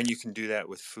 right, when you can do that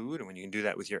with food, and when you can do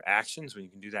that with your actions, when you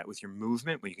can do that with your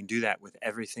movement, when you can do that with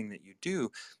everything that you do,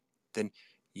 then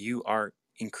you are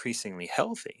increasingly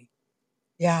healthy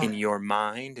Yeah. in your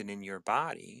mind and in your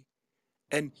body.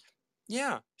 And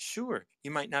Yeah, sure.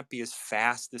 You might not be as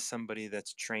fast as somebody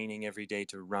that's training every day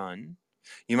to run.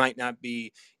 You might not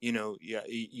be,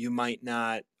 you might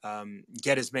not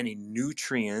get as many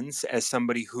nutrients as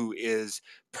somebody who is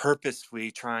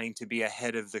purposefully trying to be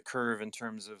ahead of the curve in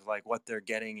terms of like what they're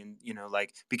getting, and,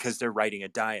 like because they're writing a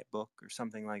diet book or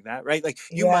something like that, right? Like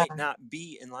you Yeah. might not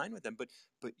be in line with them, but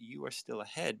you are still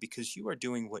ahead because you are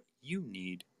doing what you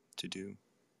need to do.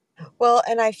 Well,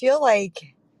 and I feel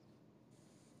like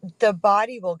the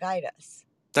body will guide us.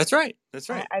 That's right. That's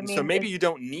I, right. I And so mean, maybe you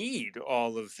don't need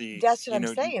all of the, that's what I'm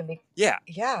saying. yeah,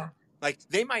 Yeah, like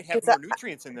they might have because more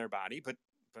nutrients in their body, but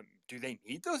do they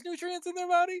need those nutrients in their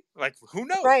body? Like who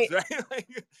knows, right. right?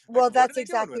 Like Well, what are that's they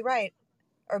doing exactly with them? right.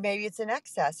 Or maybe it's an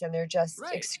excess and they're just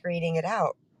Right. excreting it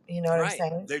out. You know what I'm Right.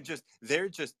 saying? They're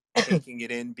just taking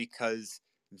it in because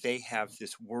they have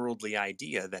this worldly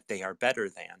idea that they are better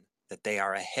than, that they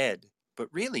are ahead. But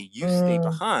really you stay Mm.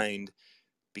 behind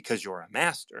because you're a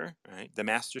master, right? The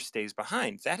master stays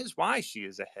behind. That is why she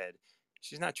is ahead.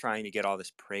 She's not trying to get all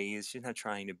this praise. She's not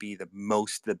trying to be the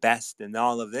most, the best, and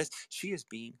all of this. She is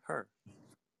being her.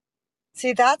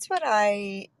 See, that's what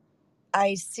I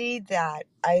see that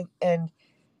and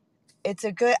it's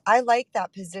a good I like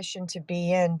that position to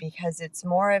be in because it's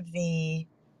more of the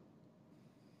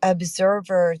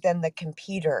observer than the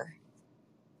competer.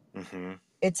 Mm-hmm.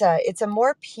 It's a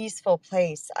more peaceful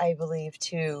place, I believe,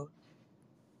 to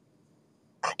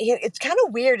it's kind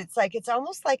of weird. It's like it's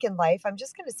almost like in life, I'm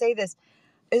just going to say this.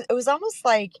 It was almost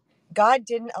like God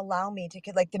didn't allow me to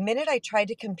like the minute I tried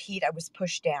to compete, I was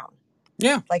pushed down.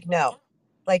 Yeah. Like no.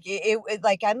 Like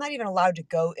like I'm not even allowed to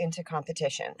go into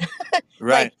competition.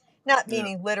 Right. Like not Yeah.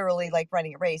 meaning literally like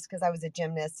running a race because I was a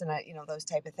gymnast and those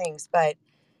type of things, but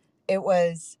it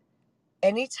was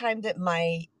anytime that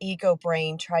my ego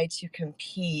brain tried to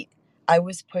compete, I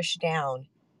was pushed down,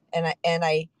 and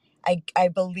I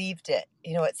believed it,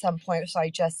 at some point. So I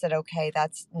just said, okay,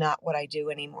 that's not what I do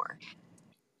anymore.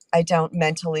 I don't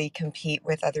mentally compete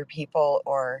with other people,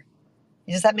 or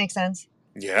does that make sense?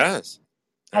 Yes.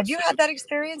 Have you had Absolutely. that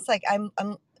experience? Like I'm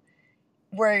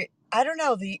where I don't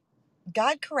know the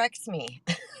God corrects me.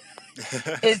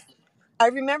 Is I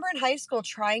remember in high school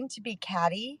trying to be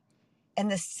catty,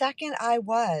 and the second I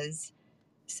was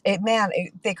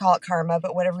they call it karma,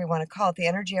 but whatever we want to call it, the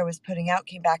energy I was putting out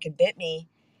came back and bit me.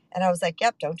 And I was like,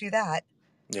 yep, don't do that.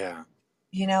 Yeah.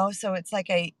 So it's like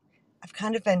I've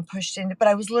kind of been pushed into, but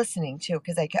I was listening too,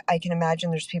 because I can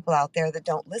imagine there's people out there that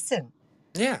don't listen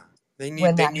Yeah. They need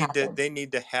when they that need to happens. they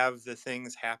need to have the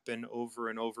things happen over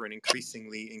and over and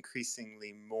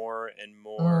increasingly more and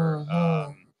more,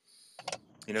 Hmm.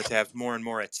 to have more and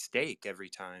more at stake every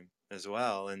time as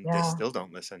well, and they Yeah. still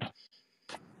don't listen.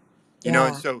 And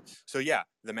Yeah. so yeah,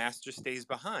 the master stays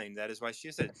behind. That is why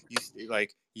she said,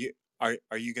 like you are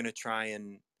you going to try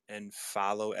and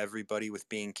follow everybody with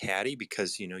being catty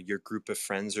because your group of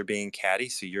friends are being catty,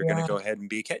 so you're going to Yeah. go ahead and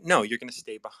be catty? No, you're going to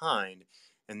stay behind,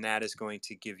 and that is going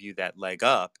to give you that leg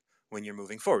up when you're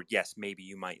moving forward. Yes, maybe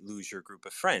you might lose your group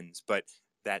of friends, but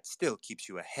that still keeps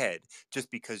you ahead.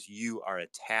 Just because you are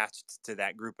attached to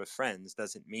that group of friends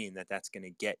doesn't mean that that's going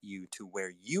to get you to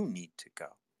where you need to go.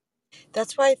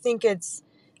 That's why I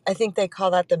think they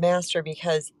call that the master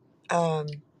because um,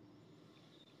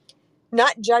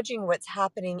 not judging what's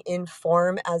happening in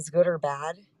form as good or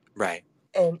bad, Right.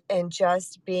 and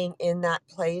just being in that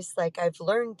place. Like I've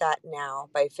learned that now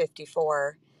by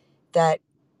 54, that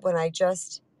when I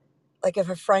just like if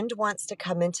a friend wants to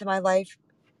come into my life,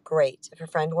 great. If a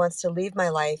friend wants to leave my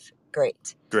life,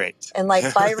 great. Great. And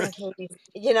like Byron Katie,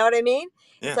 you know what I mean?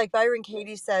 It's Yeah. like Byron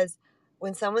Katie says,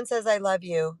 when someone says I love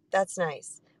you, that's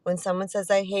nice. When someone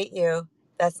says I hate you,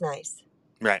 that's nice.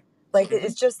 Right. Like Hmm.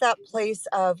 it's just that place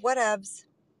of whatevs.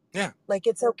 Yeah. Like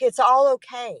it's okay, it's all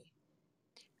okay.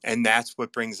 And that's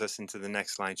what brings us into the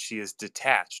next line. She is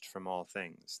detached from all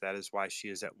things. That is why she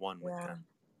is at one with Yeah. them.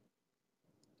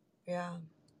 Yeah.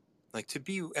 Like to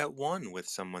be at one with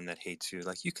someone that hates you,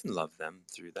 like you can love them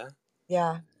through that.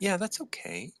 Yeah. Yeah, that's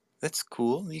okay. That's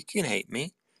cool. You can hate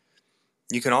me.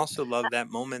 You can also love that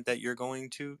moment that you're going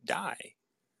to die,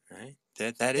 right?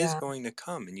 That is Yeah. going to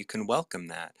come, and you can welcome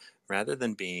that rather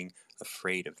than being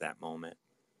afraid of that moment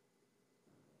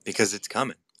because it's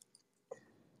coming.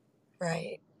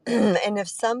 Right. And if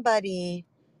somebody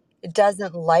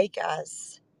doesn't like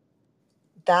us,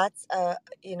 that's a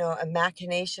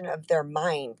machination of their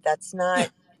mind. That's not Yeah.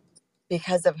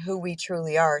 because of who we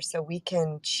truly are. So we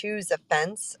can choose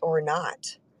offense or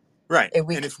not. Right. If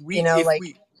we, And like,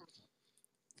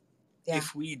 yeah,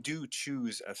 if we do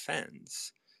choose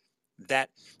offense, that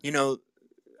you know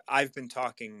I've been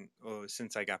talking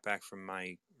since I got back from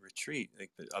my retreat,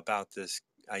 like about this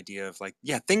idea of like,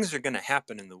 yeah, things are going to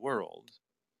happen in the world,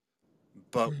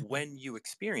 but Mhm. when you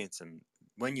experience them,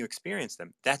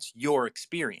 that's your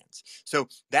experience. So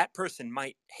that person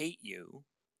might hate you,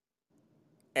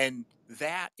 and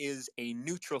that is a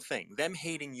neutral thing. Them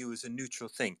hating you is a neutral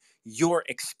thing. Your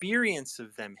experience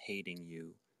of them hating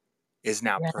you is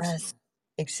now Yes, personal,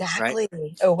 right? exactly.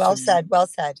 Oh, So well said. Well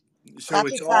said. so Clappy,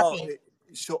 it's all clappy.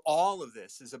 so all of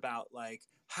this is about like,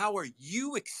 how are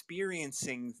you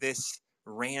experiencing this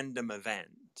random event?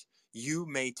 You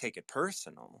may take it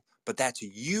personal, but that's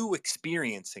you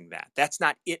experiencing that. That's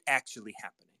not it actually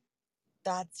happening.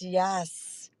 That's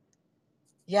yes.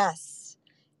 Yes.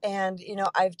 And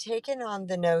I've taken on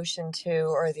the notion too,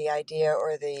 or the idea,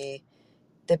 or the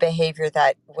behavior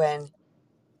that when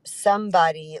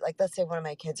somebody, like let's say one of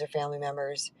my kids or family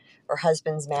members or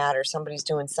husband's mad or somebody's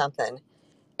doing something,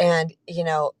 and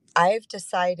I've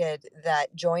decided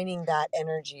that joining that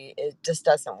energy, it just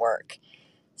doesn't work.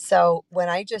 So when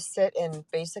I just sit and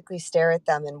basically stare at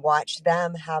them and watch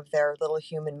them have their little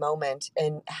human moment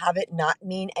and have it not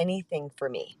mean anything for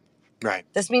me. Right.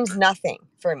 This means nothing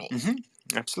for me.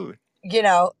 Absolutely.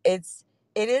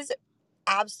 It is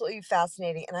absolutely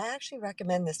fascinating, and I actually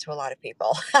recommend this to a lot of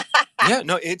people. Yeah,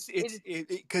 no, it's it,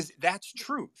 because that's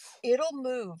truth. it'll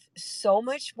move so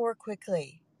much more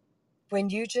quickly when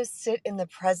you just sit in the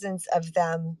presence of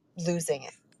them losing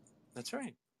it. That's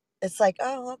right. It's like,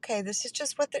 oh, okay, this is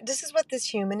just this is what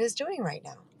this human is doing right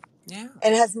now. Yeah,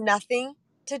 And it has nothing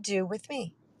to do with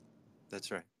me.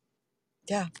 that's right.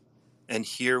 Yeah. And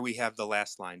here we have the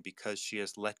last line: because she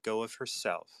has let go of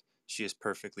herself, she is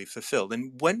perfectly fulfilled.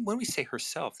 And when we say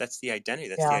herself, that's the identity.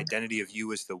 That's the Yeah. identity of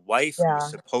you as the wife who is Yeah.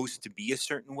 supposed to be a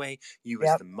certain way, you as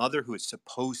Yep. the mother who is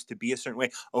supposed to be a certain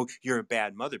way. Oh, you're a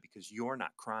bad mother because you're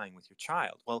not crying with your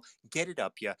child. Well, get it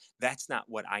up, yeah. That's not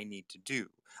what I need to do.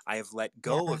 I have let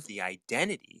go Yeah. of the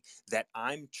identity that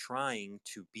I'm trying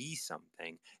to be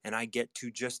something, and I get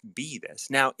to just be this.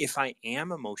 Now, if I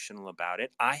am emotional about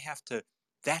it, I have to,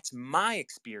 that's my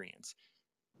experience.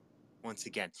 Once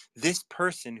again, this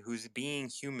person who's being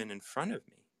human in front of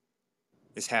me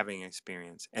is having an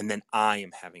experience, and then I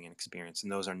am having an experience,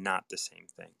 and those are not the same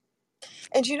thing.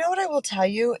 And you know what I will tell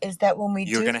you is that when we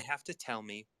You're do, going to have to tell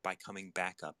me by coming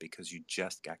back up because you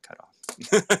just got cut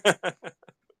off.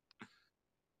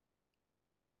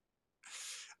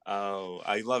 Oh,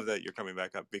 I love that you're coming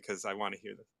back up because I want to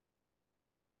hear this.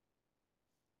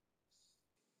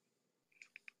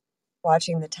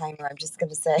 watching the timer, I'm just going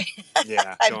to say,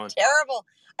 Yeah, I'm go on. terrible.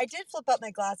 I did flip up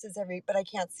my glasses but I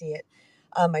can't see it.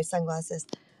 My sunglasses.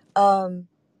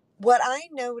 What I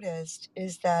noticed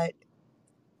is that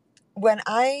when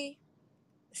I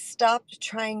stopped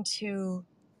trying to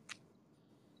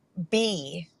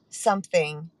be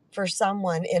something for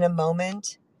someone in a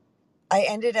moment, I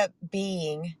ended up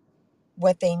being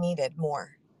what they needed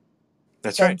more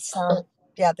That's than right.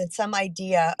 some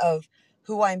idea of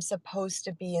who I'm supposed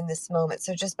to be in this moment.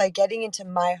 So just by getting into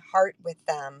my heart with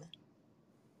them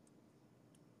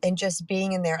and just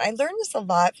being in there, I learned this a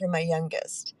lot from my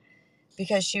youngest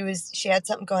because she had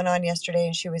something going on yesterday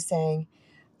and she was saying,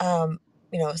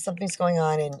 something's going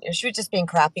on, and she was just being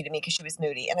crappy to me because she was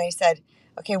moody. And I said,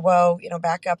 okay, well,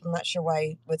 back up. I'm not sure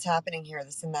what's happening here,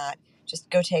 this and that. Just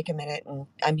go take a minute, and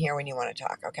I'm here when you want to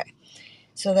talk. Okay.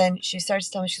 So then she starts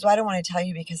telling me, she goes, well, I don't want to tell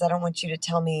you because I don't want you to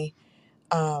tell me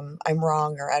I'm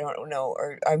wrong, or I don't know,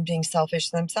 or I'm being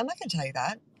selfish. And I'm not going to tell you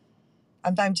that.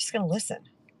 I'm just going to listen.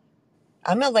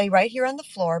 I'm going to lay right here on the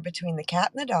floor between the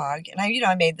cat and the dog. And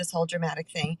I made this whole dramatic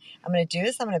thing. I'm going to do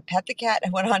this. I'm going to pet the cat. I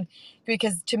went on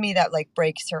because to me that like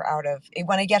breaks her out of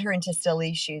when I get her into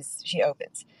silly, she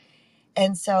opens.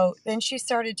 And so then she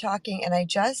started talking and I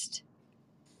just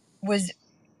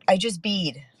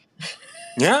bead.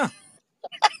 Yeah.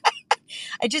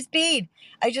 I just bead.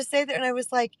 I just say that. And I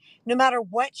was like, no matter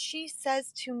what she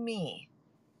says to me,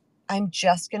 I'm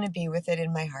just going to be with it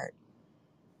in my heart.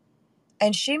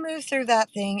 And she moved through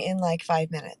that thing in like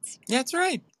 5 minutes. Yeah, that's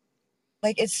right.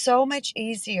 Like, it's so much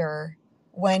easier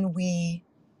when we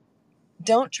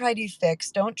don't try to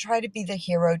fix, don't try to be the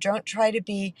hero, don't try to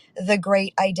be the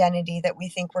great identity that we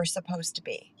think we're supposed to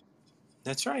be.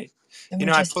 That's right. And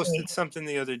we I just posted be. something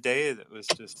the other day that was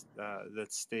just that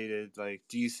stated like,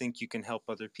 do you think you can help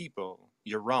other people?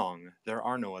 You're wrong. There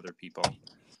are no other people.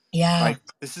 Yeah. Like,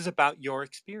 this is about your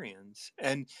experience,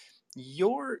 and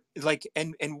your like,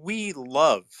 and we I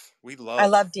love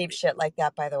love deep shit like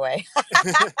that, by the way.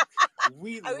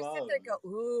 we I always sit love there and go,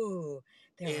 ooh,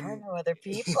 there are in no other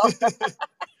people.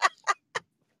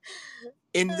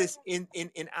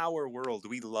 in our world,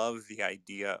 we love the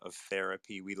idea of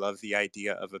therapy, we love the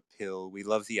idea of a pill, we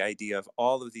love the idea of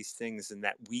all of these things, and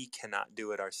that we cannot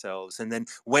do it ourselves. And then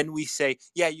when we say,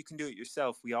 yeah, you can do it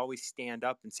yourself, we always stand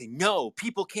up and say, no,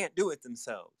 people can't do it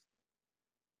themselves.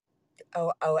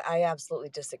 Oh, I absolutely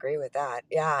disagree with that.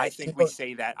 Yeah, I think we people.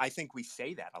 say that. I think we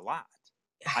say that a lot.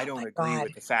 I Oh don't my agree God.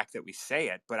 with the fact that we say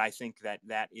it, but I think that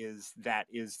that is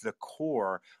the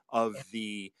core of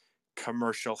the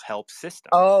commercial help system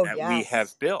Oh that we have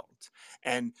yes. built.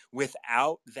 And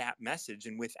without that message,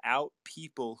 and without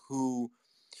people who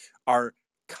are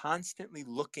constantly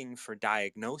looking for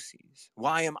diagnoses,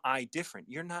 why am I different?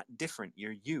 You're not different.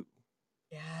 You're you.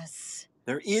 Yes.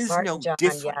 There is Martin no John.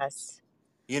 different. Yes.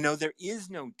 There is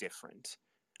no different.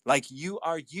 Like, you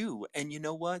are you. And you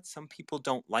know what? Some people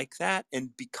don't like that.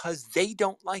 And because they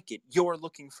don't like it, you're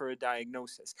looking for a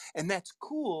diagnosis. And that's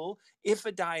cool if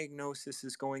a diagnosis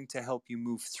is going to help you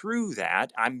move through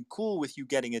that. I'm cool with you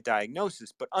getting a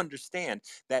diagnosis, but understand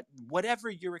that whatever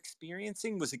you're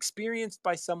experiencing was experienced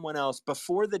by someone else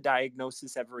before the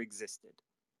diagnosis ever existed.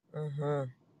 Mm-hmm.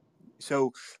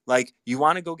 So, like, you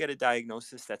want to go get a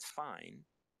diagnosis, that's fine.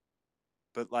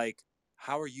 But, like,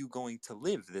 how are you going to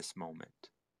live this moment?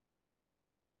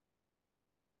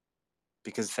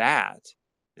 Because that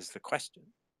is the question.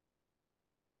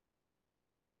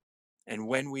 And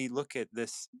when we look at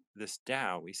this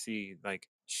Tao, we see, like,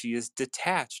 she is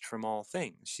detached from all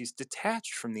things. She's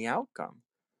detached from the outcome.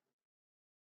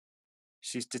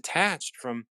 She's detached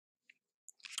from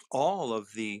all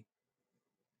of the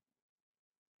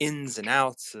ins and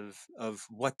outs of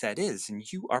what that is.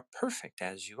 And you are perfect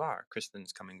as you are.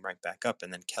 Kristen's coming right back up,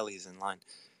 and then Kelly's in line.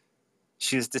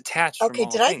 She is detached from Okay.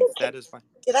 all Did I get things. That kicked? is why.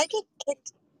 Did I get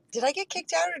kicked? Did I get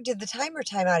kicked out, or did the timer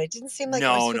time out? It didn't seem like it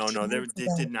was No, 15 There, minutes it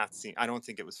ago. did not seem. I don't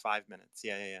think it was 5 minutes.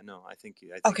 Yeah. No, I think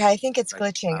Okay, it I was think it's like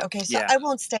glitching. Okay, so yeah, I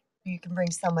won't stay. You can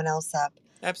bring someone else up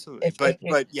absolutely. if you.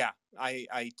 But yeah,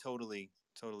 I totally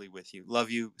with you. Love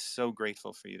you. So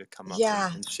grateful for you to come up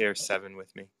Yeah. and share 7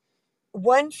 with me.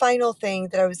 One final thing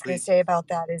that I was going to Please. say about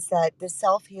that is that the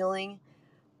self healing,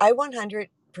 I 100%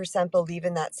 believe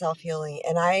in that self healing.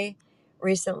 And I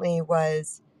recently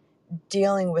was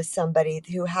dealing with somebody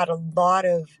who had a lot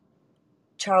of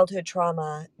childhood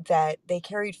trauma that they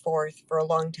carried forth for a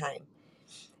long time.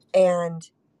 And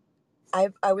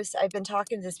I've been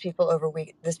talking to this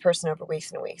person over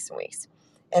weeks and weeks and weeks.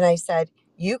 And I said,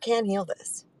 you can heal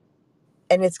this.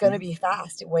 And it's going to Mhm. be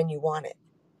fast when you want it.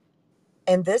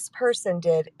 And this person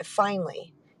did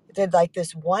like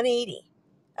this 180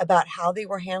 about how they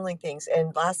were handling things.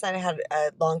 And last night I had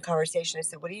a long conversation. I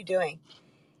said, what are you doing?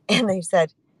 And they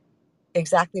said,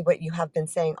 exactly what you have been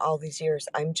saying all these years.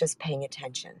 I'm just paying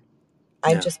attention.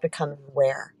 I'm Yeah. just becoming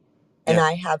aware. And Yeah.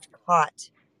 I have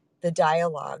caught the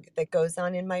dialogue that goes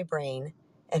on in my brain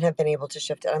and have been able to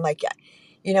shift it. I'm like, yeah,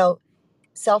 you know,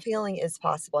 self healing is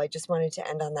possible. I just wanted to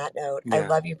end on that note. I Yeah.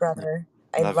 love you, brother.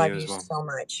 I Love you love as you well. so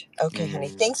much. Okay, honey.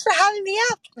 Mm. Thanks for having me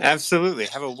up. Absolutely.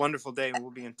 Have a wonderful day, and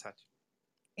we'll be in touch.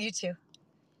 You too.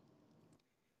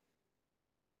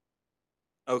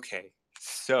 Okay.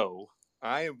 So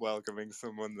I am welcoming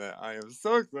someone that I am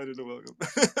so excited to welcome.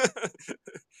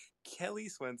 Kelly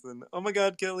Swenson. Oh my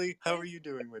God, Kelly, how are you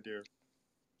doing, my dear?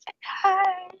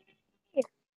 Hi.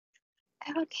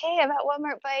 I'm okay. I'm at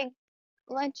Walmart buying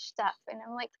lunch stuff, and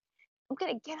I'm like, I'm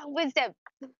gonna get on wisdom.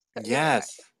 So here we are.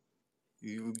 Yes.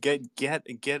 You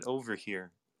get over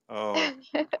here. Oh,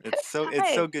 it's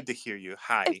Hi. so good to hear you. It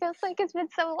Hi. feels like it's been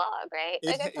so long, right?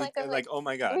 Like I feel like I'm like Like, oh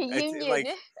my God. It's reunion. like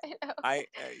I know.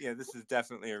 yeah, this is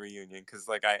definitely a reunion, because,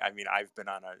 like, I mean, I've been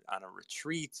on a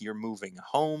retreat. You're moving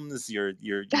homes. You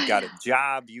got a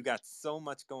job. You got so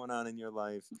much going on in your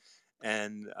life,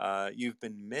 and you've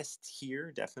been missed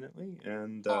here, definitely.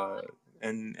 And Aw.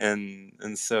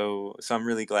 so I'm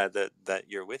really glad that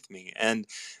you're with me. And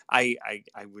I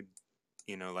would,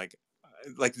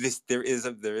 like this. There is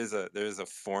a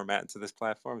format to this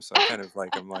platform, so I kind of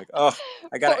like, I'm like, oh,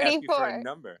 I gotta ask you for a 44.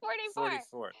 number. 44.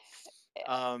 44. Yeah.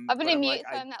 I'm But gonna I'm mute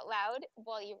like, so I'm not loud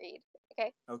while you read.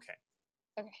 Okay. okay.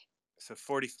 Okay. So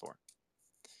 44.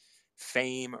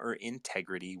 Fame or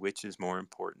integrity, which is more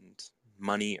important?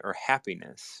 Money or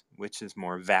happiness, which is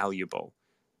more valuable?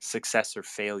 Success or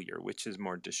failure, which is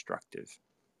more destructive?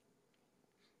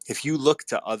 If you look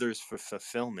to others for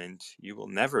fulfillment, you will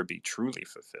never be truly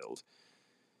fulfilled.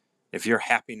 If your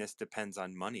happiness depends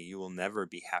on money, you will never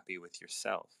be happy with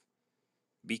yourself.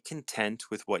 Be content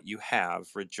with what you have.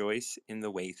 Rejoice in the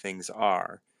way things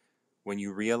are. When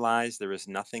you realize there is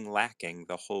nothing lacking,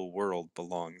 the whole world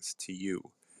belongs to you.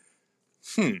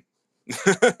 Hmm.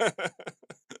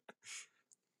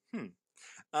 hmm.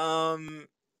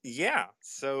 yeah.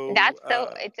 So, That's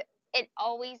so it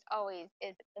always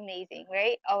is amazing,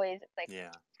 right? Always it's like,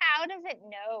 yeah. how does it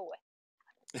know?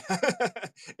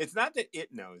 It's not that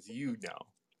it knows, you know.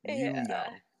 You Yeah.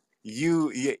 know.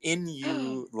 In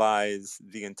you lies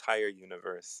the entire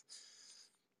universe.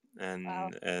 Wow.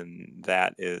 And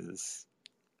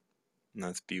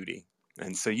that's beauty.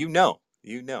 And so you know.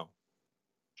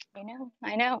 I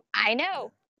Yeah.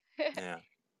 know. Yeah.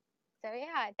 So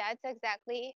yeah, that's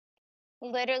exactly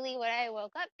literally what I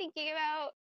woke up thinking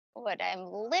about, what I'm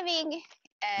living,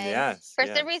 and Yes, for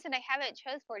some yes. reason I haven't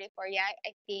chose 44 yet.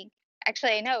 I think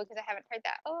actually I know because I haven't heard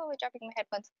that. Oh, we're dropping my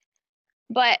headphones.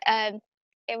 But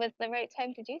it was the right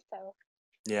time to do so.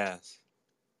 Yes.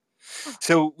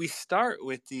 So we start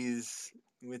with these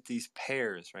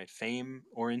pairs, right? Fame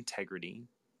or integrity,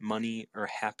 money or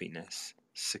happiness,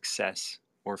 success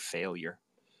or failure.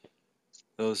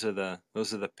 Those are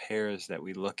the pairs that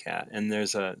we look at, and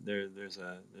there's a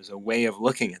way of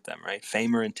looking at them, right?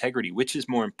 Fame or integrity, which is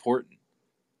more important?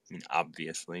 I mean,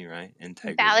 obviously, right?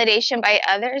 Integrity. Validation by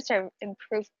others or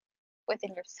improve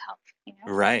within yourself, you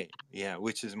know? Right. Yeah,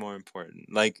 which is more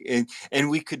important? Like, and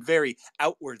we could very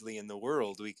outwardly in the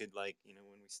world, we could, like, when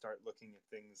we start looking at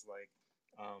things like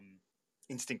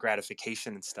instant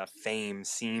gratification and stuff, fame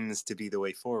seems to be the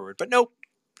way forward. But nope.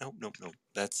 Nope, nope, nope.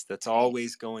 That's Right.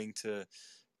 always going to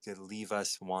leave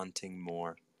us wanting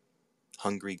more.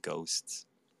 Hungry ghosts.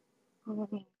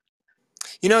 Mhm.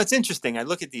 It's interesting. I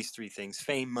look at these three things: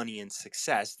 fame, money, and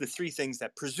success. The three things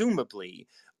that presumably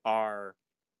are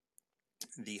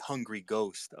the hungry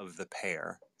ghost of the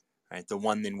pair, right? The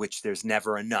one in which there's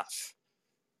never enough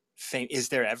fame. Is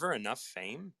there ever enough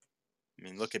fame? I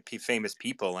mean, look at famous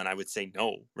people, and I would say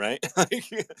no, right?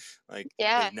 like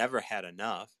Yeah. they've never had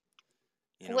enough.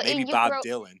 Well, Maybe Bob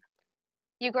Dylan.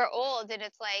 you grow old and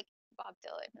it's like Bob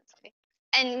Dylan. That's funny.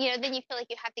 And then you feel like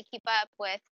you have to keep up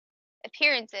with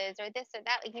appearances or this or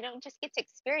that. Like you don't just get to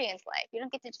experience life. You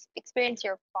don't get to just experience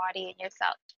your body and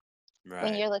yourself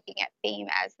when Right, you're looking at fame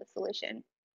as the solution.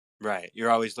 right. You're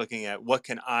always looking at what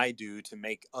can I do to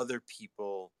make other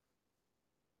people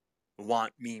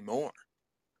want me more.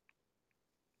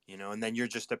 And then you're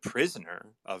just a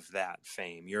prisoner of that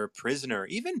fame. You're a prisoner,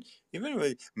 even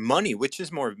with money. Which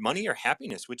is more, money or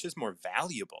happiness? Which is more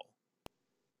valuable?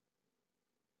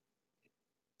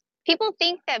 People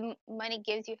think that money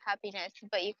gives you happiness,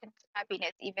 but you can have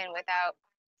happiness even without.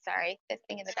 Sorry, this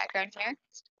thing in the background here.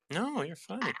 No, you're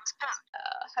fine.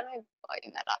 How do I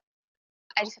volume that off?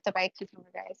 I just have to buy a cucumber,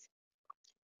 guys.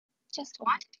 Just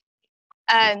one.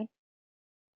 Um,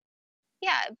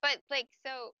 yeah, but like,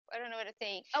 so I don't know what to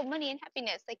say. Oh, money and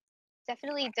happiness, like,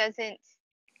 definitely doesn't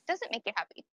make you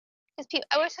happy. Because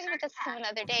I was talking about this to someone the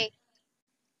other day.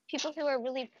 People who are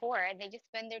really poor and they just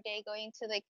spend their day going to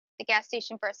like the gas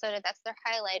station for a soda. That's their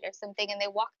highlight or something, and they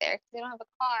walk there because they don't have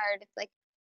a car. And it's like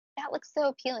that looks so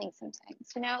appealing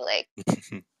sometimes, like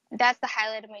that's the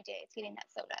highlight of my day. It's getting that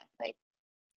soda. Like,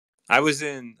 I was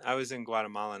in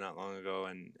Guatemala not long ago,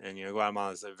 and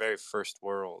Guatemala is the very first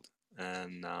world,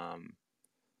 and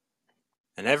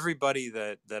everybody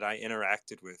that I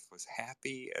interacted with was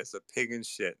happy as a pig in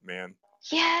shit, man.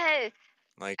 yes,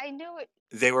 Like, I know it.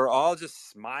 they were all just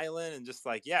smiling and just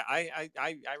like, yeah. I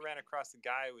ran across a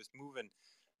guy who was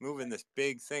moving this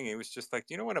big thing. It was just like,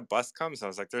 when a bus comes, I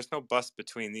was like, there's no bus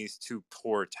between these two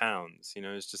poor towns.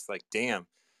 It's just like, damn.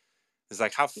 It's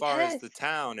like, how far is Yes, the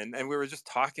town? And we were just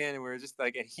talking, and we were just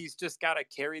like, and he's just got to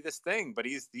carry this thing, but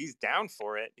he's down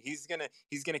for it. He's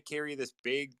gonna carry this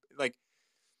big, like,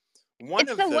 one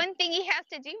it's of the the. one thing he has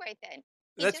to do right then.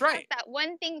 He That's just has right. that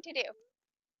one thing to do.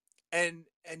 And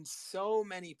so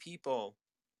many people,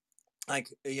 like,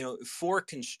 for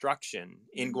construction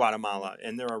in Mm-hmm. Guatemala,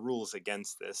 and there are rules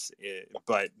against this,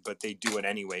 but they do it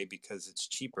anyway because it's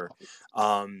cheaper.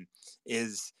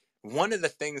 Is one of the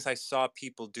things I saw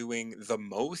people doing the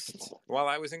most while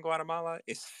I was in Guatemala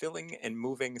is filling and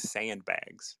moving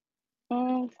sandbags.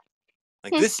 Mm.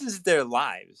 Like, this is their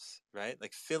lives, right?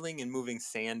 Like, filling and moving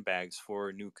sandbags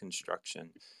for new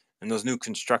construction, and those new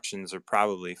constructions are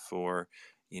probably for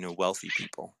wealthy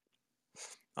people.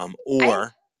 I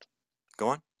Or go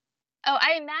on.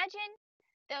 I imagine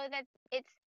though that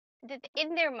it's that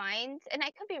in their minds, and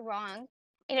I could be wrong,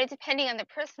 depending on their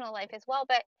personal life as well,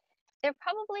 but they're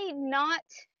probably not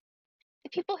the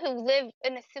people who live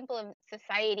in a simple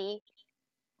society.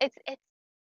 It's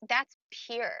that's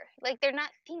pure. Like they're not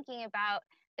thinking about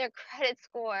their credit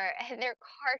score and their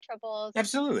car troubles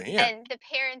Absolutely, yeah. and the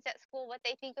parents at school what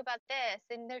they think about this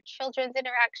and their children's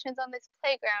interactions on this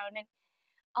playground and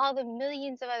all the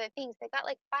millions of other things. They got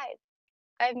like five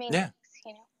Yeah. maniacs.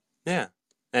 Yeah.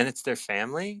 And it's their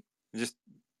family just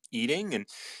eating, and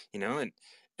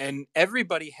And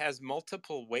everybody has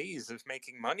multiple ways of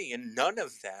making money, and none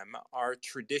of them are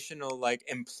traditional like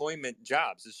employment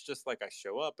jobs. It's just like I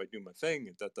show up, I do my thing,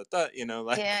 and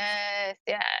like Yes,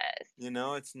 yes.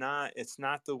 it's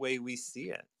not the way we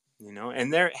see it,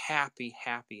 and they're happy,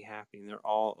 happy, happy, and they're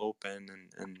all open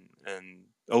and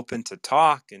open to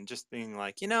talk and just being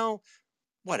like,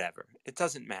 whatever. It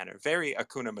doesn't matter. Very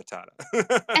Akuna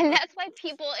Matata. And that's why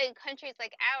people in countries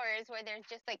like ours, where there's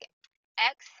just like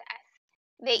excess,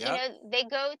 Yep. they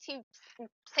go to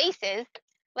places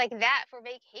like that for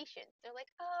vacations. They're like,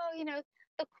 oh,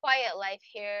 the quiet life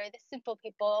here, the simple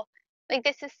people, like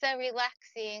this is so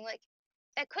relaxing. Like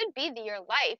that could be your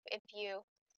life if you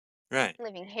Right.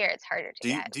 living here. It's harder to Do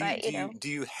you get, do you but do you do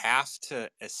you have to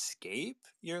escape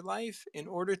your life in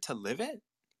order to live it?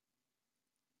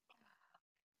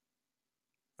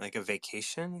 Like a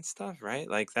vacation and stuff, right?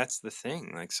 Like that's the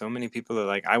thing. Like so many people are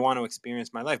like, I want to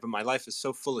experience my life, but my life is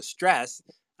so full of stress,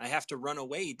 I have to run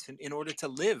away in order to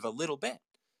live a little bit.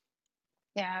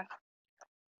 yeah.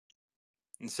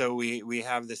 And so we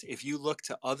have this, if you look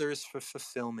to others for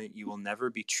fulfillment, you will never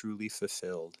be truly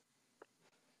fulfilled.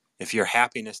 If your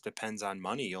happiness depends on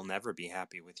money, you'll never be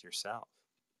happy with yourself.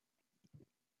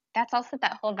 That's also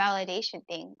that whole validation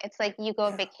thing. It's like you go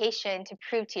on Yeah. vacation to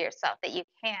prove to yourself that you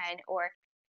can, or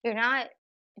you're not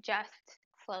just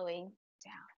slowing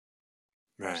down.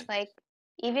 There's Right. like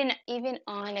even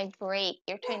on a break,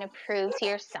 you're trying to prove to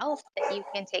yourself that you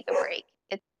can take a break.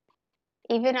 It's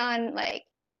even on like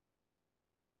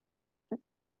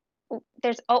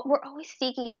we're always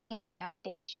seeking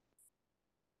validation.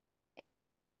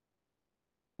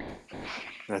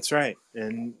 That's right.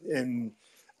 And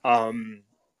um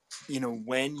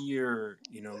when you're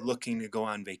looking to go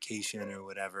on vacation or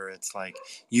whatever, it's like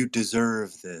you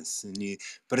deserve this,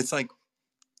 but it's like,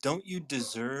 don't you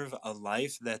deserve a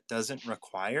life that doesn't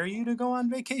require you to go on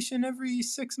vacation every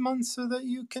 6 months so that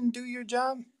you can do your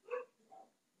job?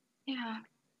 Yeah,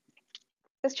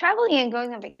 because traveling and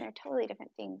going on vacation are totally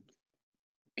different things.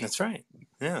 That's right.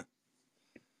 Yeah.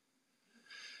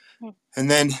 Hmm. And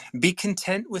then be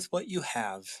content with what you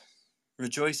have.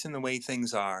 Rejoice in the way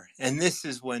things are. And this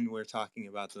is when we're talking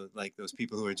about those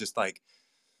people who are just like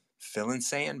filling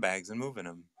sandbags and moving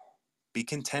them. Be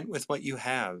content with what you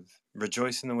have.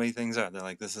 Rejoice in the way things are. They're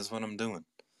like, this is what I'm doing.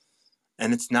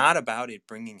 And it's not about it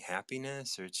bringing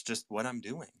happiness, or it's just what I'm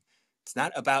doing. It's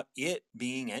not about it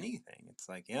being anything. It's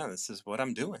like, yeah, this is what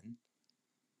I'm doing.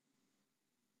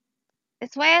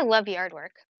 That's why I love yard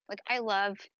work. Like I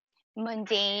love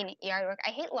mundane yard work.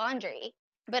 I hate laundry,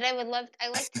 but I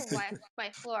like to wax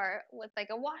my floor with like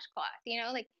a washcloth,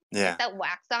 like get Yeah. that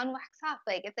wax on, wax off.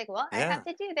 Like it's like, well, I Yeah. have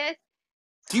to do this.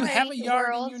 Do you have Sorry, a yard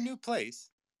in world. your new place?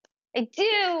 I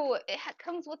do. It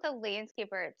comes with a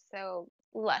landscaper. It's so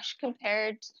lush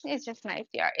compared. It's just nice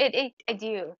yard. I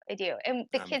do. And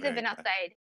the I'm kids have very been glad.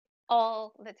 outside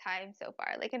all the time so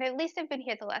far. Like, and at least I've been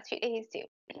here the last few days to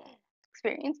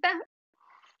experience that.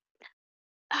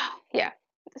 Oh, yeah.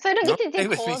 So I don't No, get to stay dig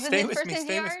with me. holes in Stay this with me. person's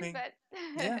Stay with yard, me. but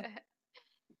Yeah.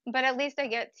 but at least I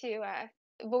get to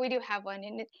but we do have one.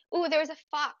 And there was a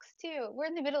fox too. We're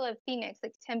in the middle of Phoenix,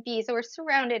 like Tempe, so we're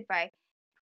surrounded by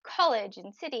college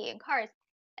and city and cars.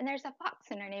 And there's a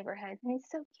fox in our neighborhood, and he's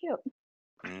so cute.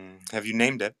 Have you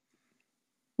named it?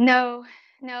 No,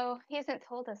 he hasn't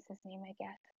told us his name, I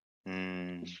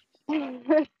Mm.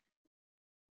 guess.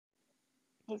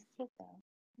 He's cute though.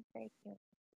 He's very cute.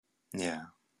 Yeah.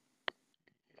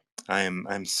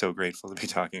 I'm so grateful to be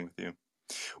talking with you.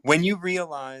 When you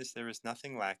realize there is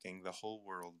nothing lacking, the whole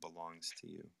world belongs to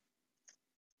you.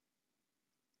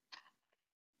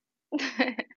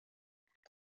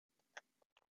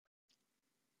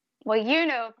 Well, you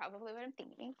know probably what I'm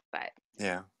thinking, but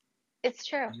Yeah. it's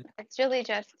true. It's really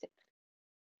just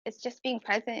being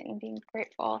present and being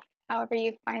grateful, however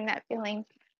you find that feeling.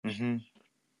 Mm-hmm.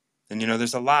 And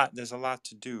there's a lot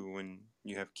to do when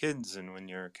you have kids and when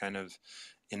you're kind of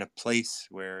in a place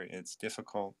where it's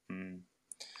difficult,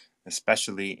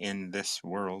 especially in this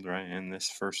world, right? In this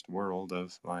first world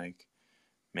of like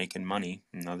making money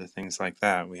and other things like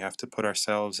that. We have to put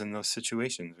ourselves in those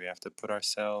situations. We have to put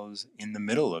ourselves in the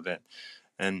middle of it.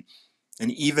 And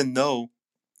even though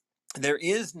there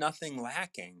is nothing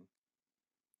lacking,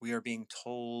 we are being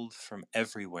told from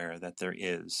everywhere that there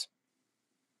is,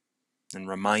 and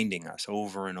reminding us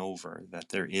over and over that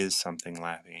there is something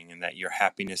lacking, and that your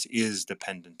happiness is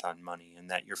dependent on money, and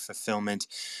that your fulfillment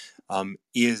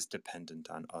is dependent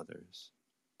on others.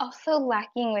 Also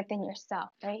lacking within yourself,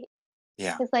 right?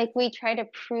 Yeah. Because like we try to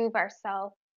prove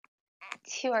ourselves,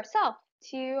 to our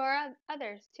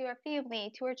others, to our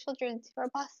family, to our children, to our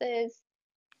bosses.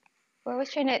 We're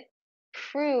always trying to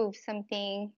prove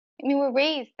something I mean, we're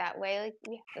raised that way. Like,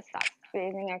 we have to stop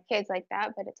raising our kids like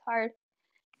that, but it's hard.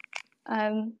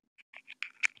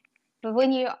 But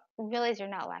when you realize you're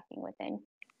not lacking within,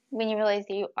 when you realize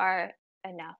that you are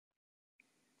enough,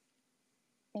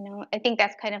 I think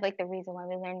that's kind of like the reason why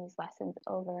we learn these lessons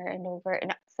over and over in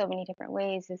so many different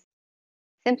ways, is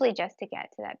simply just to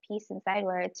get to that peace inside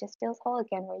where it just feels whole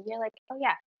again, where you're like, oh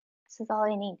yeah, this is all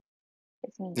I need.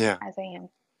 It's me Yeah. as I am.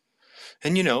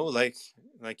 And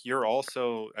like you're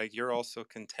also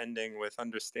contending with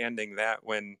understanding that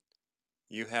when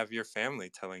you have your family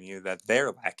telling you that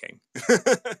they're lacking. For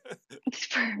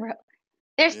real.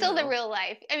 There's You still the know? real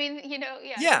life. I mean, yeah,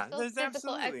 there's Yeah, still there's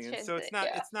physical absolutely. And so extrinsic.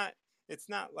 Yeah. it's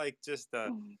not like just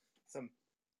Mm.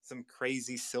 some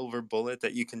crazy silver bullet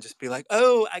that you can just be like,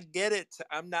 oh, I get it,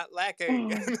 I'm not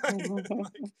lacking, and like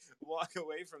walk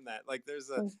away from that. Like there's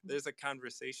a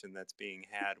conversation that's being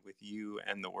had with you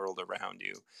and the world around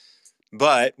you.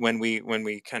 But when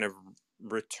we kind of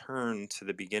return to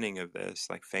the beginning of this,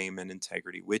 like fame and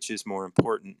integrity, which is more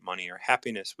important, money or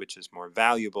happiness, which is more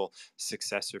valuable,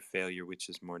 success or failure, which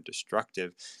is more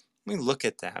destructive, we look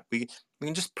at that, we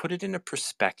can just put it into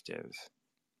perspective.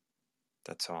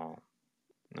 That's all.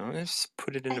 No, just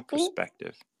put it I into think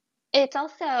perspective. it's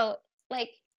also like,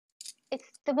 it's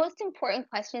the most important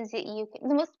questions that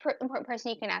the most important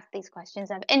person you can ask these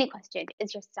questions of, any question,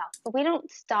 is yourself. But we don't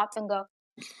stop and go,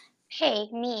 hey,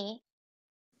 me,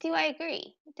 do I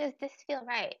agree? Does this feel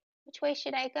right? Which way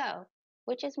should I go?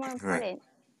 Which is more Right. important?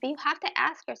 But you have to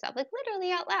ask yourself, like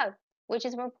literally out loud, which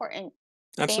is more important,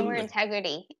 fame or Absolutely.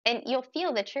 integrity? And you'll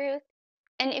feel the truth.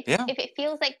 And Yeah. if it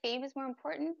feels like fame is more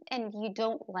important and you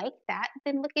don't like that,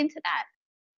 then look into that.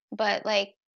 But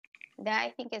like, that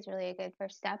I think is really a good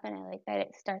first step, and I like that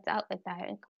it starts out with that,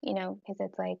 because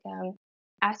it's like,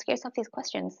 ask yourself these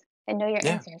questions and know your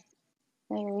Yeah. answers,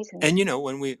 know your reasons. And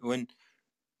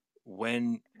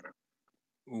when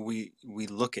we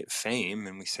look at fame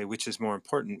and we say which is more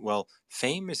important, well,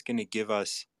 fame is going to give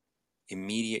us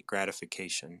immediate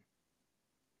gratification.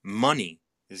 Money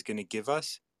is going to give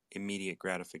us immediate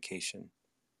gratification.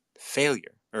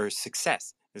 Failure or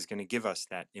success is going to give us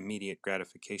that immediate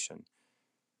gratification.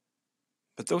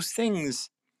 But those things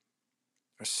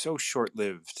are so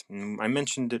short-lived. I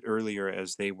mentioned it earlier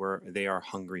as they are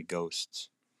hungry ghosts.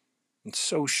 It's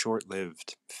so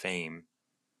short-lived, fame.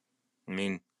 I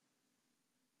mean,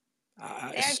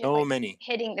 They're just so like many.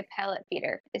 hitting the pellet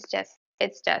feeder. It's just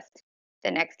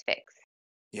the next fix.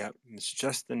 Yep, it's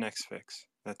just the next fix.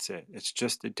 That's it. It's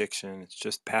just addiction. It's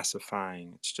just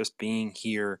pacifying. It's just being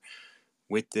here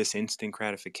with this instant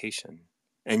gratification.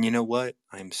 And you know what?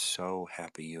 I'm so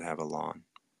happy you have a lawn.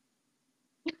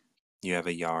 You have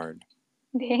a yard.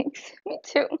 Thanks. Me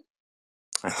too.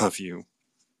 I love you.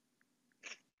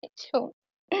 Me too.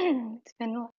 It's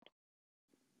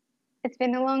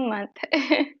been a long month.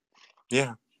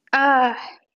 Yeah. Thank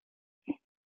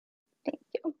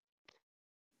you.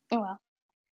 Well,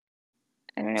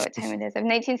 I don't know what time it is. I have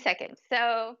 19 seconds.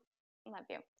 So love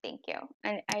you. Thank you.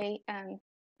 And I'm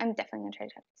definitely gonna try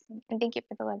to talk to you. And thank you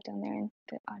for the love down there and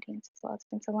the audience as well. It's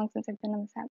been so long since I've been on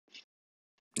this app.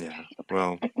 Yeah.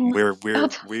 Well, we are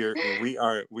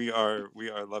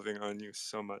loving on you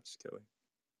so much, Kelly.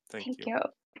 Thank you.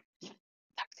 Talk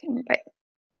soon. Bye.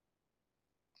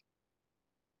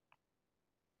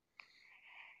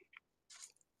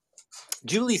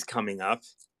 Julie's coming up.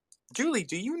 Julie,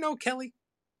 do you know Kelly?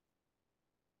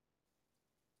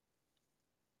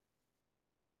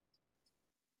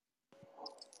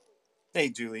 Hey,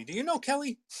 Julie, do you know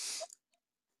Kelly?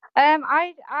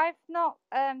 I've not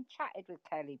chatted with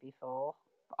Kelly before.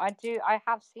 I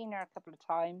have seen her a couple of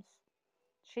times.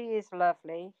 She is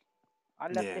lovely. I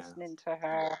love listening to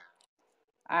her.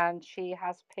 And she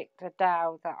has picked a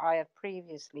DAO that I have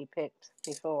previously picked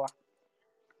before.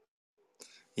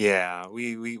 Yeah,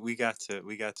 we got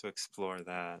to explore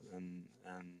that, and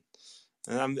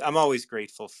I'm always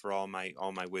grateful for all my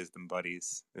wisdom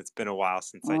buddies. It's been a while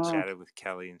since I chatted with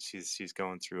Kelly, and she's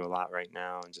going through a lot right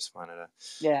now, and just wanted to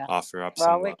offer up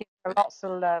some love. We'll give her lots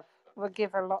of love. We'll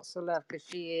give her lots of love because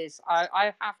she is.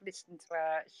 I have listened to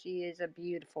her. She is a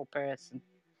beautiful person.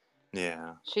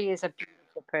 Yeah, she is a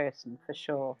beautiful person for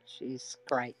sure. She's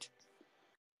great.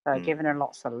 So giving her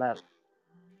lots of love.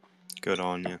 Good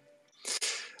on you.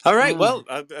 All right, well,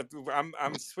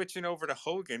 I'm switching over to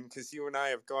Hogan because you and I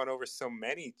have gone over so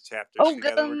many chapters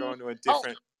together. We're going to a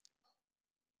different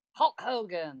Hulk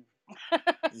Hogan.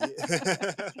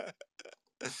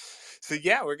 So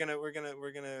yeah, we're gonna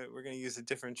use a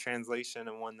different translation,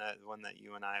 and one that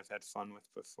you and I have had fun with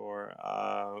before.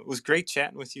 It was great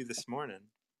chatting with you this morning.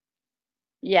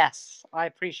 Yes, I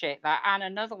appreciate that, and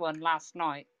another one last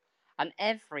night, and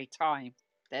every time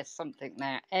there's something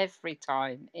there every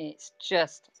time. It's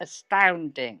just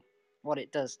astounding what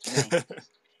it does to me.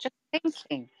 Just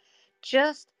thinking,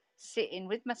 just sitting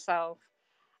with myself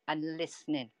and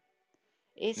listening.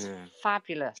 It's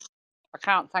fabulous. I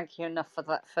can't thank you enough for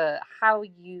that, for how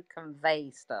you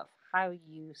convey stuff, how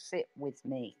you sit with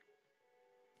me.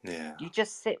 Yeah. You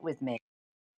just sit with me,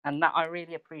 and that I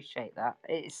really appreciate that.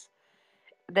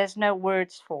 There's no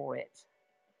words for it.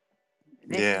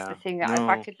 This is the thing that if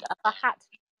I had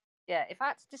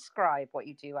to describe what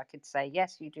you do, I could say,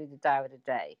 yes, you do the Tao of the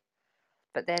Day,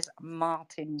 but there's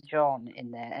Martin John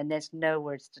in there, and there's no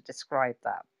words to describe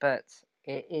that, but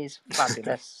it is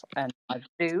fabulous, and I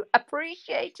do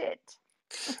appreciate it.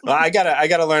 Well, I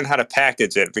gotta learn how to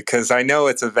package it, because I know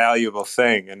it's a valuable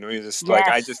thing, and we just like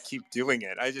I just keep doing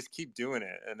it. I just keep doing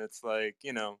it, and it's like,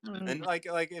 and like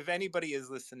if anybody is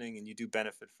listening and you do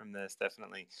benefit from this,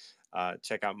 definitely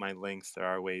check out my links. There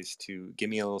are ways to give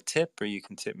me a little tip, or you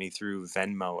can tip me through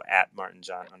Venmo at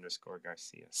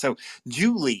 @MartinJohn_Garcia. So,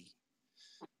 Julie,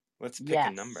 let's pick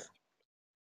a number.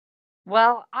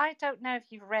 Well, I don't know if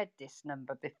you've read this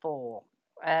number before.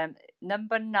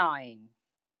 Number 9.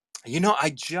 I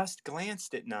just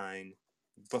glanced at 9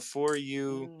 before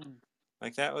you.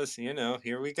 Like that was,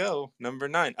 here we go. Number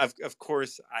 9. Of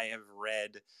course, I have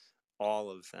read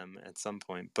all of them at some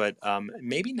point, but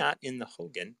maybe not in the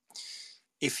Hogan.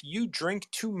 If you drink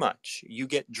too much, you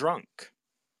get drunk.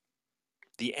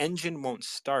 The engine won't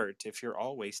start if you're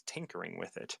always tinkering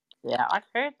with it. Yeah, I've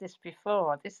heard this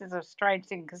before. This is a strange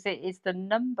thing, because it is the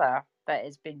number that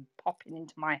has been popping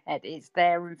into my head. It's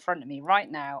there in front of me right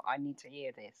now. I need to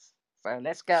hear this. So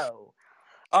let's go.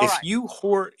 All right.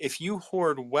 If you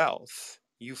hoard wealth,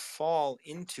 you fall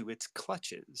into its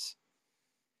clutches.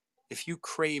 If you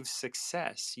crave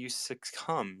success, you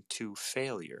succumb to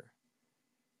failure.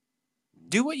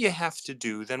 Do what you have to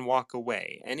do, then walk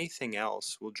away. Anything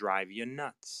else will drive you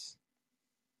nuts.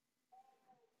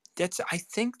 I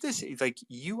think this, like,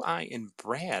 you, I, and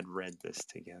Brad read this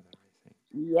together, I think.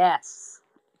 Yes.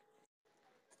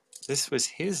 This was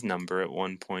his number at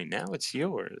one point. Now it's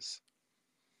yours.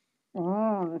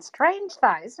 Strange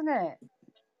that, isn't it?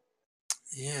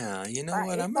 Yeah, you know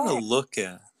what? I'm gonna look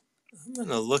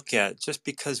at, just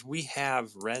because we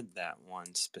have read that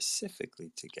one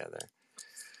specifically together.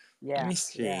 Let me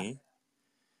see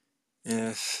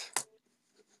if.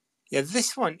 Yeah,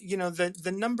 this one,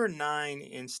 the number 9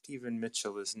 in Stephen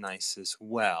Mitchell is nice as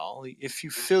well. If you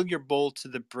fill your bowl to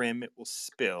the brim, it will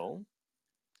spill.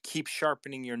 Keep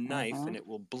sharpening your knife and it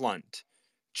will blunt.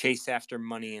 Chase after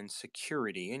money and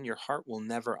security, and your heart will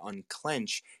never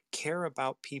unclench. Care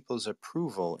about people's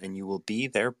approval, and you will be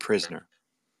their prisoner.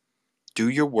 Do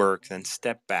your work, then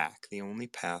step back. The only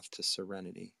path to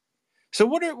serenity. So,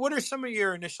 what are some of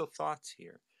your initial thoughts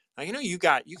here? Now, you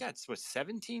got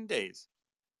 17 days.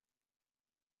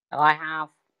 I have,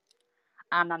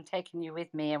 and I'm taking you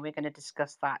with me, and we're going to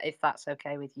discuss that, if that's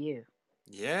okay with you.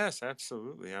 Yes,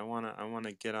 absolutely. I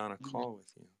wanna get on a call with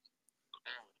you.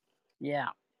 Yeah.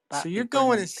 So you're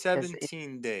going in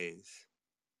 17 days.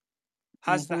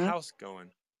 How's the house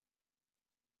going?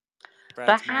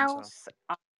 Brad's the house,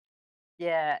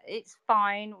 yeah, it's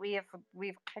fine.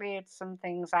 We've cleared some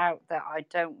things out that I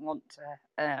don't want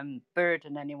to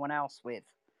burden anyone else with,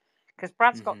 because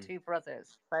Brad's got 2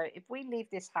 brothers. So if we leave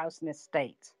this house in a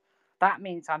state, that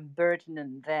means I'm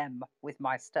burdening them with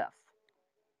my stuff.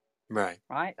 Right.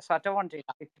 So I don't want to do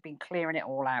that. We've been clearing it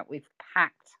all out. We've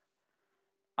packed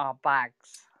our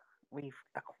bags. We've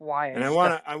acquired. And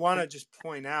I wanna just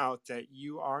point out that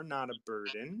you are not a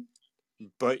burden,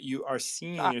 but you are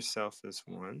seeing yourself as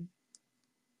one.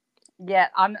 Yeah,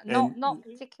 I'm not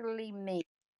particularly me,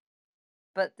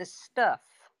 but the stuff,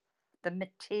 the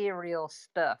material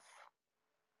stuff.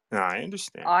 No, I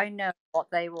understand. I know what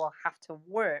they will have to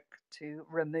work to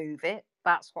remove it.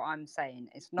 That's what I'm saying.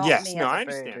 It's not me as a I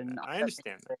understand burden. that. I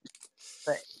understand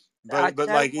that. But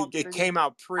like it came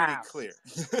out pretty clear.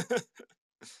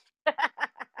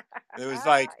 It was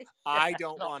like, I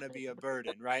don't want to be a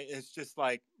burden, right? It's just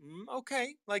like,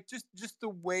 okay, like just the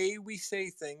way we say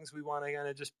things, we want to kind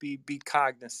of just be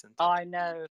cognizant. I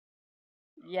know.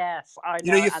 Yes, I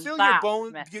know. You fill your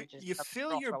bowl, you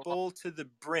fill your bowl to the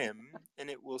brim, and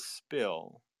it will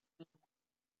spill.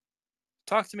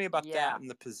 Talk to me about that and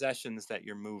the possessions that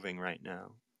you're moving right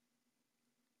now.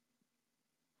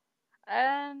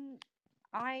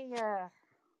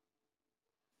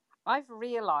 I've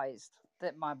realized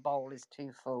that my bowl is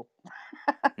too full.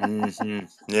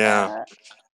 Yeah.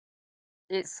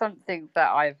 It's something that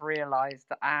I've realized,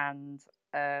 and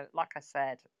like I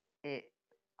said,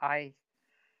 I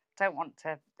don't want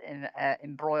to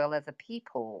embroil other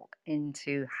people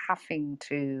into having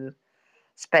to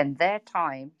spend their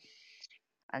time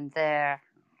and their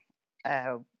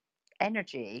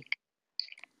energy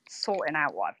sorting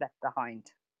out what I've left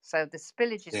behind. So the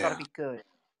spillage has got to Yeah. be good.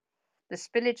 The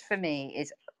spillage for me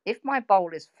is if my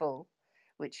bowl is full,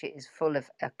 which it is full of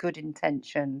a good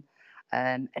intention,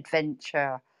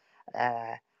 adventure,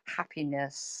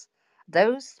 happiness,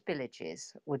 those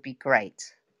spillages would be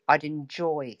great. I'd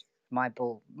enjoy my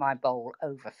bowl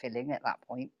overfilling at that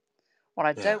point. What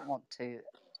I Yeah. don't want to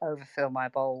overfill my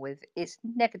bowl with is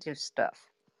negative stuff.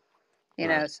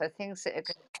 Right. So things that are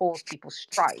going to cause people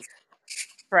strife,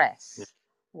 Yeah. stress,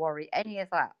 worry, any of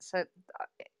that. So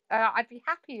I'd be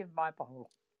happy if my bowl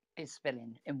is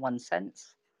spilling in one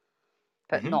sense,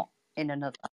 but Hmm. not in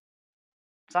another.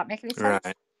 Does that make any sense?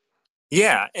 Right.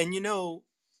 Yeah, and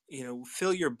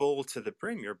fill your bowl to the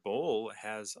brim. Your bowl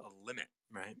has a limit,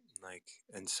 right? Like,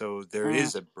 and so there Mm,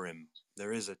 is a brim,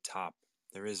 there is a top,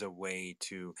 there is a way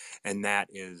to, and that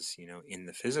is, in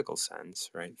the physical sense,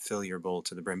 right? Fill your bowl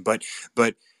to the brim, but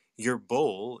your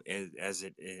bowl, as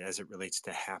it relates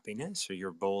to happiness, or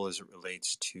your bowl as it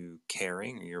relates to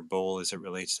caring, or your bowl as it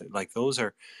relates to, like,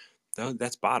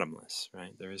 that's bottomless,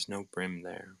 right? There is no brim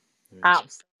there.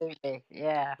 There's, absolutely.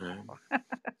 Yeah. right?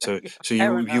 So Yeah, so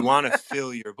fair you enough. want to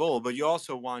fill your bowl, but you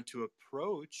also want to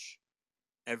approach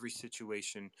every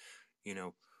situation, you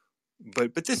know.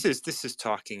 But this is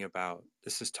talking about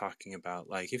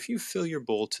like, if you fill your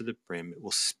bowl to the brim, it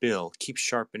will spill. Keep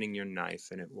sharpening your knife,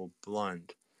 and it will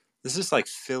blunt. This is like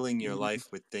filling your Mm,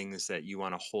 life with things that you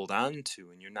want to hold on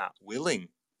to, and you're not willing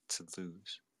to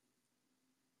lose.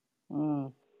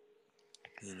 mm.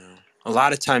 A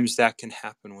lot of times that can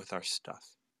happen with our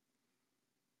stuff,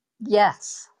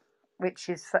 Yes, which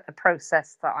is a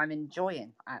process that I'm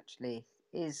enjoying actually,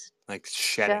 is like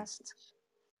shedding. just,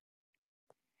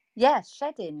 yeah,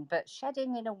 shedding, but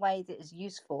shedding in a way that is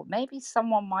useful. Maybe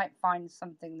someone might find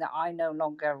something that I no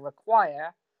longer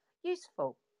require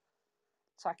useful.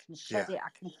 So I can Yeah. shed it, I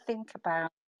can think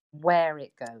about where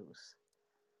it goes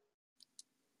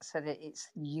so that it's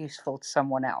useful to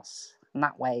someone else. And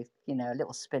that way, a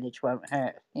little spinach won't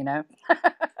hurt.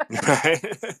 Right.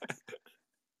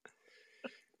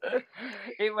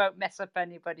 It won't mess up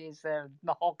anybody's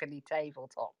mahogany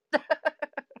tabletop.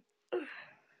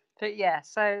 But yeah,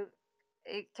 so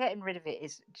getting rid of it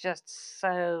is just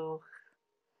so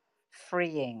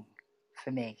freeing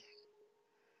for me.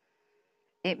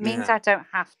 It means Yeah. I don't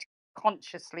have to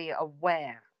consciously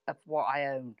aware of what I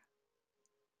own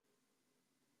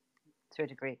to a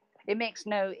degree.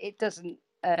 It doesn't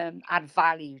add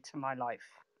value to my life.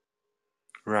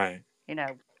 Right.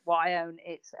 What I own,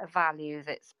 it's a value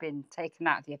that's been taken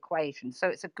out of the equation. So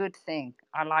it's a good thing.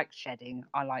 I like shedding.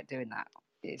 I like doing that.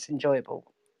 It's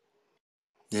enjoyable.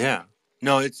 Yeah.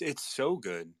 No, it's so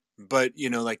good. But,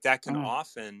 like, that can Mm.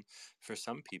 often, for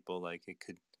some people, like, it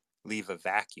could leave a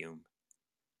vacuum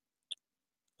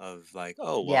of like,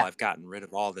 oh, well, Yeah. I've gotten rid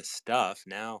of all this stuff.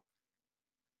 Now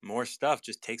more stuff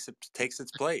just takes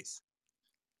its place.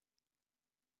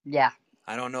 Yeah.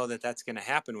 I don't know that that's going to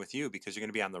happen with you, because you're going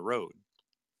to be on the road,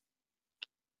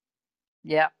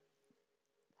 Yeah.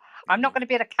 you I'm not know. going to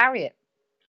be able to carry it.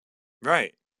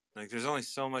 Right. Like, there's only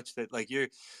so much that, like, you're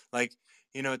like,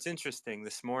 it's interesting.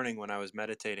 This morning when I was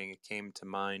meditating, it came to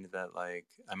mind that, like,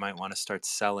 I might want to start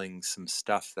selling some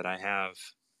stuff that I have,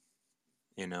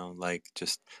 like,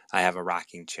 just, I have a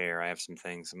rocking chair, I have some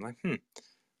things. I'm like,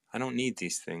 I don't need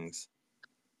these things.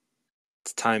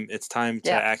 It's time to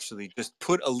Yeah. actually just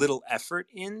put a little effort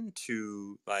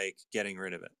into, like, getting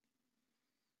rid of it,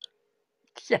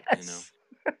 Yes.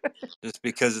 just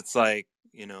because it's like,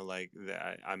 like,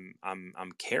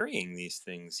 I'm carrying these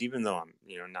things, even though I'm,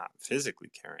 not physically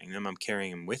carrying them. I'm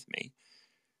carrying them with me,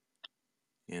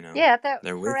 Yeah, they're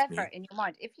they're with forever me. in your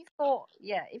mind. If you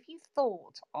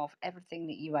thought of everything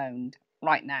that you owned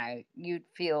right now, you'd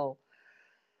feel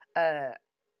uh,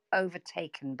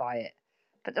 overtaken by it.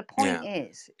 But the point Yeah,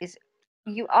 is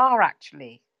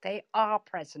they are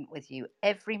present with you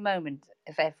every moment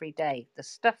of every day. The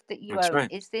stuff that you that's own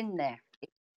right. is in there.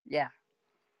 Yeah.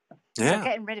 So Yeah.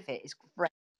 getting rid of it is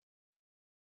great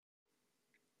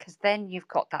because then you've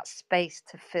got that space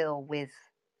to fill with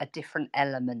a different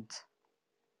element.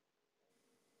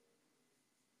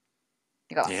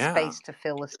 You've got that Yeah. space to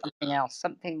fill with something else,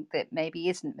 something that maybe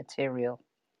isn't material.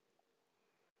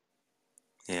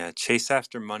 Yeah, chase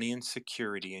after money and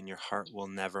security, and your heart will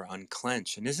never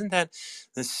unclench. And isn't that's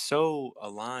so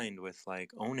aligned with,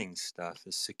 like, owning stuff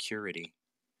is security?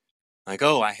 Like,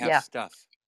 oh, I have Yeah. stuff.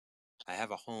 I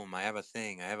have a home. I have a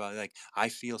thing. I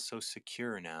feel so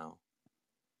secure now.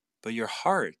 But your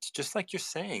heart, just like you're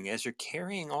saying, as you're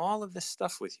carrying all of this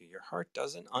stuff with you, your heart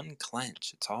doesn't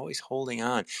unclench. It's always holding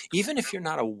on, even if you're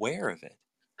not aware of it,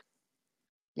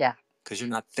 Yeah. because you're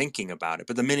not thinking about it.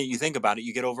 But the minute you think about it,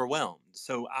 you get overwhelmed.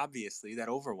 So obviously, that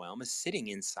overwhelm is sitting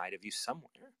inside of you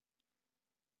somewhere.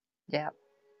 Yeah.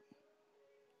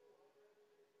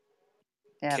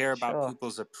 Yeah, Care for about sure.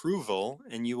 people's approval,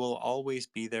 and you will always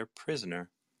be their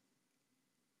prisoner.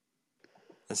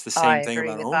 That's the I same thing agree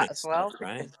about with owning that as stuff, well,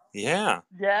 right? because Yeah.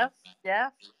 yes,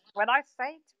 yes. When I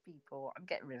say to people, I'm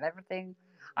getting rid of everything,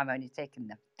 I'm only taking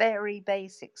the very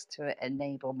basics to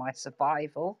enable my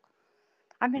survival.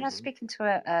 I mean, I was Hmm. speaking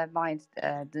to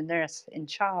the nurse in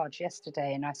charge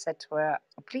yesterday, and I said to her,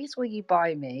 "Please, will you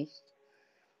buy me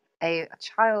a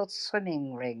child's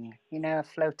swimming ring? You know, a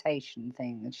flotation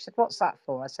thing." And she said, "What's that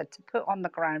for?" I said, "To put on the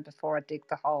ground before I dig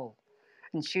the hole."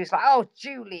 And she was like, "Oh,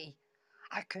 Julie,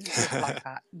 I couldn't live like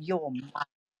that. You're mad.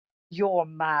 You're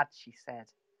mad," she said.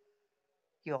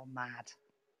 "You're mad."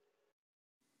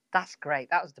 That's great.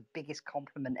 That was the biggest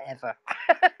compliment ever.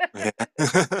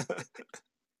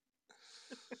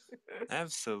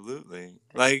 Absolutely.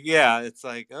 Like, yeah, it's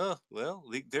like, oh, well,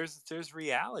 there's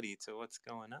reality to what's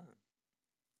going on.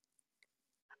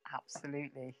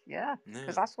 Absolutely. Yeah. Because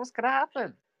Yeah. that's what's going to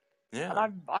happen. And Yeah.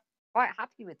 I'm quite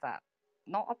happy with that.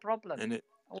 Not a problem. And it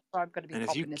Also, I'm going to be and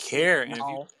if you popping a care, sleeping and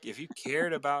hole. if you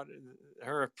cared about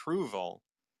her approval,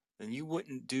 then you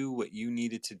wouldn't do what you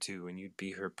needed to do, and you'd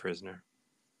be her prisoner.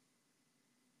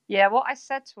 Yeah, what I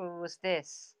said to her was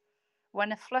this: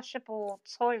 when a flushable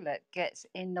toilet gets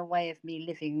in the way of me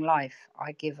living life,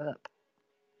 I give up.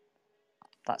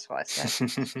 That's what I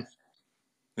said.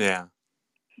 Yeah.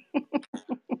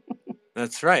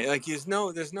 That's right. Like, there's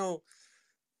no,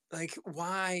 like,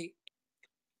 why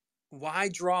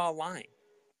draw a line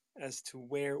as to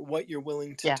what you're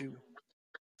willing to Yeah. do?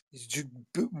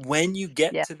 When you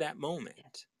get Yeah. to that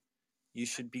moment, you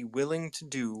should be willing to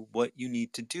do what you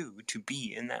need to do to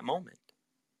be in that moment.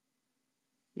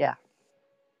 Yeah.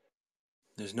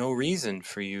 There's no reason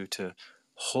for you to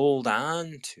hold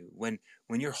on to when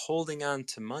you're holding on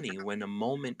to money. When a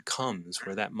moment comes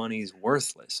where that money's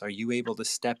worthless, are you able to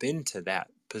step into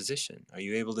that position? Are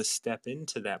you able to step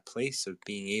into that place of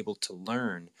being able to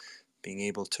learn, being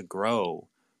able to grow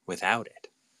without it?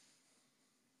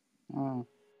 Mm,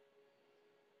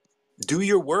 Do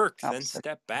your work, then absolutely.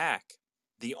 step back.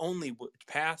 The only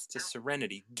path to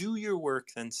serenity. Do your work,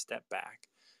 then step back.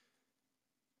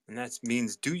 And that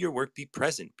means do your work, be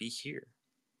present, be here.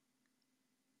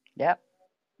 Yep.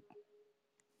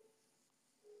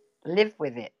 Live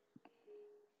with it.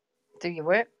 Do your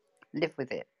work, live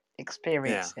with it, Yeah.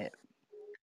 experience it.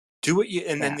 Do what you,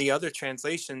 and then Yeah. the other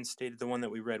translation stated, the one that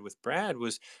we read with Brad,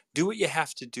 was do what you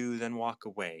have to do, then walk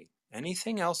away.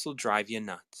 Anything else will drive you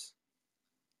nuts.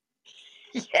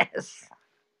 Yes.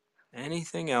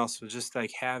 Anything else will just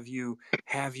like have you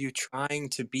trying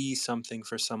to be something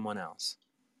for someone else.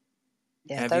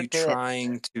 Yeah, Have you don't do it.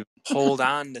 trying to hold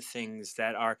on to things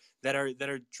that are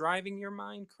driving your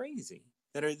mind crazy.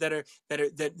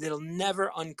 That'll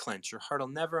never unclench. Your heart will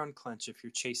never unclench if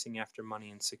you're chasing after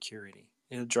money and security.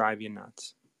 It'll drive you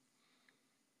nuts.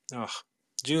 Oh,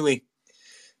 Julie,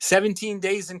 17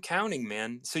 days and counting,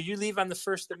 man. So you leave on the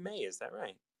 1st of May, is that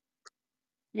right?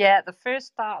 Yeah, the first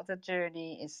start of the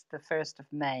journey is the 1st of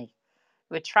May.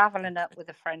 We're traveling up Okay. with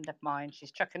a friend of mine.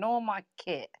 She's chucking all my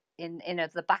kit in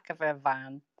the back of her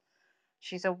van.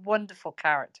 She's a wonderful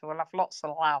character. We'll have lots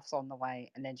of laughs on the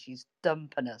way, and then she's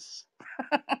dumping us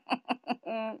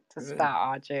to Good. start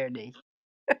our journey.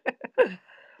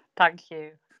 Thank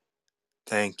you.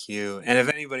 Thank you. And if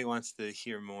anybody wants to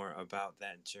hear more about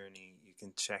that journey, you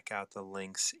can check out the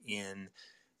links in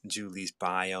Julie's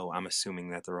bio. I'm assuming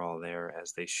that they're all there,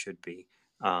 as they should be,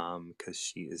 because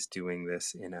she is doing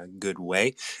this in a good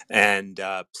way. And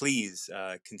please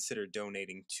consider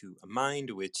donating to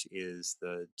Mind, which is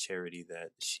the charity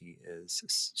that she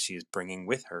is bringing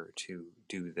with her to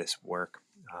do this work,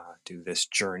 do this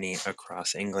journey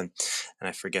across England. And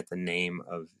I forget the name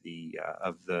of the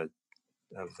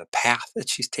path that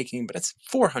she's taking, but it's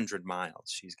 400 miles.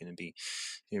 She's going to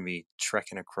be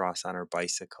trekking across on her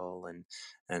bicycle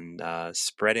and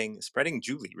spreading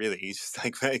Julie. Really, he's just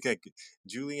like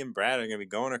Julie and Brad are going to be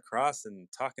going across and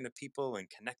talking to people and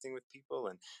connecting with people,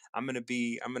 and I'm going to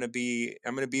be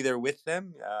there with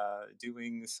them,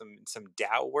 doing some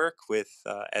Tao work with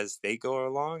as they go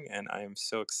along, and I am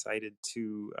so excited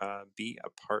to be a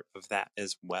part of that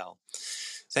as well.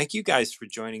 Thank you guys for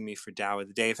joining me for Tao of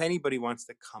the Day. If anybody wants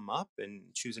to come up and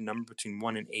choose a number between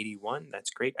 1 and 81, that's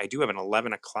great. I do have an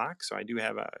 11 o'clock, so I do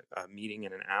have a meeting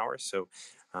in an hour. So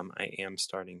I am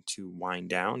starting to wind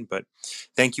down, but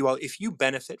thank you all. If you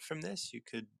benefit from this, you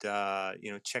could,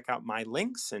 check out my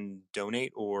links and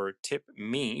donate or tip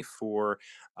me for,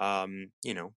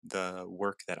 the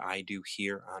work that I do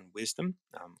here on Wisdom.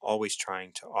 I'm always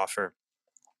trying to offer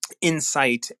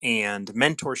insight and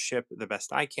mentorship the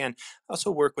best I can. I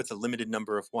also work with a limited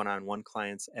number of one-on-one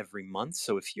clients every month.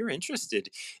 So if you're interested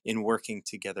in working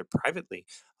together privately,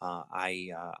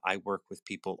 I work with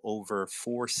people over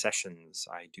 4 sessions.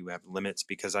 I do have limits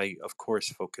because I, of course,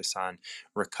 focus on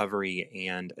recovery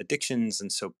and addictions,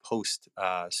 and so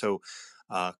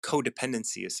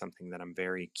codependency is something that I'm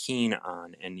very keen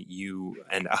on, and you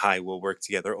and I will work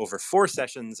together over 4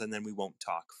 sessions, and then we won't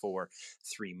talk for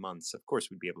 3 months. Of course,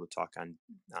 we'd be able to talk on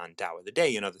Tao of the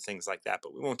Day and other things like that,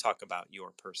 but we won't talk about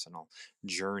your personal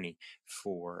journey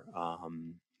for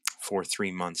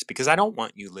 3 months, because I don't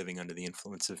want you living under the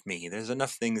influence of me. There's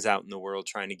enough things out in the world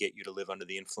trying to get you to live under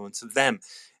the influence of them,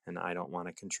 and I don't want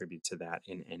to contribute to that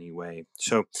in any way.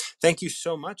 So thank you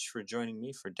so much for joining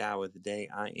me for Tao of the Day.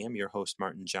 I am your host,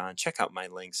 Martin John. Check out my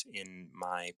links in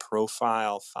my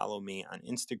profile. Follow me on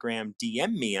Instagram.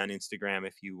 DM me on Instagram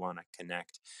if you want to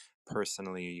connect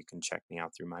personally. You can check me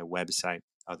out through my website.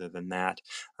 Other than that,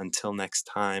 until next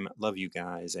time, love you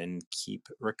guys and keep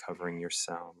recovering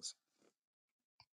yourselves.